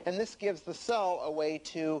pathway. And this gives the cell a way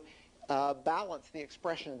to balance the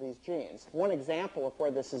expression of these genes. One example of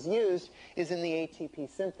where this is used is in the ATP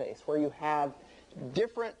synthase, where you have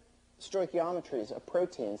different stoichiometries of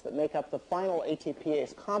proteins that make up the final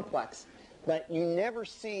ATPase complex, but you never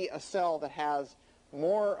see a cell that has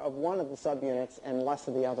more of one of the subunits and less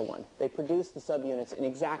of the other one. They produce the subunits in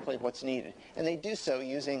exactly what's needed, and they do so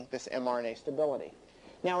using this mRNA stability.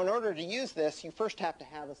 Now, in order to use this, you first have to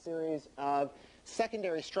have a series of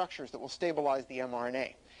secondary structures that will stabilize the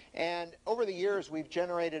mRNA. And over the years, we've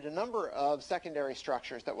generated a number of secondary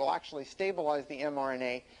structures that will actually stabilize the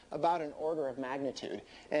mRNA about an order of magnitude.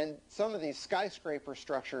 And some of these skyscraper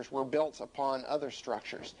structures were built upon other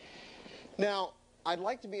structures. Now, I'd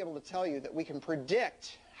like to be able to tell you that we can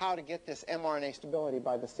predict how to get this mRNA stability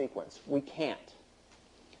by the sequence. We can't.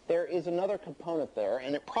 There is another component there,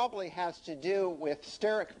 and it probably has to do with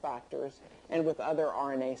steric factors and with other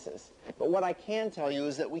RNases. But what I can tell you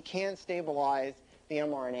is that we can stabilize the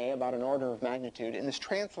mRNA about an order of magnitude, and this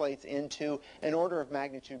translates into an order of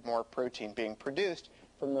magnitude more protein being produced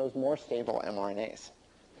from those more stable mRNAs.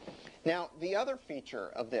 Now, the other feature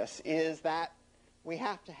of this is that we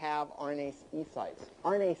have to have RNase E sites.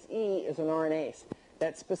 RNase E is an RNase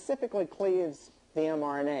that specifically cleaves the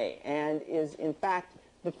mRNA and is, in fact,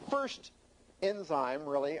 the first enzyme,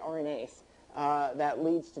 really, RNase, that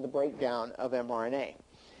leads to the breakdown of mRNA.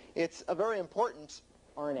 It's a very important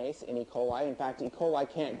RNase in E. coli. In fact, E. coli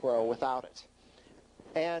can't grow without it.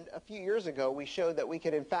 And a few years ago, we showed that we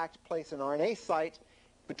could, in fact, place an RNase site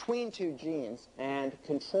between two genes and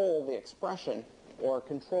control the expression or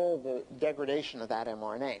control the degradation of that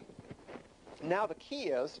mRNA. Now the key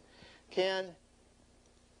is, can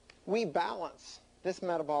we balance this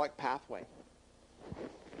metabolic pathway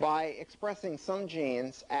by expressing some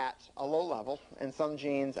genes at a low level and some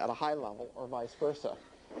genes at a high level, or vice versa,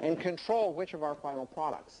 and control which of our final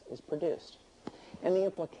products is produced? And the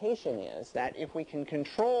implication is that if we can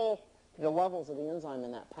control the levels of the enzyme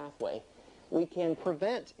in that pathway, we can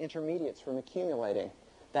prevent intermediates from accumulating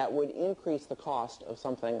that would increase the cost of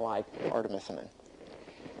something like artemisinin.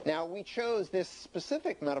 Now, we chose this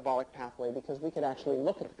specific metabolic pathway because we could actually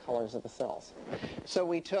look at the colors of the cells. So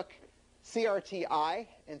we took CRTI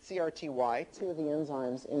and CRTY, two of the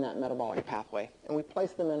enzymes in that metabolic pathway, and we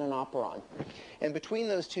placed them in an operon. And between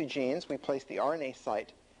those two genes, we placed the RNase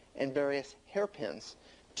site and various hairpins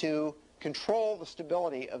to control the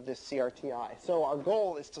stability of this CRTI. So our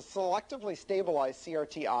goal is to selectively stabilize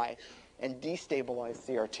CRTI and destabilize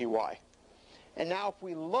CRTY. And now if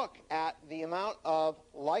we look at the amount of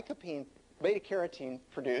lycopene, beta-carotene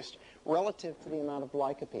produced relative to the amount of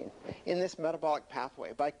lycopene in this metabolic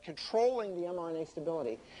pathway, by controlling the mRNA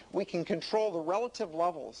stability, we can control the relative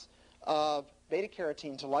levels of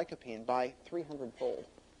beta-carotene to lycopene by 300-fold,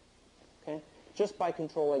 okay? Just by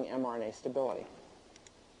controlling mRNA stability.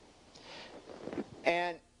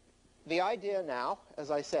 And the idea now, as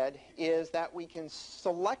I said, is that we can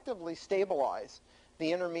selectively stabilize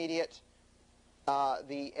the intermediate,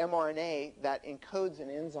 the mRNA that encodes an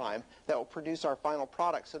enzyme that will produce our final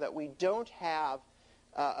product, so that we don't have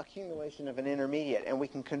accumulation of an intermediate, and we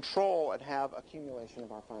can control and have accumulation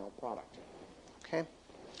of our final product. Okay?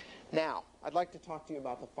 Now, I'd like to talk to you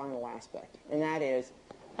about the final aspect, and that is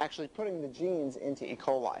actually putting the genes into E.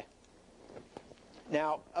 coli.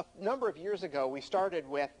 Now, a number of years ago, we started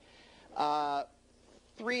with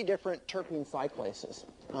 3 different terpene cyclases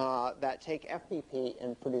that take FPP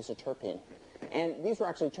and produce a terpene. And these were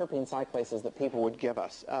actually terpene cyclases that people would give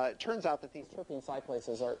us. It turns out that these terpene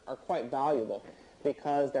cyclases are quite valuable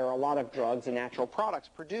because there are a lot of drugs and natural products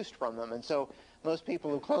produced from them. And so most people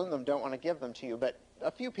who clone them don't want to give them to you, but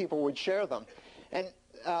a few people would share them. And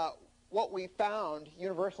what we found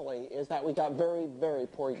universally is that we got very, very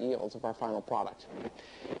poor yields of our final product.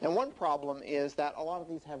 And one problem is that a lot of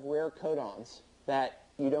these have rare codons that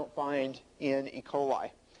you don't find in E.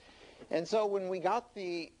 coli. And so when we got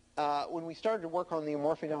the when we started to work on the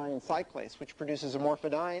amorphidine cyclase, which produces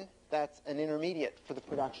amorphidine, that's an intermediate for the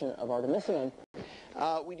production of artemisinin,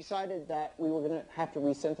 we decided that we were going to have to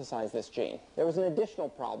resynthesize this gene. There was an additional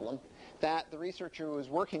problem that the researcher who was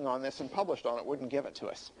working on this and published on it wouldn't give it to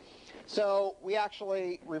us. So we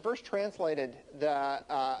actually reverse translated the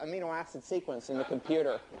amino acid sequence in the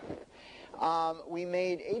computer. We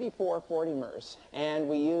made 84 40-mers, and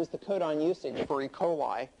we used the codon usage for E.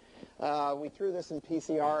 coli. We threw this in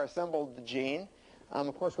PCR, assembled the gene.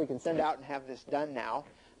 Of course, we can send out and have this done now.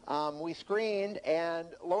 We screened, and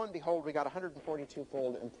lo and behold, we got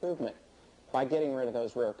 142-fold improvement by getting rid of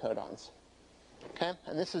those rare codons. Okay?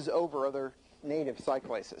 And this is over other native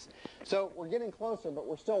cyclases. So we're getting closer, but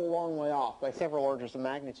we're still a long way off by several orders of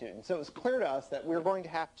magnitude. And so it was clear to us that we were going to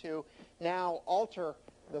have to now alter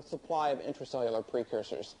the supply of intracellular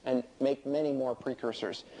precursors and make many more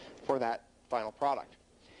precursors for that final product.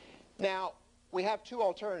 Now, we have 2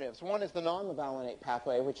 alternatives. One is the non-mevalonate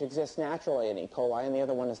pathway, which exists naturally in E. coli, and the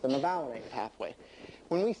other one is the mevalonate pathway.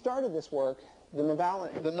 When we started this work, the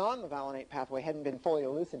non-mevalonate pathway hadn't been fully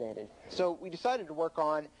elucidated. So we decided to work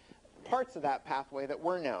on parts of that pathway that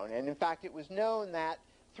were known. And in fact, it was known that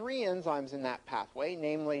 3 enzymes in that pathway,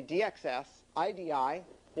 namely DXS, IDI,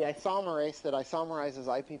 the isomerase that isomerizes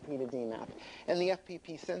IPP to DMAP, and the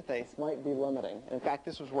FPP synthase might be limiting. In fact,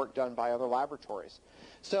 this was work done by other laboratories.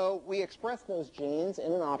 So we expressed those genes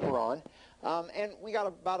in an operon, and we got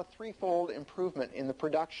about a 3-fold improvement in the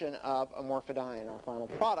production of amorphidine, our final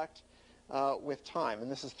product, with time. And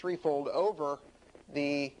this is 3-fold over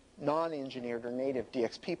the non-engineered or native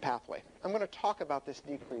DXP pathway. I'm going to talk about this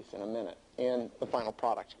decrease in a minute in the final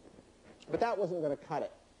product. But that wasn't going to cut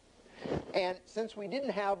it. And since we didn't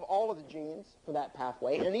have all of the genes for that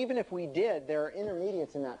pathway, and even if we did, there are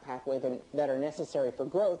intermediates in that pathway that are necessary for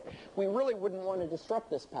growth, we really wouldn't want to disrupt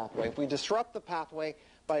this pathway. If we disrupt the pathway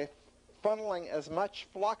by funneling as much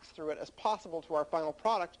flux through it as possible to our final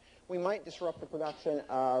product, we might disrupt the production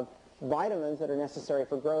of vitamins that are necessary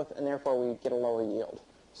for growth, and therefore we get a lower yield.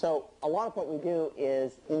 So a lot of what we do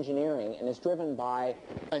is engineering and is driven by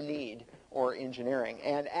a need or engineering.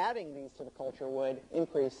 And adding these to the culture would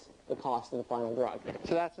increase the cost of the final drug.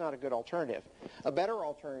 So that's not a good alternative. A better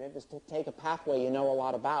alternative is to take a pathway you know a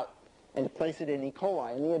lot about and to place it in E.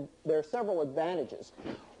 coli. And there are several advantages.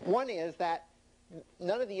 One is that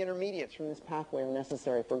none of the intermediates from this pathway are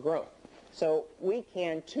necessary for growth. So we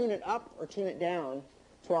can tune it up or tune it down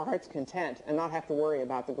to our heart's content and not have to worry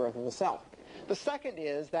about the growth of the cell. The second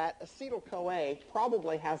is that acetyl-CoA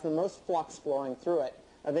probably has the most flux flowing through it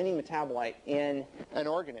of any metabolite in an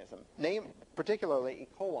organism, particularly E.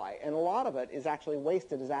 coli, and a lot of it is actually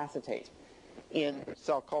wasted as acetate in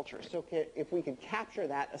cell culture. So if we could capture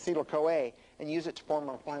that acetyl-CoA and use it to form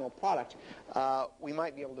our final product, we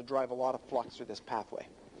might be able to drive a lot of flux through this pathway.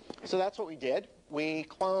 So that's what we did. We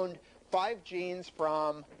cloned 5 genes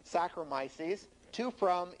from Saccharomyces, 2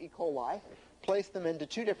 from E. coli, placed them into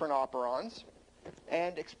 2 different operons,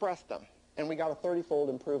 and expressed them. And we got a 30-fold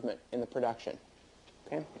improvement in the production.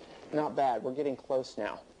 Okay? Not bad. We're getting close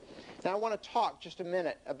now. Now I want to talk just a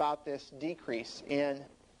minute about this decrease in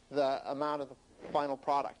the amount of the final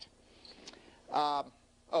product.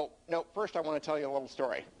 Oh, no, first I want to tell you a little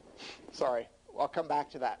story. Sorry, I'll come back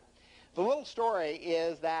to that. The little story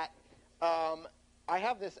is that I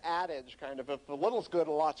have this adage, kind of, if a little's good,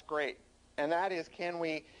 a lot's great. And that is,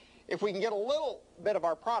 if we can get a little bit of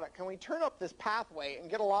our product, can we turn up this pathway and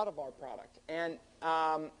get a lot of our product? And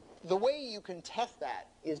the way you can test that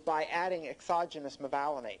is by adding exogenous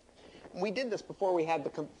mevalonate. We did this before we had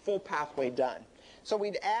the full pathway done. So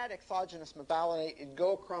we'd add exogenous mevalonate, it'd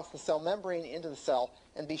go across the cell membrane into the cell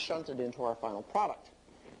and be shunted into our final product.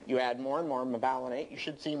 You add more and more mevalonate, you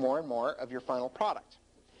should see more and more of your final product.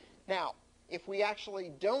 Now, if we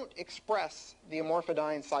actually don't express the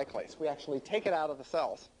amorphidine cyclase, we actually take it out of the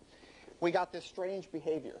cells, we got this strange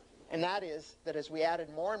behavior. And that is that as we added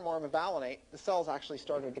more and more mevalonate, the cells actually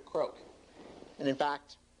started to croak. And in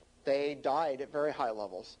fact, they died at very high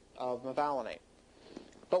levels of mevalonate.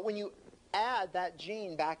 But when you add that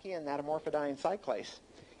gene back in, that amorphidine cyclase,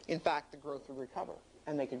 in fact, the growth would recover,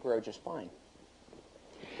 and they could grow just fine.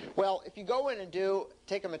 Well, if you go in and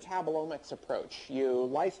take a metabolomics approach, you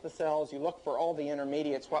lyse the cells, you look for all the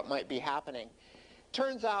intermediates, what might be happening,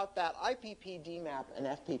 turns out that IPP, DMAP, and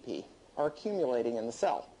FPP are accumulating in the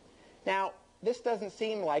cell. Now, this doesn't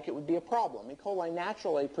seem like it would be a problem. E. coli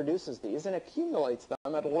naturally produces these and accumulates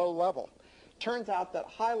them at a low level. Turns out that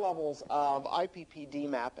high levels of IPP,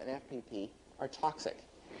 DMAP, and FPP are toxic.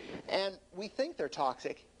 And we think they're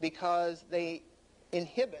toxic because they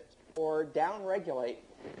inhibit or downregulate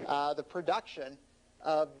the production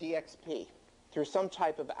of DXP through some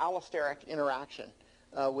type of allosteric interaction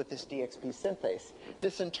with this DXP synthase.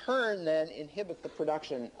 This in turn then inhibits the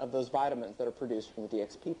production of those vitamins that are produced from the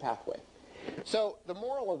DXP pathway. So the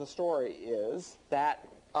moral of the story is that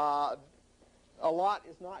a lot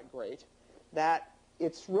is not great, that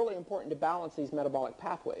it's really important to balance these metabolic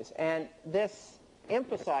pathways. And this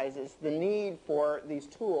emphasizes the need for these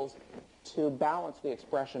tools to balance the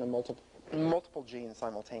expression of multiple genes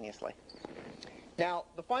simultaneously. Now,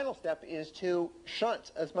 the final step is to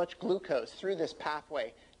shunt as much glucose through this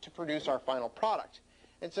pathway to produce our final product.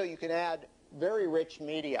 And so you can add very rich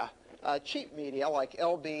media, cheap media like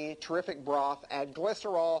LB, terrific broth, add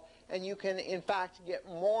glycerol, and you can, in fact, get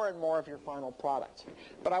more and more of your final product.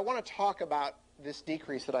 But I want to talk about this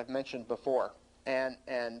decrease that I've mentioned before and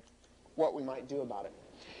what we might do about it.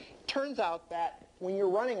 Turns out that when you're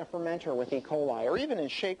running a fermenter with E. coli, or even in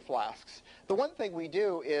shake flasks, the one thing we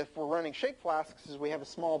do if we're running shake flasks is we have a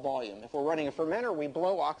small volume. If we're running a fermenter, we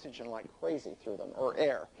blow oxygen like crazy through them, or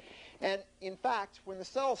air. And in fact, when the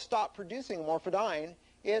cells stop producing amorphidine,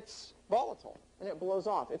 it's volatile, and it blows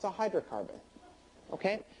off. It's a hydrocarbon.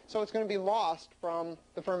 Okay? So it's going to be lost from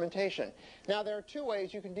the fermentation. Now, there are two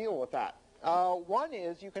ways you can deal with that. One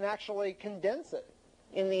is you can actually condense it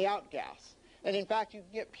in the outgas. And in fact, you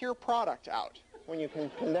can get pure product out when you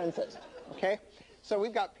can condense it. Okay? So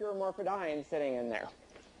we've got pure amorphidine sitting in there.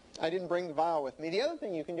 I didn't bring the vial with me. The other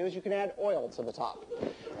thing you can do is you can add oil to the top.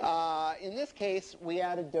 In this case, we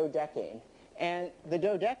added dodecaine. And the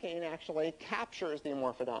dodecaine actually captures the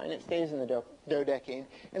amorphidine. It stays in the dodecaine.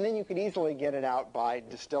 And then you could easily get it out by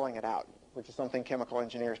distilling it out, which is something chemical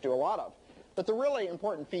engineers do a lot of. But the really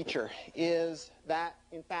important feature is that,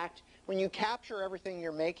 in fact, when you capture everything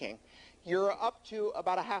you're making, you're up to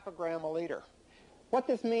about a half a gram a liter. What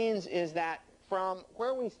this means is that from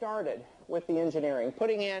where we started with the engineering,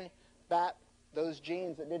 putting in those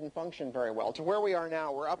genes that didn't function very well, to where we are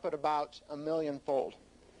now, we're up at about 1,000,000-fold.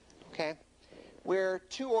 Okay? We're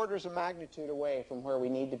 2 orders of magnitude away from where we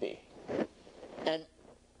need to be. And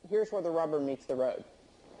here's where the rubber meets the road.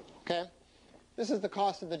 Okay? This is the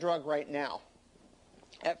cost of the drug right now.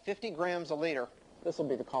 At 50 grams a liter, this will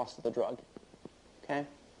be the cost of the drug. Okay?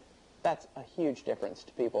 That's a huge difference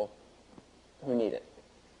to people who need it.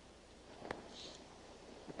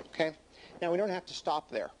 Okay? Now, we don't have to stop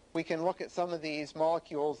there. We can look at some of these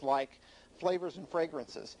molecules like flavors and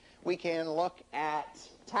fragrances. We can look at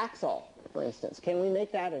Taxol, for instance. Can we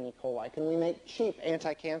make that in E. coli? Can we make cheap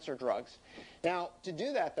anti-cancer drugs? Now, to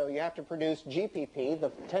do that, though, you have to produce GPP, the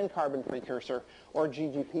 10-carbon precursor, or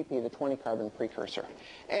GGPP, the 20-carbon precursor.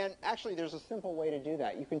 And actually, there's a simple way to do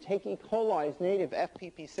that. You can take E. coli's native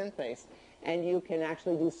FPP synthase, and you can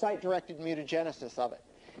actually do site-directed mutagenesis of it.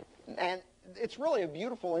 And it's really a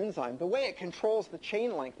beautiful enzyme. The way it controls the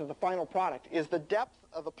chain length of the final product is the depth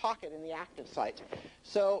of the pocket in the active site.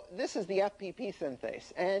 So this is the FPP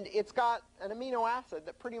synthase, and it's got an amino acid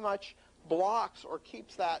that pretty much blocks or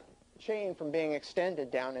keeps that chain from being extended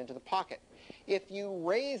down into the pocket. If you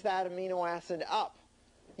raise that amino acid up,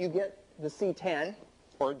 you get the C10,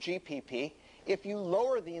 or GPP. If you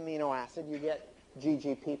lower the amino acid, you get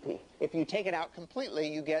GGPP. If you take it out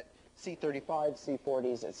completely, you get C35,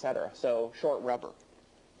 C40s, etc. So short rubber.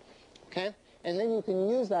 Okay? And then you can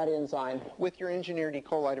use that enzyme with your engineered E.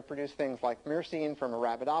 coli to produce things like myrcene from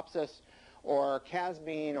Arabidopsis, or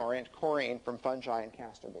casbein or antcorine from fungi and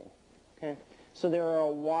castor bean. Okay? So there are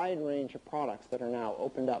a wide range of products that are now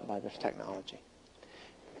opened up by this technology,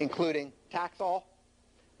 including Taxol,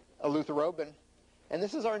 eleuthерobin, and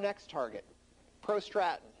this is our next target,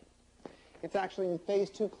 prostratin. It's actually in phase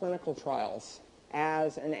 2 clinical trials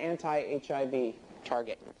as an anti-HIV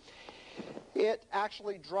target. It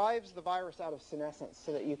actually drives the virus out of senescence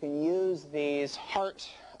so that you can use these heart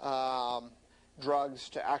drugs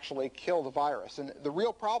to actually kill the virus. And the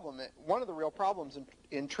real problem, one of the real problems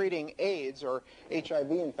in treating AIDS or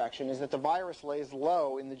HIV infection is that the virus lays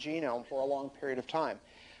low in the genome for a long period of time.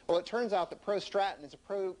 Well, it turns out that prostratin is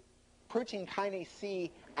a protein kinase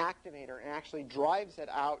C activator and actually drives it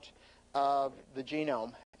out of the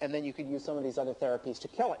genome, and then you could use some of these other therapies to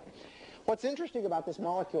kill it. What's interesting about this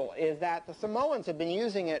molecule is that the Samoans have been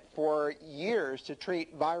using it for years to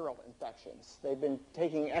treat viral infections. They've been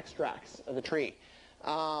taking extracts of the tree.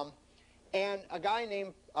 And a guy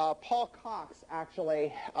named Paul Cox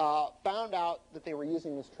actually found out that they were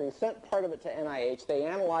using this tree, sent part of it to NIH. They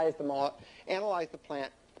analyzed the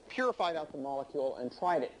plant, purified out the molecule, and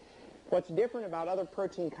tried it. What's different about other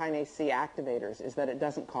protein kinase C activators is that it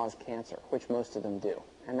doesn't cause cancer, which most of them do.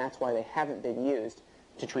 And that's why they haven't been used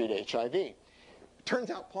to treat HIV. It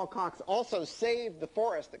turns out Paul Cox also saved the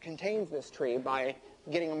forest that contains this tree by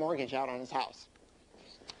getting a mortgage out on his house.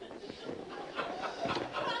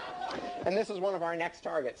 And this is one of our next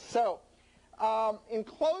targets. So in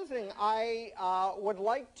closing, I would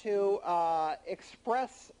like to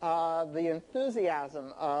express the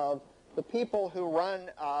enthusiasm of the people who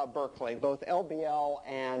run Berkeley, both LBL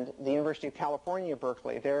and the University of California,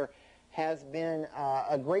 Berkeley. There has been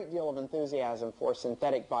a great deal of enthusiasm for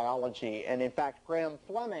synthetic biology. And in fact, Graham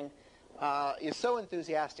Fleming is so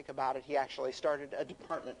enthusiastic about it, he actually started a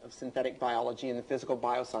department of synthetic biology in the Physical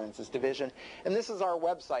Biosciences Division. And this is our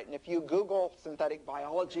website. And if you Google synthetic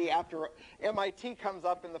biology, after MIT comes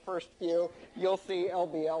up in the first few, you'll see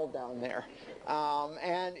LBL down there.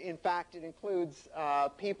 And in fact, it includes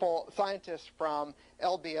scientists from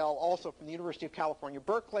LBL, also from the University of California,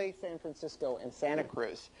 Berkeley, San Francisco, and Santa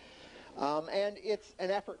Cruz. And it's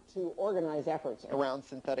an effort to organize efforts around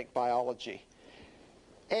synthetic biology.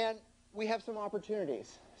 And we have some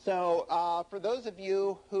opportunities. So for those of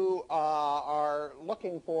you who are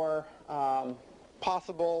looking for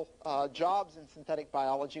possible jobs in synthetic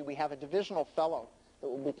biology, we have a divisional fellow that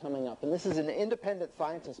will be coming up. And this is an independent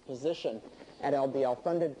scientist position at LBL,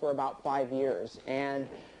 funded for about 5 years. And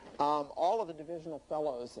all of the divisional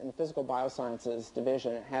fellows in the Physical Biosciences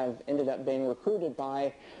Division have ended up being recruited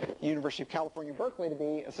by the University of California, Berkeley to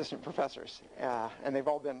be assistant professors. And they've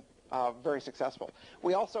all been very successful.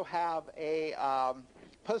 We also have a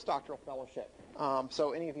postdoctoral fellowship.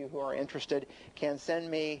 So any of you who are interested can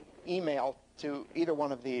send me email to either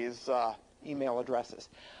one of these email addresses.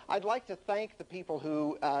 I'd like to thank the people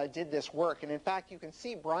who did this work. And in fact, you can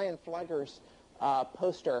see Brian Flegger's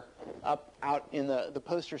poster up out in the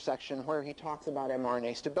poster section where he talks about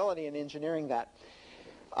mRNA stability and engineering that.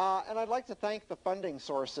 And I'd like to thank the funding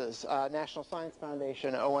sources, National Science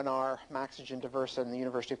Foundation, ONR, Maxygen Diversa, and the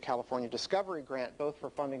University of California Discovery Grant, both for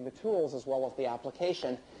funding the tools as well as the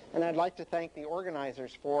application. And I'd like to thank the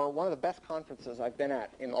organizers for one of the best conferences I've been at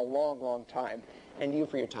in a long, long time, and you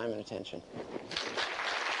for your time and attention.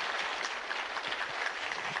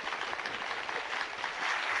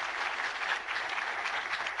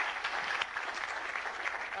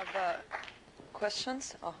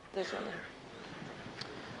 Questions? Oh, there's one there.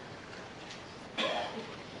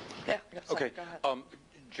 Yeah. Okay. Go ahead.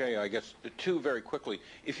 Jay, I guess two very quickly.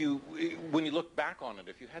 When you look back on it,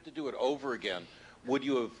 if you had to do it over again, would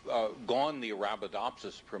you have gone the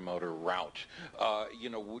Arabidopsis promoter route?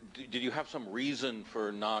 Did you have some reason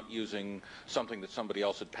for not using something that somebody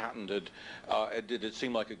else had patented? Did it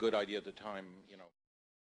seem like a good idea at the time?